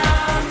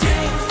found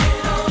you.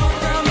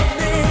 Come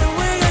here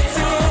with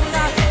you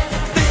tonight.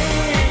 Things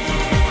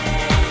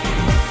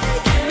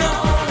can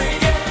only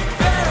get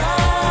better.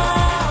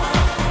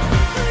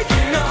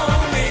 Can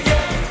only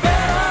get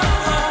better.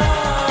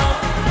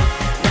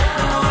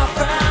 Now I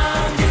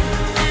found you,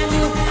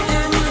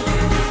 and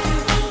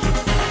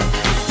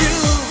you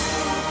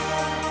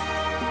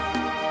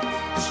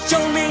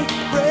show me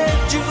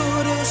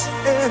prejudice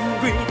and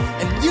greed,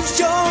 and you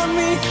showed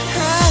me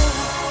how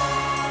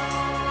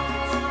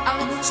I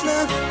must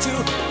learn to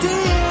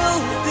deal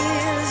with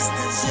this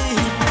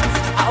disease.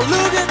 I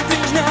look at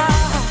things now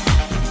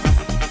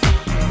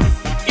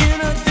in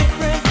a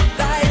different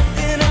light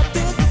than I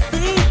did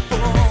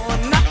before,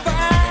 and I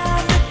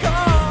find the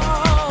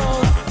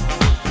cause.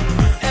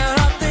 And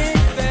I think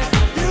that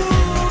you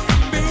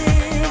can be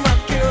my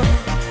cure.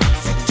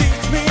 So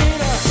teach me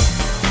to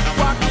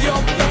walk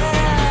your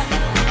path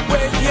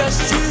with your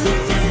shoes.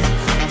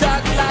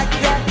 Talk like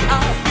that,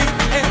 I'll be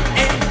an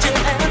angel.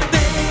 And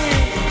things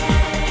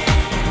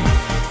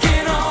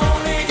can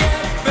only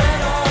get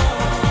better.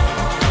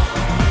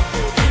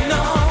 Can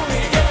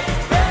only get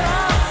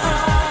better.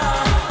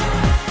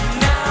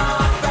 Now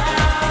I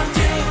found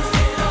you.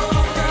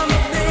 Come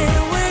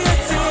here with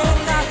you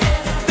tonight.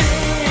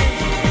 Things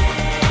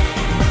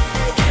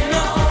can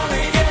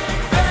only get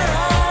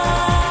better.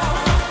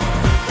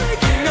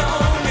 Can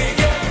only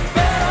get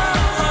better.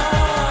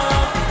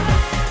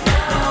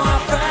 Now I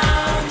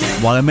found you.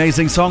 One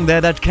amazing song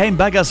there that came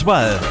back as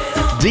well.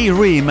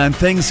 D-Ream and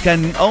Things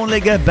Can Only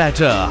Get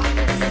Better.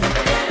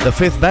 The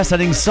 5th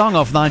best-selling song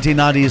of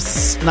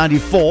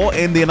 1994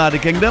 in the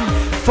United Kingdom.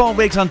 4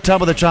 weeks on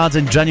top of the charts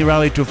in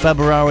January to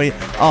February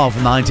of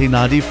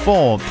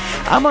 1994.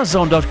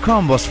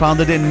 Amazon.com was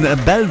founded in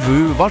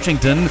Bellevue,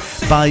 Washington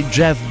by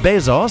Jeff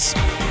Bezos.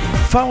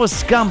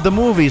 Forrest Gump, the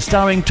movie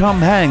starring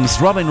Tom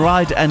Hanks, Robin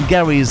Wright and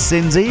Gary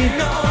Sinise,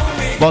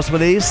 was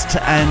released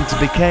and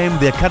became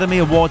the Academy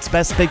Awards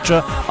Best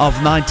Picture of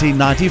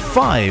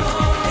 1995.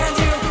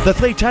 The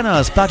 3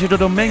 tenors, Placido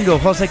Domingo,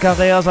 Jose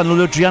Carreras and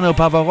Luciano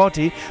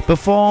Pavarotti,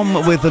 perform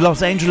with the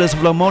Los Angeles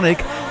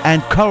Philharmonic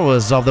and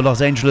chorus of the Los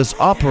Angeles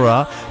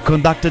Opera,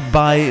 conducted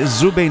by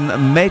Zubin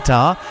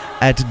Mehta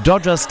at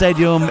Dodger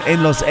Stadium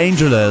in Los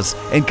Angeles,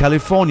 in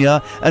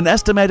California. An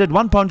estimated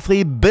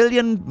 1.3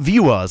 billion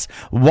viewers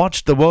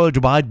watched the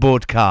worldwide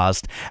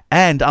broadcast.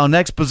 And our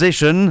next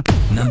position,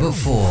 number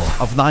 4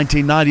 of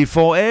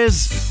 1994,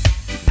 is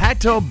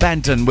Pato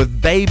Banton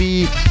with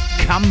Baby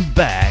Come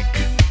Back.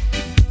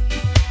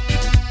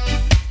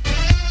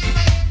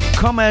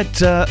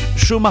 Comet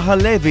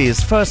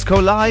Schumacher-Levis first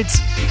collides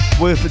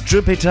with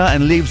Jupiter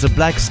and leaves a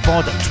black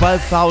spot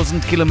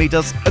 12,000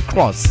 kilometers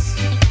across.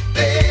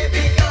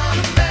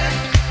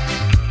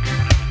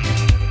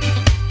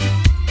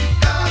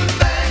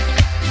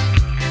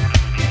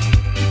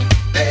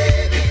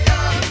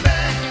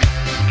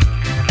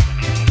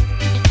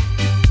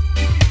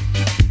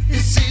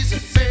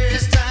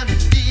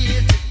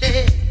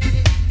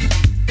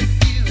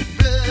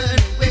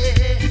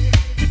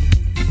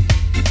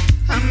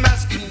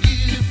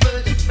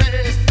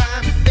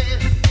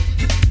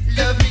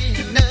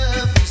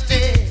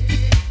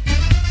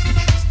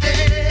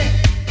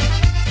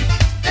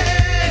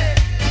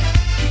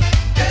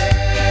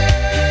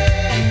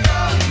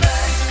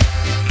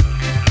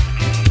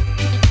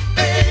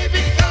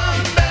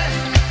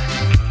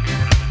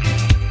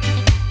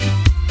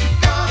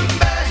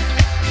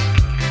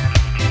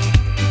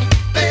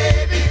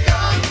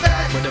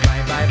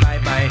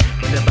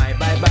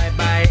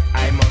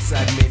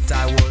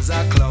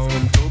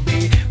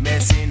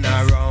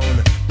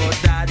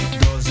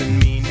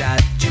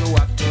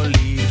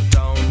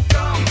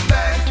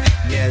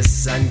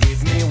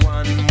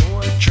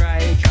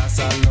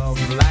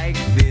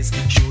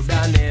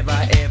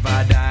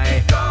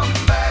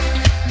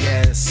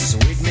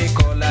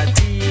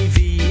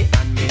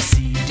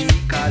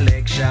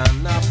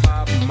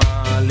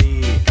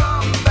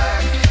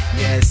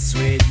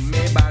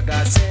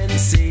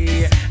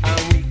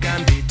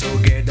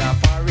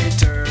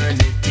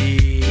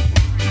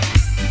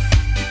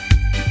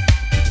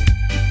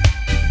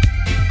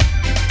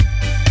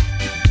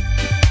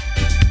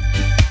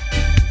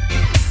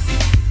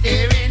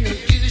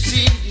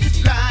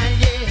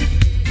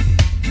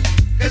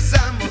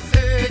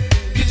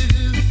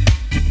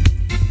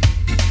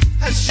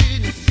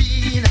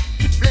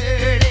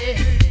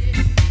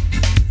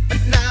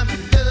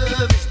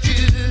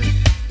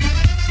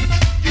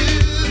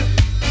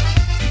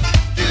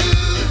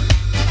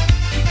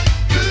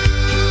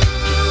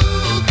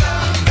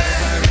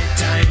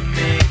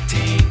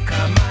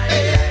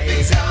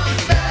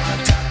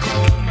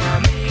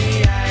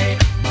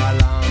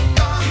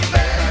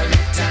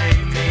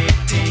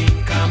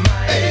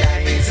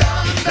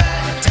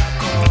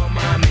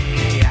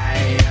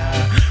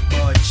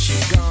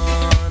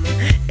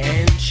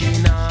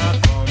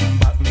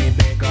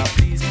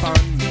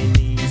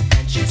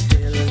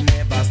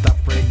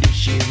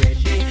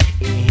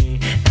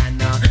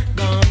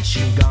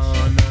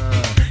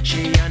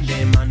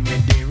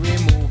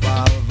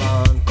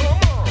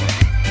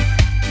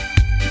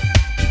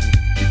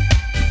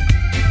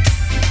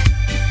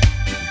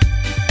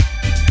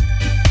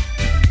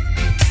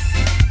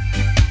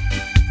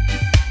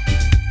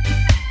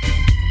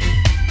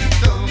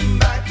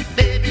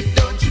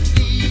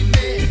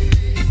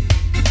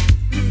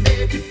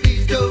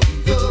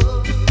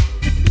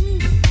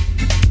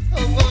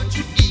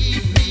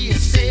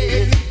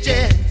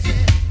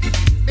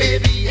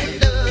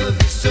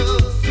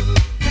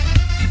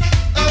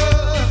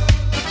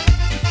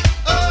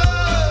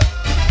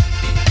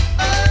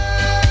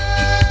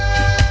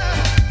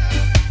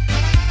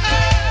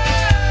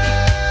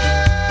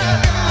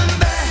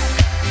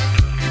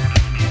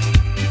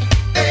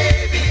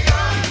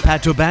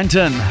 Pato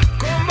Banton.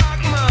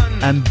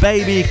 And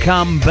Baby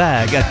Come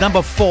Back. At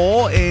number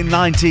 4 in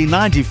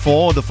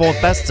 1994, the fourth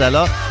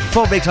bestseller.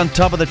 4 weeks on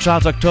top of the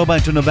charts, October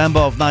into November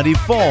of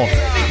 94.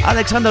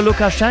 Alexander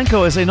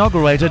Lukashenko is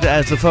inaugurated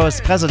as the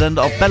first president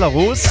of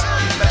Belarus.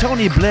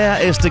 Tony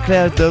Blair is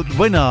declared the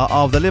winner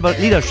of the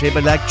leadership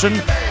election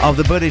of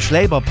the British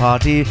Labour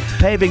Party,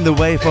 paving the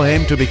way for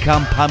him to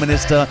become Prime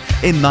Minister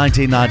in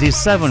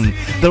 1997.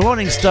 The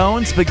Rolling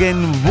Stones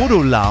begin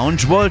Voodoo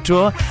Lounge World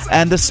Tour,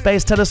 and the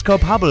Space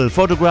Telescope Hubble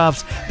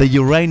photographs the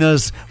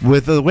Uranus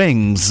with the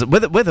rings.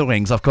 With the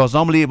rings, of course.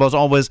 Normally it was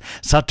always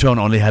Saturn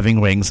only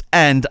having rings.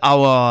 And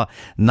our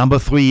number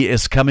 3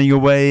 is coming your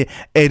way.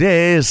 It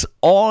is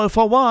All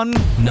for One.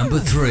 Number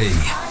 3.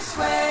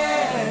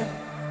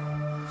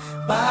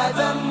 By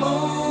the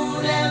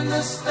moon and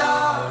the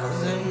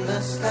stars in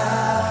the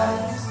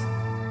skies,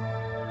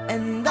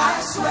 and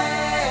I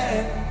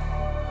swear,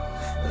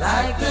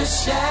 like the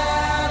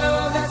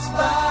shadow that's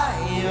by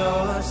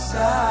your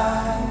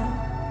side,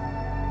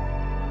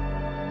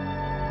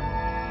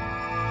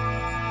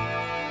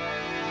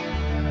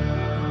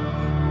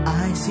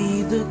 I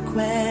see the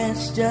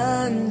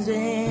questions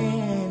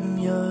in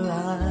your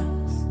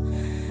eyes.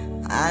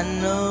 I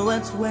know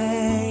what's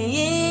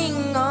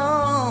weighing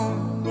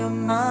on your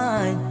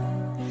mind.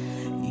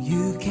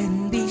 You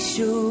can be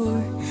sure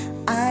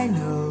I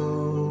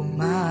know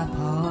my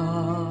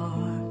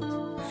part,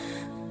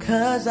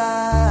 'cause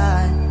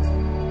I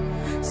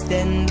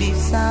stand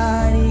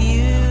beside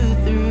you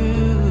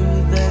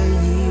through the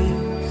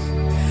years.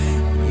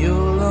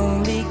 You'll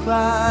only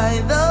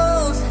cry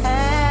those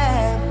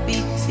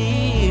happy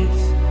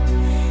tears,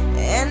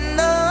 and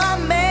though I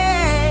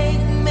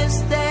make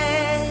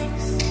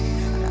mistakes,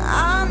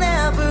 I'll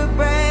never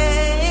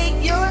break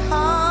your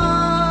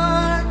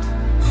heart.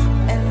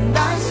 And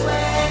I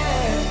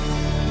swear,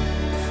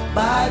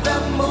 by the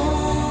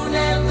moon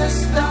and the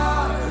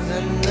stars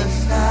and the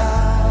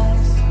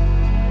skies,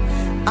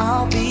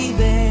 I'll be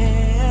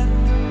there.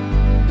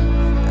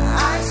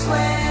 I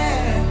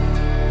swear,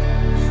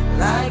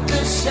 like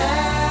the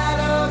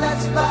shadow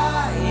that's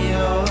by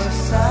your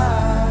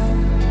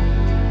side,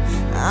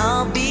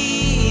 I'll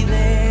be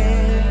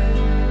there.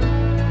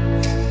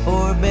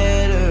 For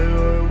better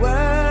or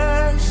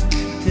worse,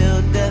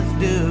 till death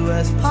do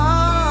us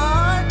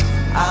part.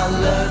 I'll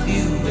love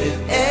you with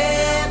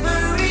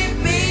every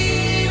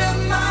beat of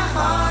my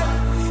heart,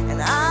 and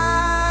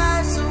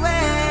I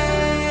swear,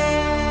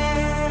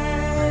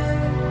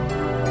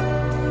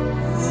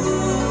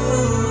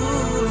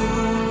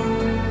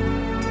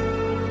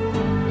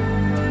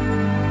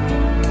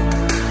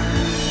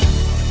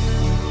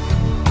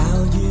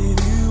 I'll give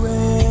you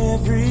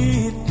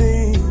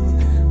everything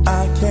I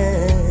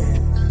can.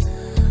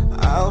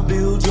 I'll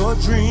build your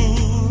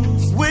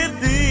dreams with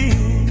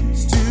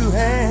these two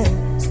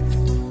hands.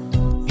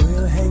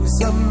 We'll hang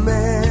some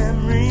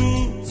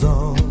memories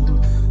on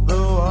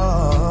the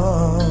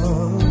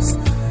walls.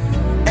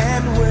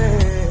 And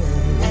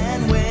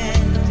when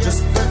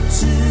just the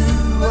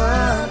two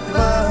of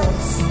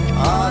us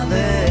are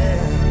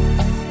there,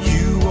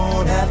 you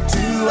won't have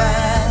to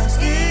ask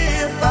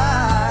if I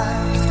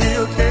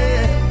still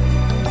care.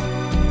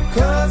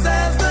 'Cause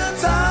as the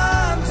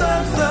time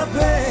turns the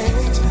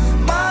page,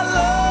 my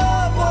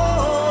love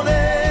won't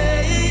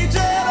age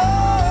at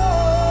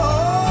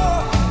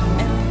all.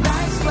 And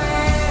I swear,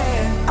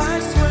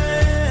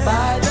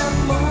 by the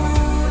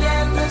moon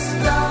and the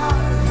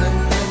stars and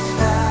the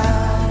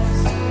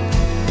skies,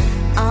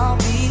 I'll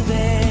be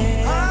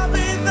there.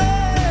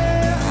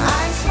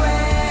 I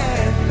swear,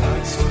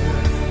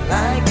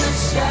 like the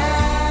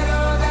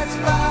shadow that's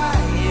by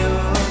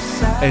your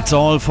side. It's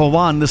All for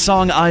One, the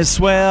song I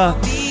Swear,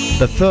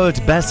 the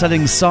third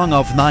best-selling song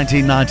of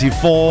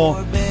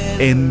 1994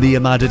 in the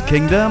United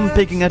Kingdom,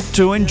 peaking at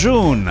 2 in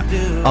June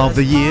of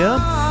the year.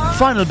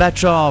 Final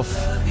batch of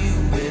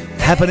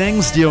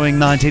happenings during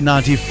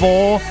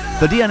 1994.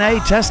 The DNA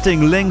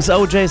testing links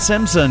O.J.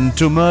 Simpson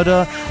to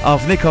murder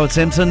of Nicole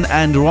Simpson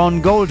and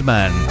Ron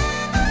Goldman.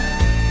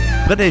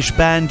 British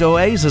band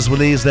Oasis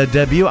released their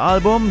debut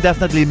album,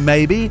 Definitely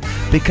Maybe,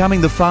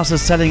 becoming the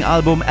fastest-selling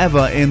album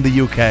ever in the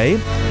UK.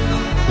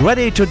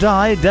 Ready to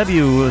Die,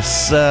 debut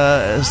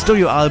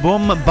studio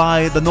album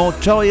by the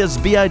Notorious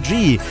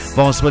B.I.G.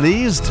 was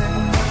released.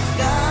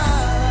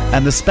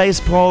 And the space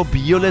probe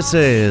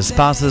Ulysses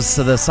passes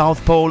the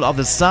South Pole of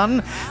the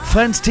Sun.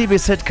 Friends TV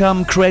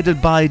sitcom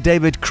created by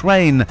David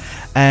Crane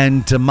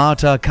and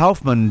Marta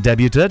Kaufman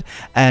debuted.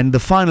 And the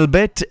final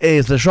bit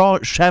is The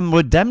Shawshank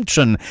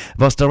Redemption,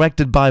 was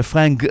directed by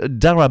Frank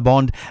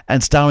Darabont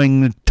and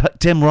starring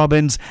Tim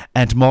Robbins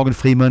and Morgan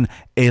Freeman,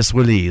 is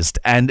released.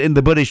 And in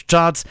the British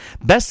charts,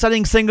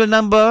 best-selling single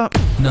number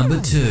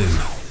 2.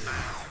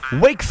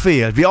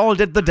 Wakefield, We All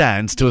Did the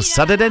Dance to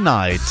Saturday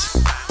Night.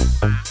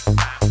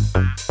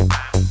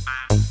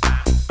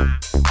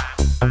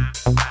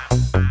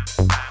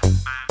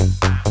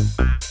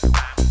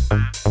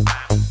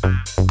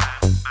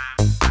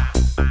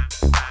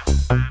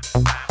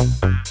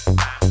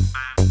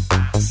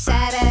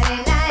 Saturday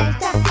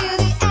night, I feel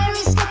the air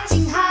is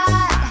getting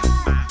hot.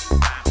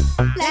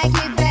 Like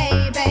it,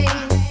 baby.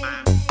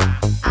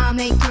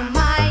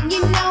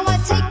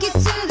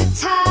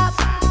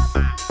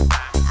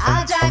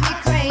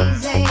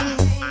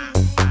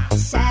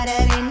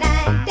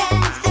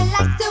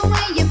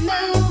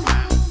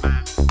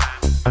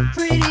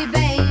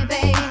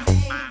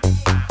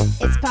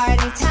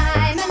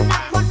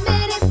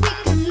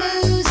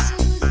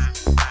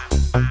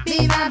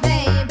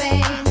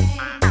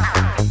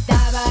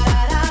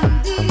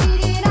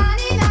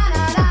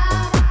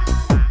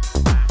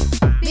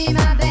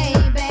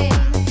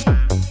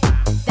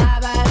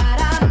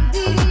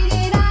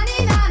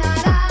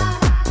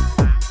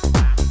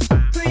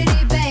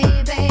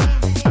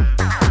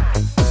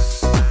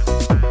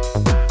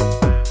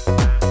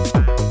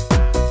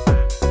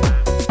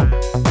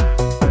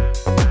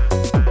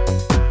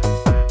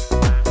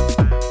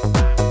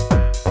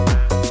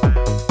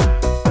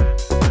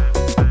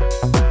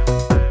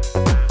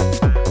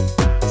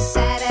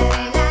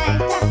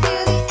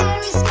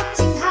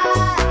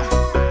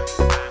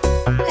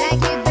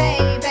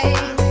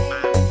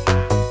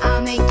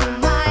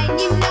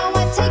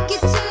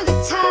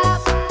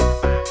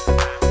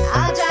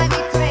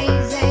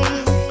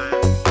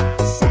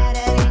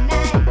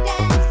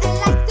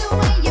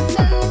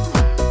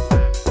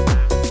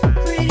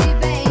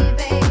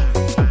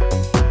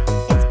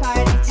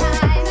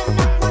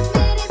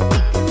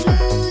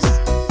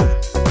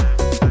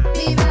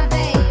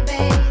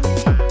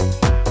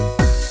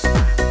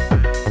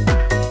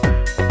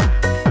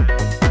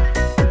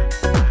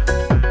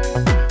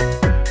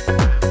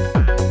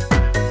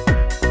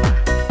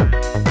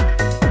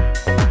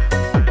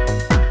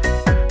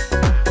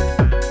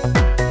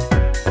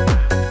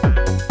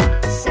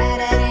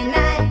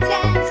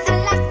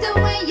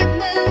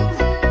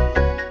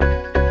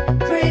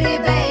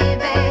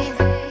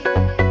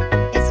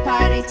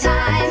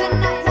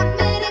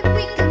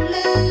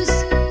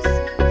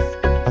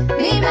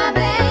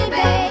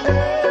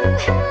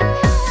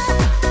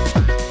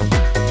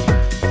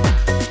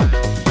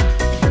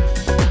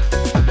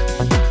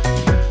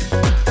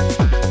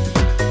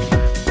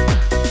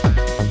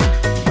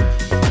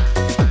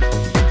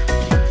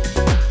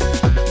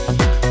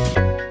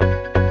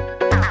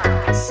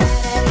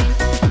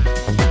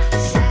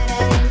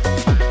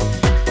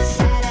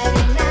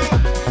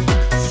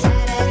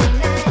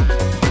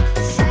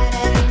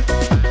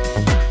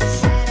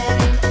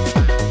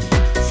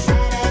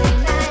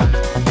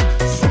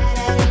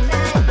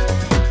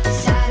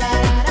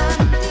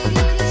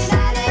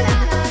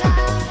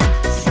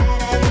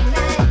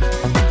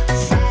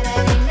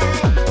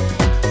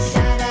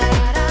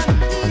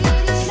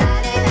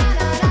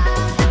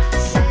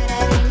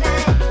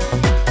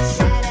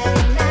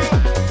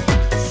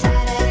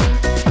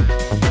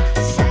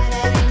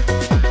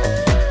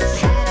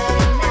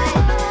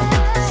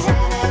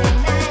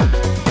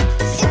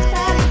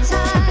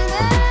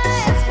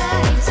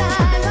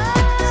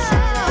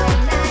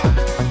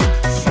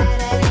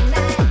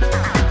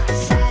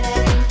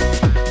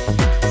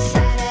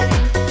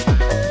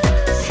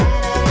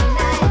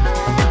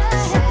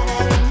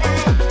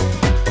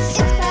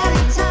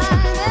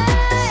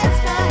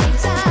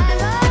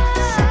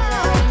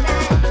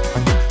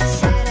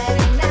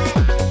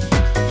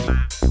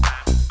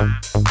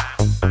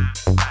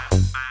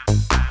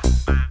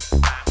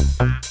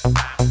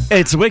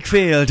 It's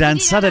Wakefield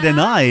and Saturday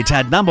Night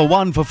at number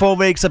 1 for 4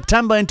 weeks,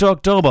 September into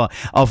October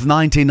of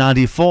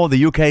 1994,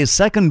 the UK's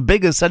second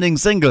biggest selling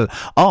single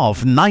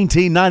of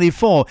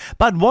 1994.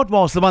 But what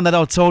was the one that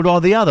outsold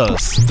all the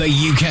others? The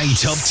UK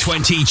Top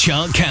 20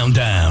 Chart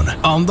Countdown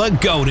on the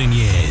Golden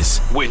Years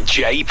with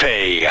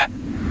JP.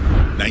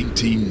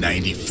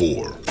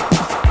 1994.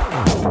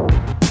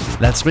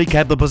 Let's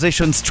recap the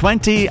positions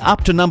 20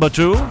 up to number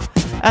 2,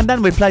 and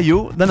then we play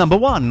you the number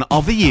 1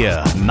 of the year,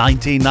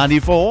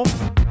 1994.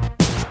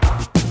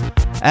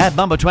 At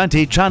number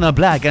 20, China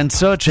Black and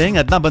Searching.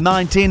 At number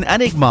 19,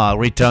 Enigma,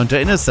 Return to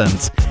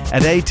Innocence.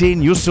 At 18,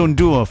 Yusun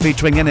Duo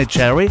featuring Enid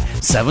Cherry,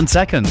 7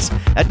 Seconds.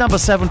 At number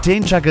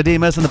 17,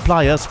 Chakademus and the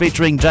Pliers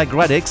featuring Jack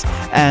Reddix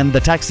and the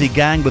Taxi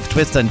Gang with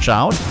Twist and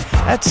Shout.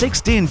 At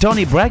 16,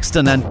 Tony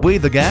Braxton and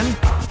Breathe Again.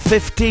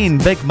 15,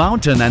 Big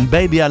Mountain and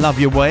Baby I Love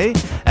Your Way.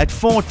 At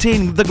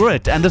 14, The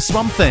Grit and The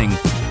Swamp Thing.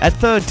 At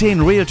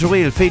 13, Reel to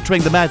Reel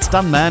featuring the Mad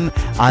Stuntman,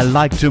 I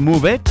Like to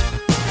Move It.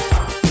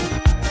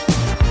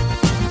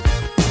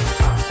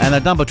 And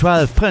at number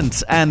 12,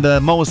 Prince and the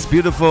Most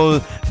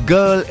Beautiful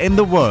Girl in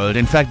the World.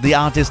 In fact, the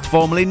artist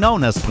formerly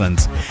known as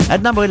Prince.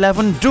 At number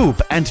 11,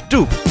 Dupe and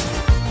Dupe.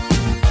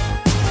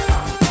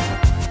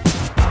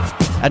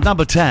 At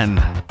number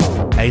 10,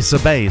 Ace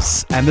of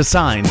Base and The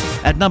Sign.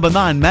 At number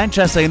 9,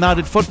 Manchester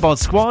United Football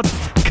Squad,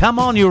 Come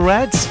On You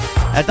Reds.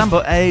 At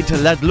number 8,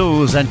 Let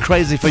Loose and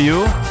Crazy For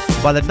You.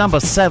 While at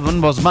number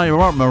 7 was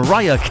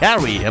Mariah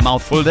Carey, a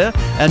mouthful there,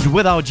 and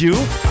Without You.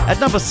 At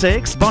number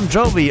 6, Bon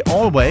Jovi,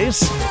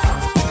 Always.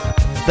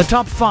 The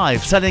top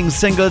 5 selling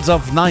singles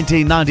of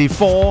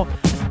 1994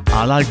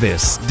 are like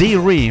this: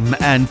 D-Ream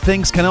and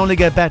Things Can Only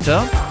Get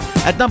Better.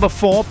 At number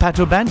 4,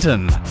 Pato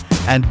Banton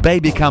and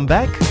Baby Come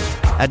Back.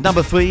 At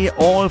number 3,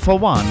 All for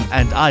One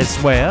and I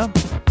Swear.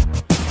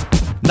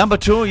 Number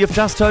 2, you've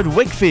just heard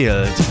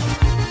Wakefield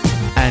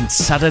and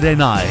Saturday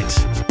Night.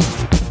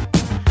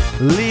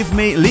 Leaves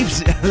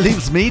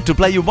me to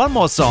play you one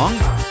more song,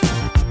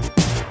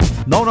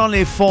 not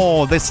only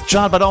for this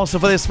chart but also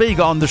for this week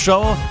on the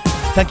show.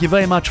 Thank you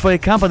very much for your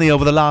company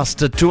over the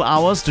last 2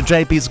 hours to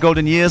JP's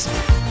Golden Years,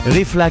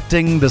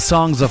 reflecting the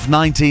songs of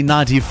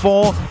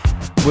 1994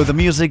 with the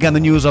music and the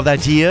news of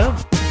that year.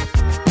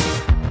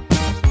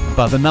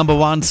 But the number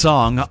 1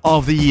 song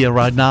of the year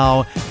right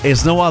now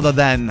is no other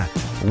than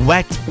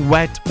Wet,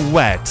 Wet,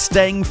 Wet,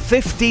 staying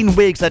 15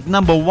 weeks at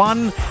number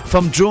 1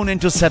 from June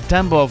into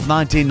September of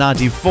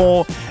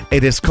 1994.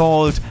 It is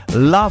called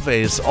Love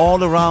Is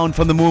All Around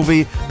from the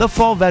movie The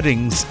Four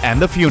Weddings and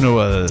the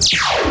Funeral.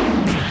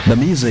 The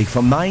music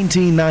from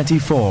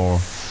 1994.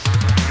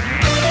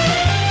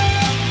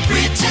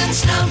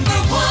 Britain's number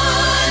 1.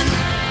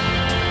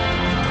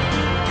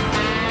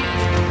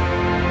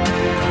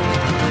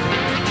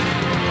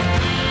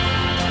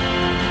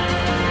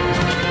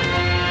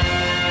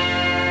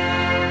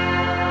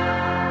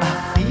 I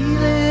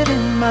feel it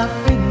in my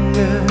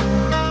finger,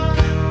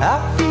 I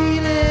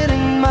feel it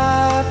in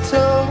my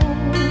toe.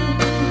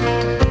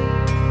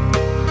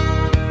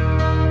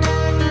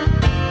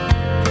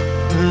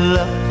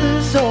 Love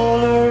is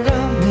all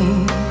around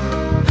me,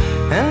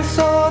 and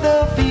so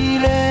the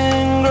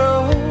feeling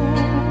grows.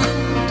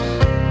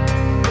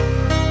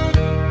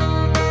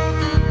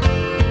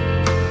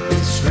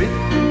 It's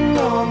written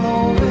on the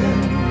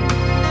wind,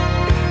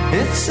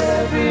 it's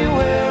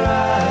everywhere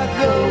I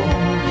go.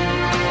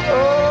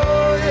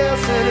 Oh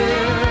yes it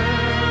is.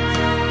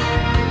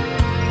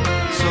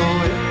 So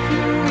if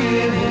you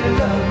really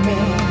love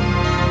me,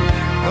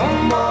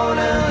 come on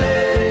and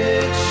let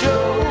it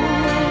show.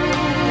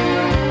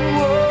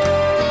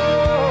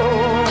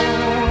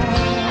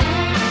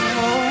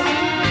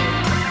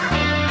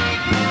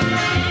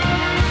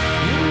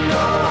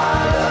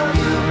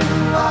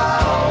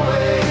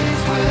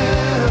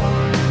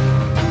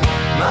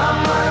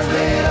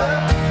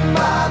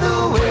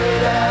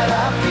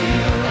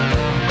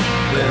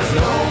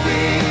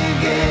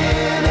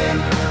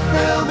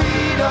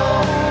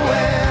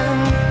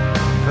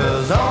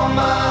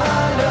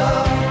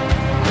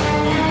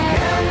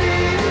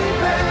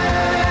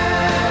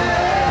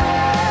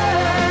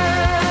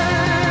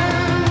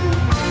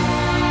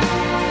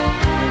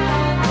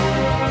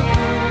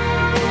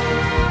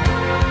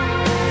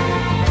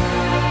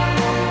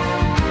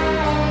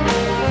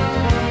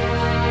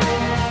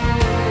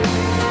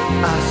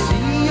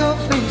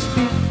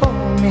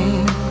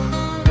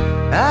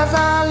 As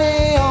I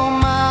lay on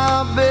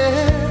my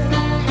bed,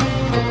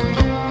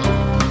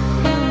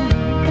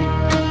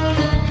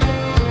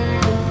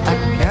 I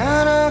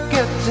kinda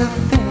get to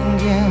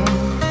thinking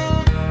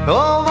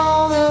of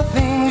all the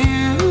things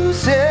you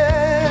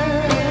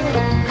said.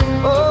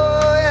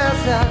 Oh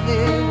yes I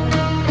did.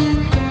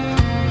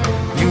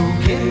 You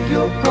gave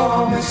your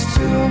promise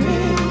to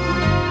me,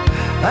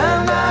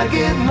 and I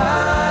give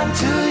mine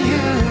to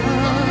you.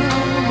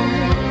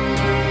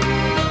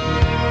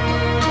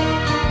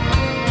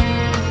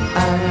 I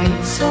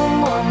need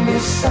someone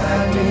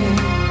beside me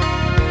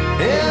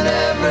in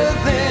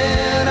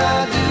everything I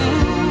do.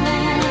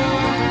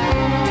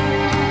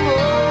 Oh,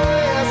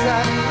 yes,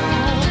 I do.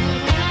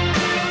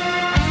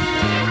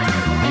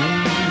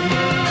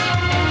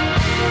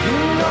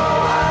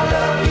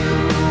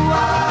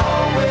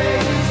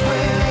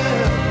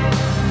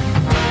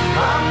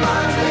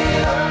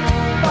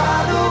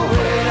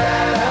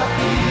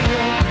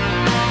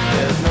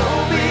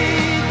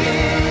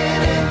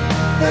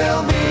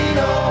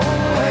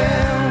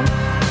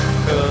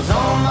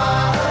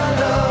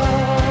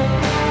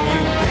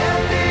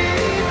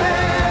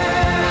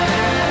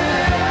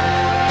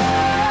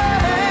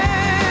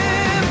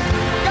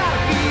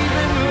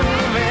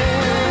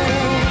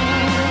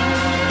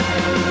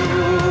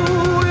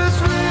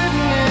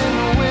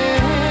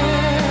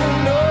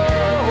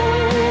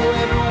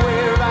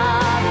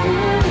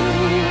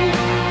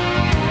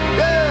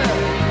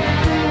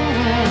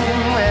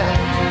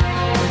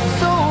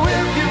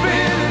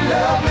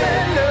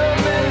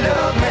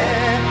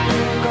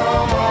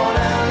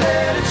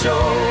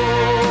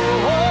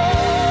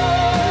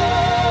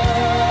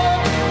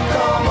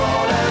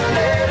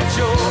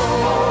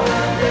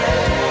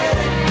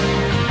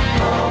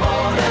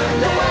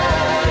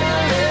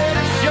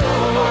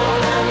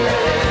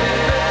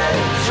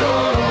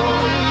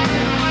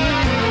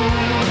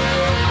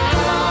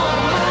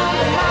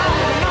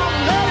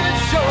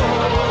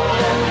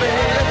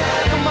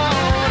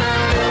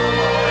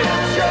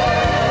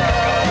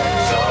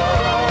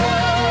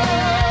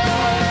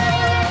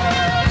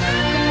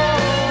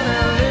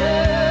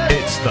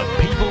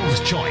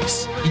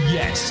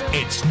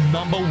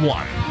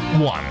 Wet,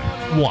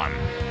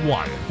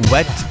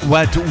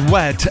 wet,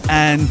 wet,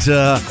 and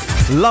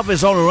love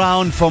is all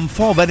around from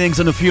 4 weddings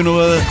and a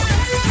funeral.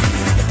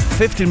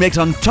 15 weeks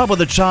on top of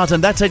the chart,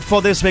 and that's it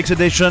for this week's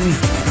edition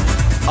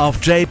of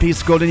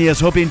JP's Golden Years.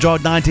 Hope you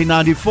enjoyed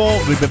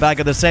 1994. We'll be back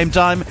at the same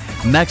time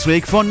next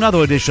week for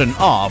another edition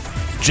of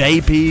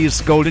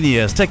JP's Golden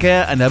Years. Take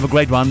care and have a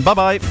great one.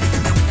 Bye-bye.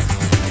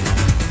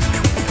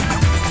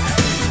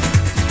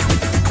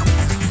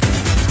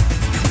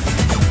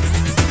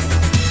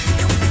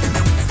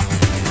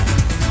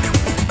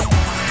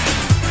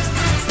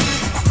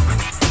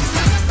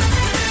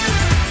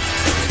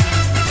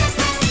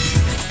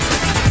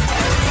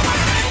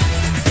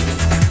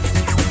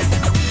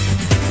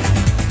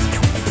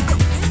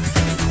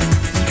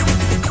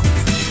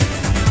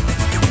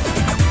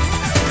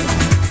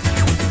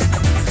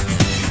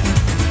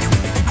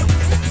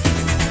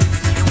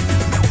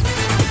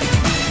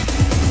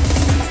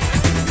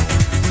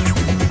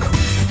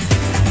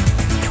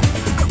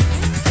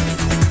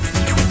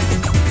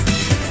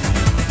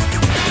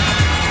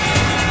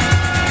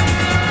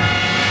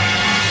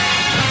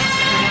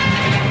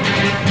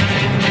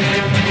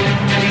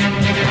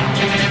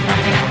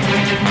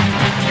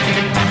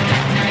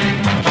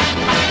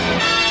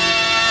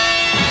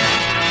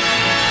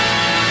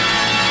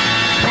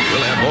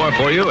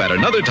 For you at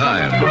another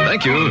time.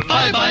 Thank you.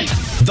 Bye-bye.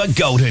 The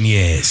Golden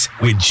Years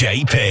with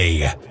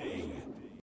JP.